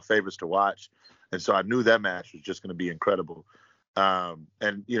he's one of my favorites to watch. And so I knew that match was just going to be incredible.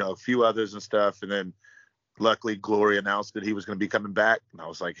 And, you know, a few others and stuff. And then luckily Glory announced that he was going to be coming back. And I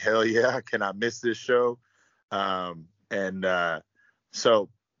was like, hell yeah, can I miss this show? But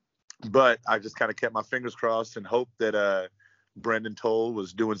I just kind of kept my fingers crossed and hoped that Brendan Toll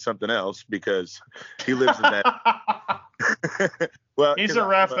was doing something else, because he lives in that. Well, he's a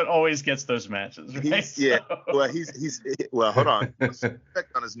ref that always gets those matches, right? Yeah. Well, hold on.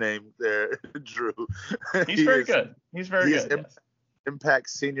 Respect on his name there, Drew. He's very good. He's very good. Impact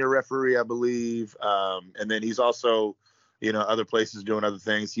senior referee, I believe. And then he's also, you know, other places doing other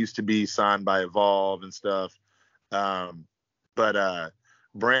things. He used to be signed by Evolve and stuff. But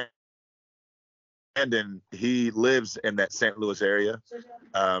Brandon, he lives in that St. Louis area.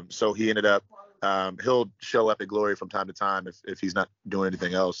 So he ended up, he'll show up at Glory from time to time if he's not doing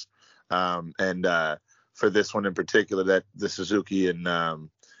anything else. And for this one in particular, that the Suzuki and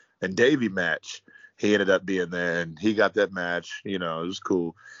Davey match, he ended up being there, and he got that match. You know, it was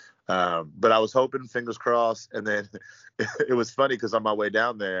cool. But I was hoping, fingers crossed. And then it was funny because on my way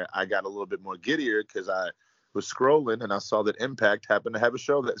down there, I got a little bit more giddier because I was scrolling and I saw that Impact happened to have a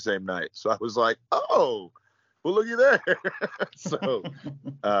show that same night. So I was like, oh, well, looky there. So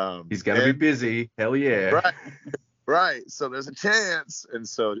he's got to be busy. Hell yeah. Right. So there's a chance. And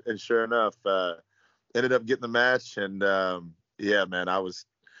sure enough, ended up getting the match. And yeah, man, I was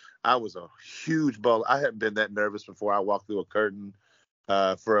a huge ball. I hadn't been that nervous before I walked through a curtain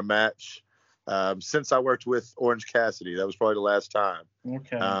for a match since I worked with Orange Cassidy. That was probably the last time.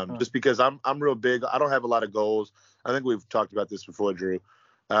 Okay. Just because I'm real big. I don't have a lot of goals. I think we've talked about this before, Drew.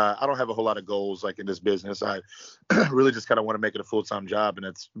 I don't have a whole lot of goals like in this business. I really just kind of want to make it a full-time job, and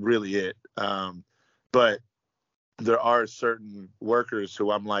that's really it. But there are certain workers who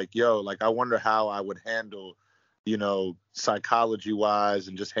I'm like, yo, like I wonder how I would handle, you know, psychology-wise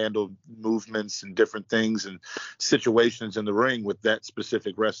and just handle movements and different things and situations in the ring with that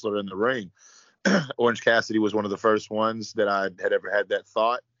specific wrestler in the ring. Orange Cassidy was one of the first ones that I had ever had that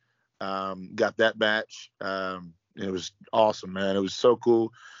thought. Got that match. It was awesome, man. It was so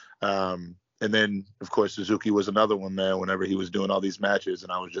cool. And then, of course, Suzuki was another one, man, whenever he was doing all these matches.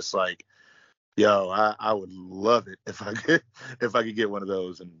 And I was just like, yo, I would love it if I could get one of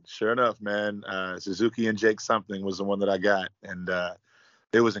those. And sure enough, man, Suzuki and Jake something was the one that I got. And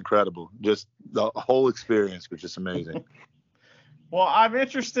it was incredible. Just the whole experience was just amazing. Well, I'm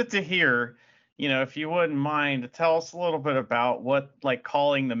interested to hear, you know, if you wouldn't mind, to tell us a little bit about what, like,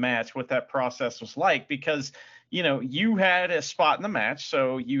 calling the match, what that process was like, because, you know, you had a spot in the match,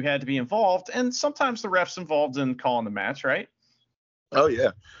 so you had to be involved, and sometimes the ref's involved in calling the match, right? Oh,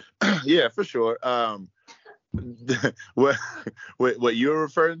 yeah. Yeah, for sure. What you're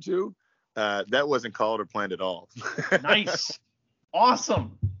referring to, that wasn't called or planned at all. Nice.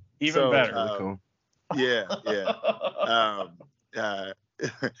 Awesome. Even better. Really cool. Yeah.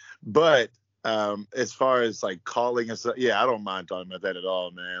 But as far as like calling and stuff, yeah, I don't mind talking about that at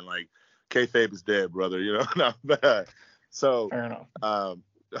all, man. Like, kayfabe is dead, brother. You know. No, but, so fair enough.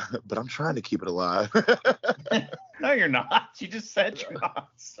 But I'm trying to keep it alive. No, you're not. You just said you're not.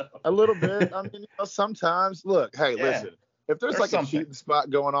 So. A little bit. I mean, you know, sometimes. Look, hey, listen. If there's like something. A cheating spot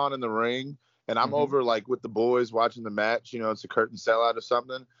going on in the ring, and I'm over like with the boys watching the match, you know, it's a curtain sellout or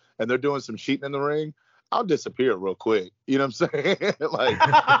something, and they're doing some cheating in the ring, I'll disappear real quick. You know what I'm saying? Like,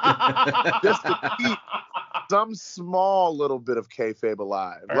 just to keep some small little bit of kayfabe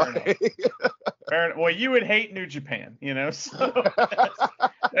alive. Fair enough. Well, you would hate New Japan, you know, so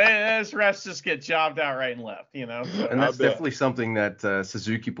those refs just get jobbed out right and left, you know. So. And that's definitely something that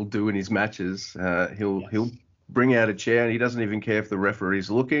Suzuki will do in his matches. He'll bring out a chair, and he doesn't even care if the referee's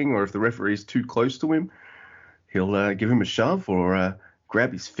looking or if the referee's too close to him. He'll give him a shove or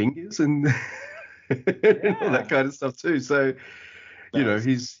grab his fingers and all that kind of stuff too. So, you know,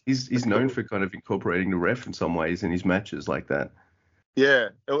 he's known for kind of incorporating the ref in some ways in his matches like that. Yeah,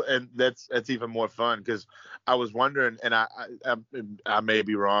 and that's even more fun because I was wondering, and I may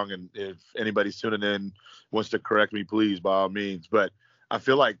be wrong, and if anybody tuning in wants to correct me, please, by all means. But I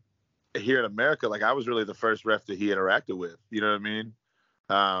feel like here in America, like I was really the first ref that he interacted with. You know what I mean?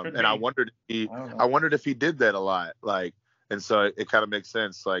 And I wondered if he did that a lot, like, and so it kind of makes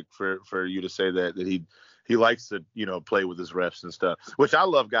sense, like for you to say that he likes to, you know, play with his refs and stuff, which I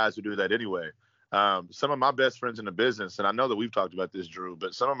love guys who do that anyway. Some of my best friends in the business, and I know that we've talked about this, Drew,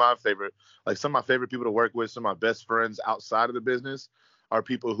 but some of my favorite people to work with, some of my best friends outside of the business are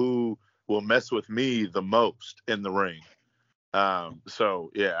people who will mess with me the most in the ring.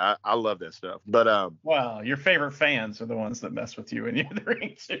 So yeah, I love that stuff. But Well, your favorite fans are the ones that mess with you in the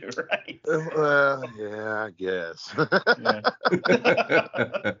ring too, right? well, yeah, I guess.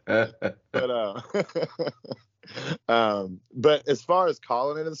 But as far as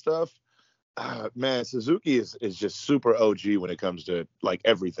calling it and stuff, man, Suzuki is just super OG when it comes to like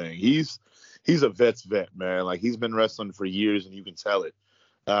everything. He's a vet's vet, man. Like he's been wrestling for years, and you can tell it.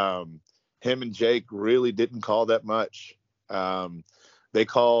 Him and Jake really didn't call that much. They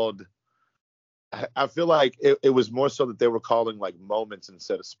called. I feel like it was more so that they were calling like moments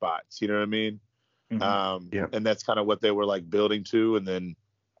instead of spots. You know what I mean? Mm-hmm. And that's kind of what they were like building to, and then,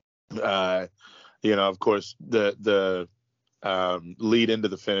 of course, the lead into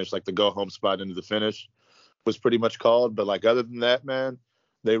the finish, like the go home spot into the finish, was pretty much called. But like other than that, man,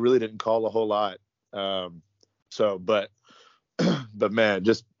 they really didn't call a whole lot. But man,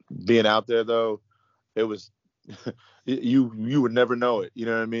 just being out there though, it was. You would never know it. You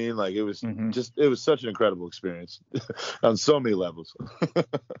know what I mean? Like it was it was such an incredible experience on so many levels.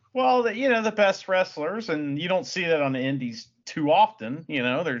 Well, the best wrestlers, and you don't see that on the indies too often.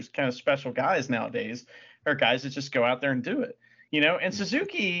 There's kind of special guys nowadays, or guys that just go out there and do it. And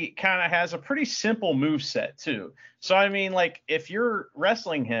Suzuki kind of has a pretty simple move set too. So I mean, like if you're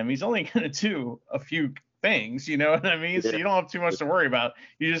wrestling him, he's only going to do a few things. You know what I mean? So you don't have too much to worry about.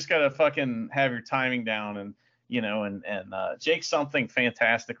 You just got to fucking have your timing down and. Jake's something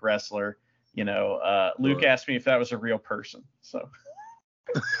fantastic wrestler. Luke asked me if that was a real person. So,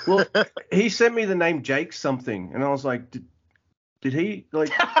 well, he sent me the name Jake something, and I was like, did he like?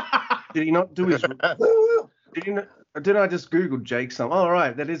 Did he not do his? Did I just Google Jake something? Oh, all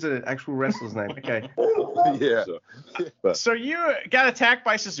right, that is an actual wrestler's name. Okay. Yeah. So you got attacked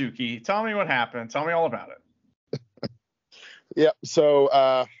by Suzuki. Tell me what happened. Tell me all about it. Yeah.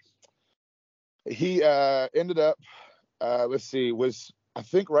 So. He ended up, was I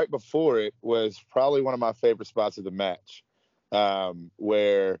think right before it was probably one of my favorite spots of the match,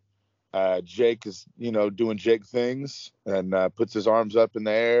 where Jake is, doing Jake things and puts his arms up in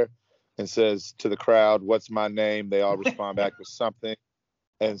the air and says to the crowd, "What's my name?" They all respond back with something.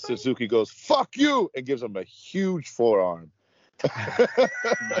 And Suzuki goes, "Fuck you," and gives him a huge forearm.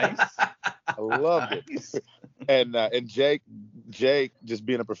 Nice. I loved it. And Jake, just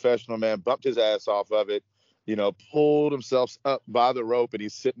being a professional, man, bumped his ass off of it, pulled himself up by the rope, and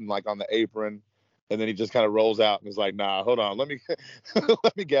he's sitting like on the apron, and then he just kind of rolls out and is like, "Nah, hold on, let me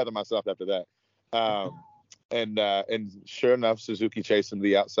let me gather myself after that." And sure enough, Suzuki chased him to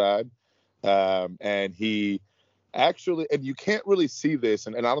the outside, and he actually, and you can't really see this,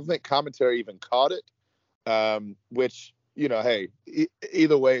 and I don't think commentary even caught it, which. Hey,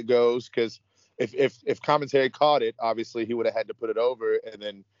 either way it goes, because if commentary caught it, obviously he would have had to put it over and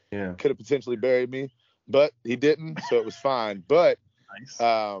then could have potentially buried me, but he didn't, so it was fine. But nice.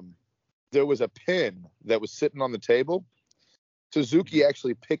 There was a pin that was sitting on the table. Suzuki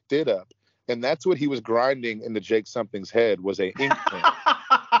actually picked it up, and that's what he was grinding into Jake Something's head was a ink pin.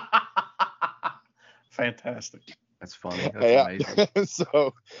 Fantastic. That's funny. That's amazing.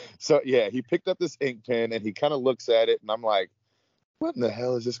 So yeah, he picked up this ink pen and he kind of looks at it, and I'm like, what in the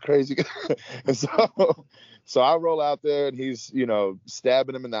hell is this crazy? And so I roll out there, and he's,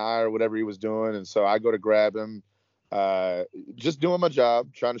 stabbing him in the eye or whatever he was doing. And so I go to grab him, just doing my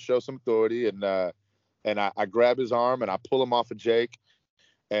job, trying to show some authority. And I grab his arm and I pull him off of Jake.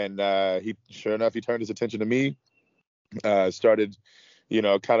 And sure enough, he turned his attention to me, started,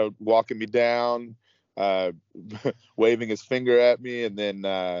 kind of walking me down, waving his finger at me, and then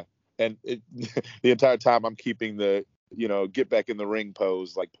the entire time I'm keeping the get back in the ring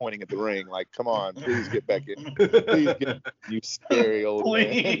pose, like pointing at the ring, like, come on, please get back in, please get, you scary old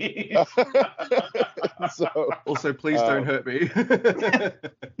please. Man. Also, please don't hurt me.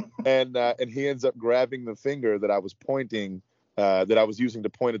 And he ends up grabbing the finger that I was pointing, that I was using to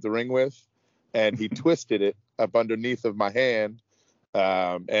point at the ring with, and he twisted it up underneath of my hand,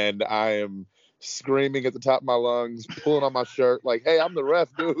 and I am screaming at the top of my lungs, pulling on my shirt, like, "Hey, I'm the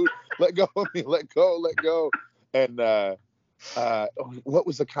ref, dude. Let go of me. Let go." And what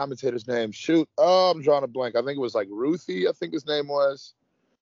was the commentator's name? Shoot. Oh, I'm drawing a blank. I think it was like Ruthie, I think his name was.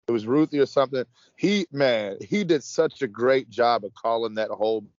 It was Ruthie or something. He did such a great job of calling that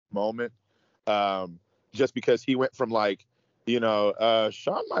whole moment. Just because he went from like,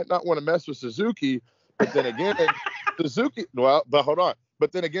 Sean might not want to mess with Suzuki, but then again, Suzuki, well, but hold on.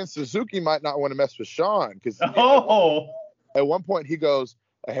 But then again, Suzuki might not want to mess with Sean, because at one point he goes,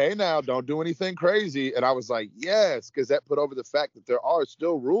 "Hey, now, don't do anything crazy." And I was like, yes, because that put over the fact that there are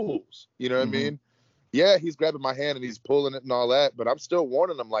still rules. You know what I mean? Yeah, he's grabbing my hand and he's pulling it and all that, but I'm still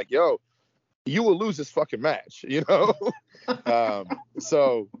warning him, like, yo, you will lose this fucking match, you know?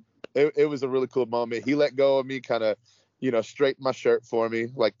 So it was a really cool moment. He let go of me, kind of, straightened my shirt for me,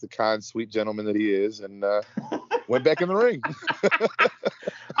 like the kind, sweet gentleman that he is, and went back in the ring.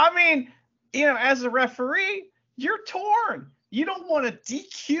 I mean, as a referee, you're torn. You don't want to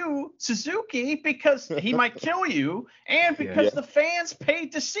DQ Suzuki because he might kill you, and because the fans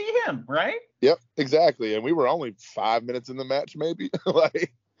paid to see him, right? Yep, exactly. And we were only 5 minutes in the match, maybe.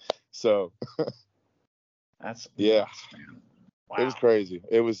 So. That's yeah. Wow. It was crazy.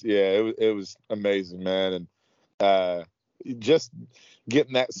 It was amazing, man. And just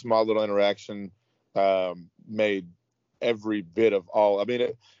getting that small little interaction made every bit of all. I mean,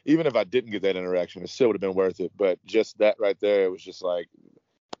 even if I didn't get that interaction, it still would have been worth it. But just that right there, it was just like,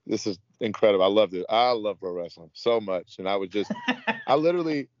 this is incredible. I loved it. I love pro wrestling so much. And I was just,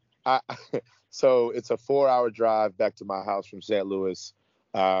 so it's a 4-hour drive back to my house from St. Louis.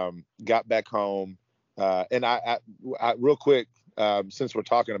 Got back home. And I real quick, since we're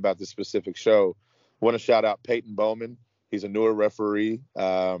talking about this specific show, want to shout out Peyton Bowman. He's a newer referee,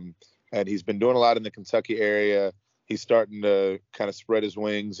 and he's been doing a lot in the Kentucky area. He's starting to kind of spread his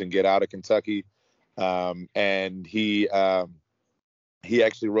wings and get out of Kentucky. And he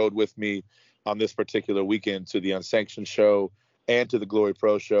actually rode with me on this particular weekend to the Unsanctioned show and to the Glory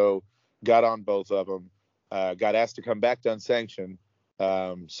Pro show. Got on both of them. Got asked to come back to Unsanctioned.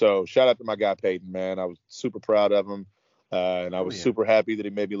 So shout out to my guy Peyton, man. I was super proud of him, and I was super happy that he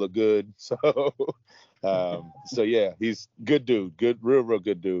made me look good. So, yeah, he's good dude, real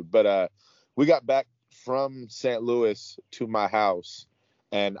good dude. But we got back from St. Louis to my house,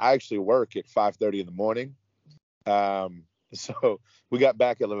 and I actually work at 5:30 in the morning. So we got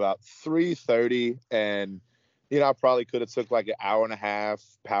back at about 3:30, and I probably could have took like an hour and a half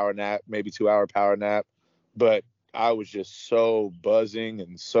power nap, maybe 2-hour power nap, but I was just so buzzing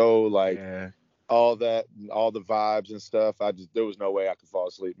and so all that and all the vibes and stuff. There was no way I could fall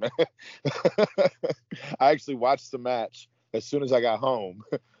asleep, man. I actually watched the match as soon as I got home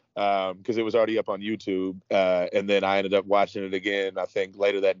because it was already up on YouTube. And then I ended up watching it again, I think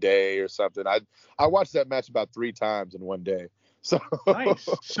later that day or something. I watched that match about 3 times in one day. So nice.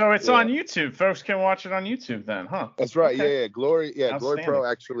 So it's on YouTube. Folks can watch it on YouTube then, huh? That's right. Okay. Yeah. Glory Pro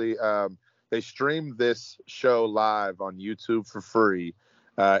actually, they streamed this show live on YouTube for free.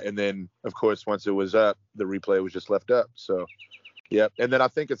 And then, of course, once it was up, the replay was just left up. So, yep. And then I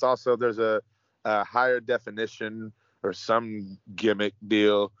think it's also there's a higher definition or some gimmick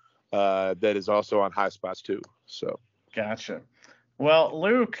deal that is also on High Spots too. So. Gotcha. Well,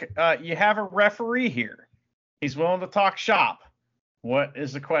 Luke, you have a referee here. He's willing to talk shop. What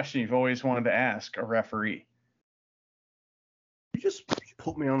is the question you've always wanted to ask a referee? You just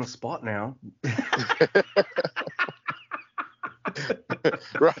put me on the spot now.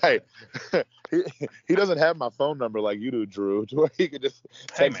 Right. He doesn't have my phone number like you do, Drew, to where he could just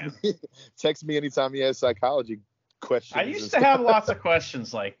text me anytime he has psychology questions. I used to have lots of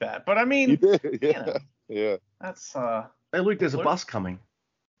questions like that, but I mean, yeah. That's hey, Luke, there's a bus coming.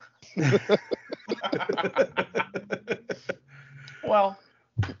 Well,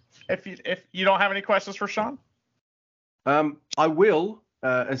 if you don't have any questions for Sean, I will.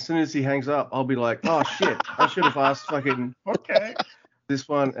 As soon as he hangs up, I'll be like, oh shit, I should have asked fucking this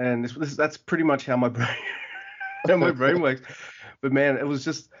one and this. That's pretty much how my brain works. But man, it was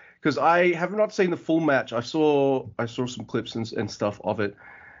just because I have not seen the full match. I saw some clips and stuff of it,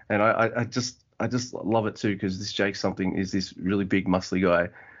 and I just love it too because this Jake something is this really big muscly guy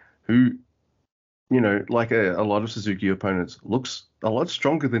who, like a lot of Suzuki opponents, looks a lot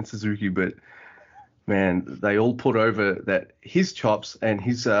stronger than Suzuki, but man, they all put over that his chops and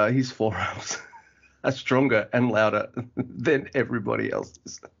his forearms are stronger and louder than everybody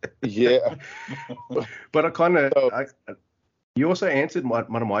else's. Yeah. But you also answered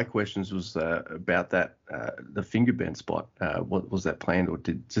one of my questions was about that the finger bend spot. What was that planned, or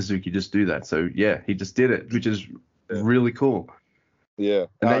did Suzuki just do that? So yeah, he just did it, which is really cool. Yeah.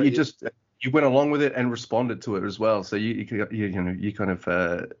 And then you went along with it and responded to it as well. So you kind of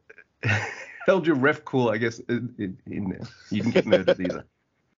held your ref cool, I guess, in there. You didn't get murdered either.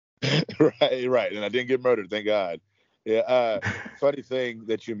 Right. And I didn't get murdered, thank God. Yeah. Funny thing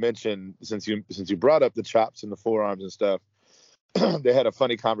that you mentioned, since you brought up the chops and the forearms and stuff, they had a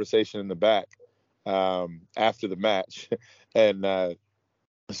funny conversation in the back after the match, and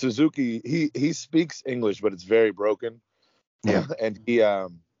Suzuki he speaks English, but it's very broken. Yeah. And he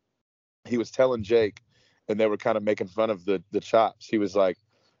was telling Jake, and they were kind of making fun of the chops. He was like,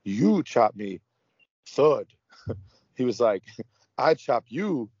 "You chop me, thud." He was like, "I chop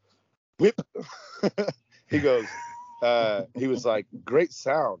you, whip." He goes, he was like, "Great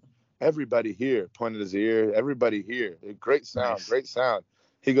sound." everybody here, pointed his ear, everybody here. Great sound, Nice. great sound.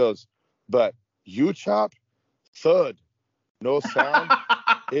 He goes, but you chop, thud, no sound.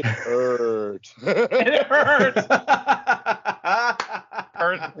 It hurt. It hurts.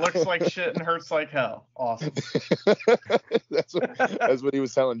 Looks like shit and hurts like hell. Awesome. that's what he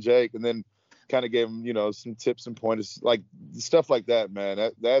was telling Jake, and then kind of gave him, some tips and pointers, like stuff like that,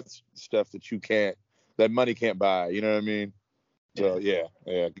 man. That's stuff that money can't buy. You know what I mean? So yeah,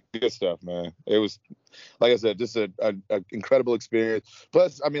 good stuff, man. It was, like I said, just an incredible experience.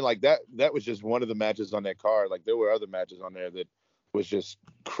 Plus, I mean, like that was just one of the matches on that card. Like there were other matches on there that was just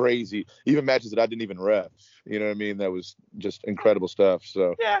crazy. Even matches that I didn't even ref. You know what I mean? That was just incredible stuff.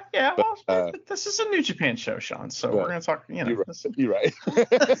 So Yeah. Well, this is a New Japan show, Sean. So right. we're gonna talk. You're right.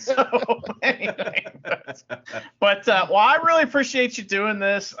 So anyway, but well, I really appreciate you doing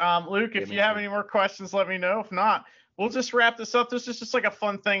this, Luke. If you have any more questions, let me know. If not, we'll just wrap this up. This is just like a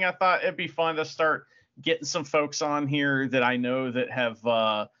fun thing. I thought it'd be fun to start getting some folks on here that I know that have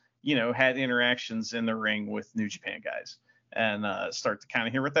had interactions in the ring with New Japan guys. And start to kind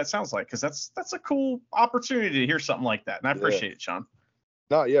of hear what that sounds like, because that's a cool opportunity to hear something like that, and I appreciate it, Sean.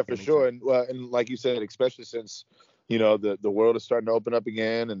 No, yeah, for sure, and like you said, especially since the world is starting to open up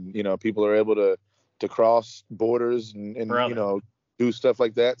again, and people are able to cross borders and do stuff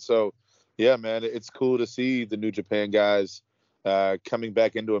like that. So yeah, man, it's cool to see the New Japan guys coming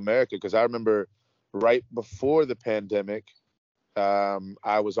back into America, because I remember right before the pandemic,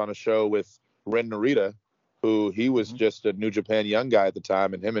 I was on a show with Ren Narita, who he was just a New Japan young guy at the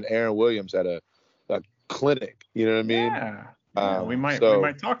time, and him and Aaron Williams had a clinic. You know what I mean? Yeah. We might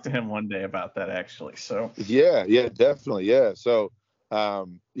talk to him one day about that, actually. So yeah, definitely, yeah. So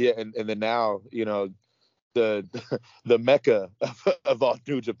and then now the mecca of all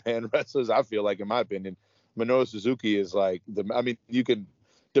New Japan wrestlers, I feel like, in my opinion, Minoru Suzuki is like you can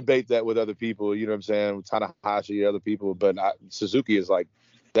debate that with other people, you know what I'm saying, with Tanahashi, other people, but Suzuki is like,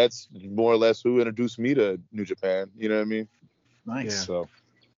 that's more or less who introduced me to New Japan. You know what I mean? Nice. Yeah. So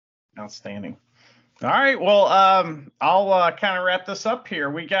outstanding. All right. Well, I'll kind of wrap this up here.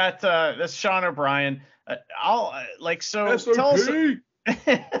 We got this Sean O'Brien. Tell us.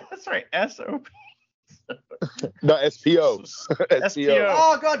 That's right. SOP. No, SPO. SPO.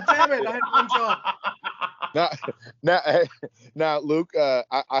 Oh, God damn it. I had one job. Now, Luke,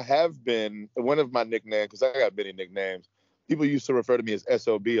 I have been, one of my nicknames, because I got many nicknames, people used to refer to me as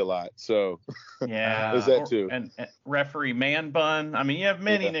SOB a lot. So yeah, there's that too. And referee Man Bun. I mean, you have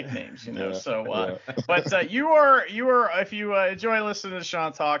many nicknames, Yeah. So, but you are, if you enjoy listening to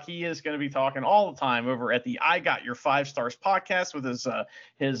Sean talk, he is going to be talking all the time over at the I Got Your 5 Stars podcast with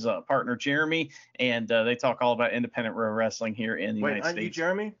his partner Jeremy, and they talk all about independent pro wrestling here in the United States. Wait, aren't you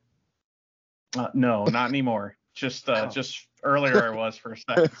Jeremy? No, not anymore. Just earlier I was for a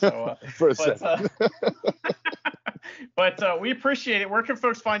second. So for a second. But we appreciate it. Where can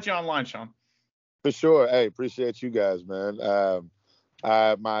folks find you online, Sean? For sure. Hey, appreciate you guys, man.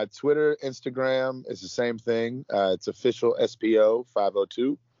 My Twitter, Instagram is the same thing. It's official SPO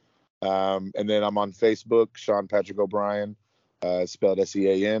 502. And then I'm on Facebook, Sean Patrick O'Brien, spelled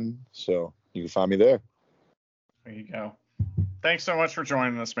SEAN. So you can find me there. There you go. Thanks so much for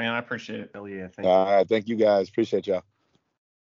joining us, man. I appreciate it. Hell yeah. All right. Thank you guys. Appreciate y'all.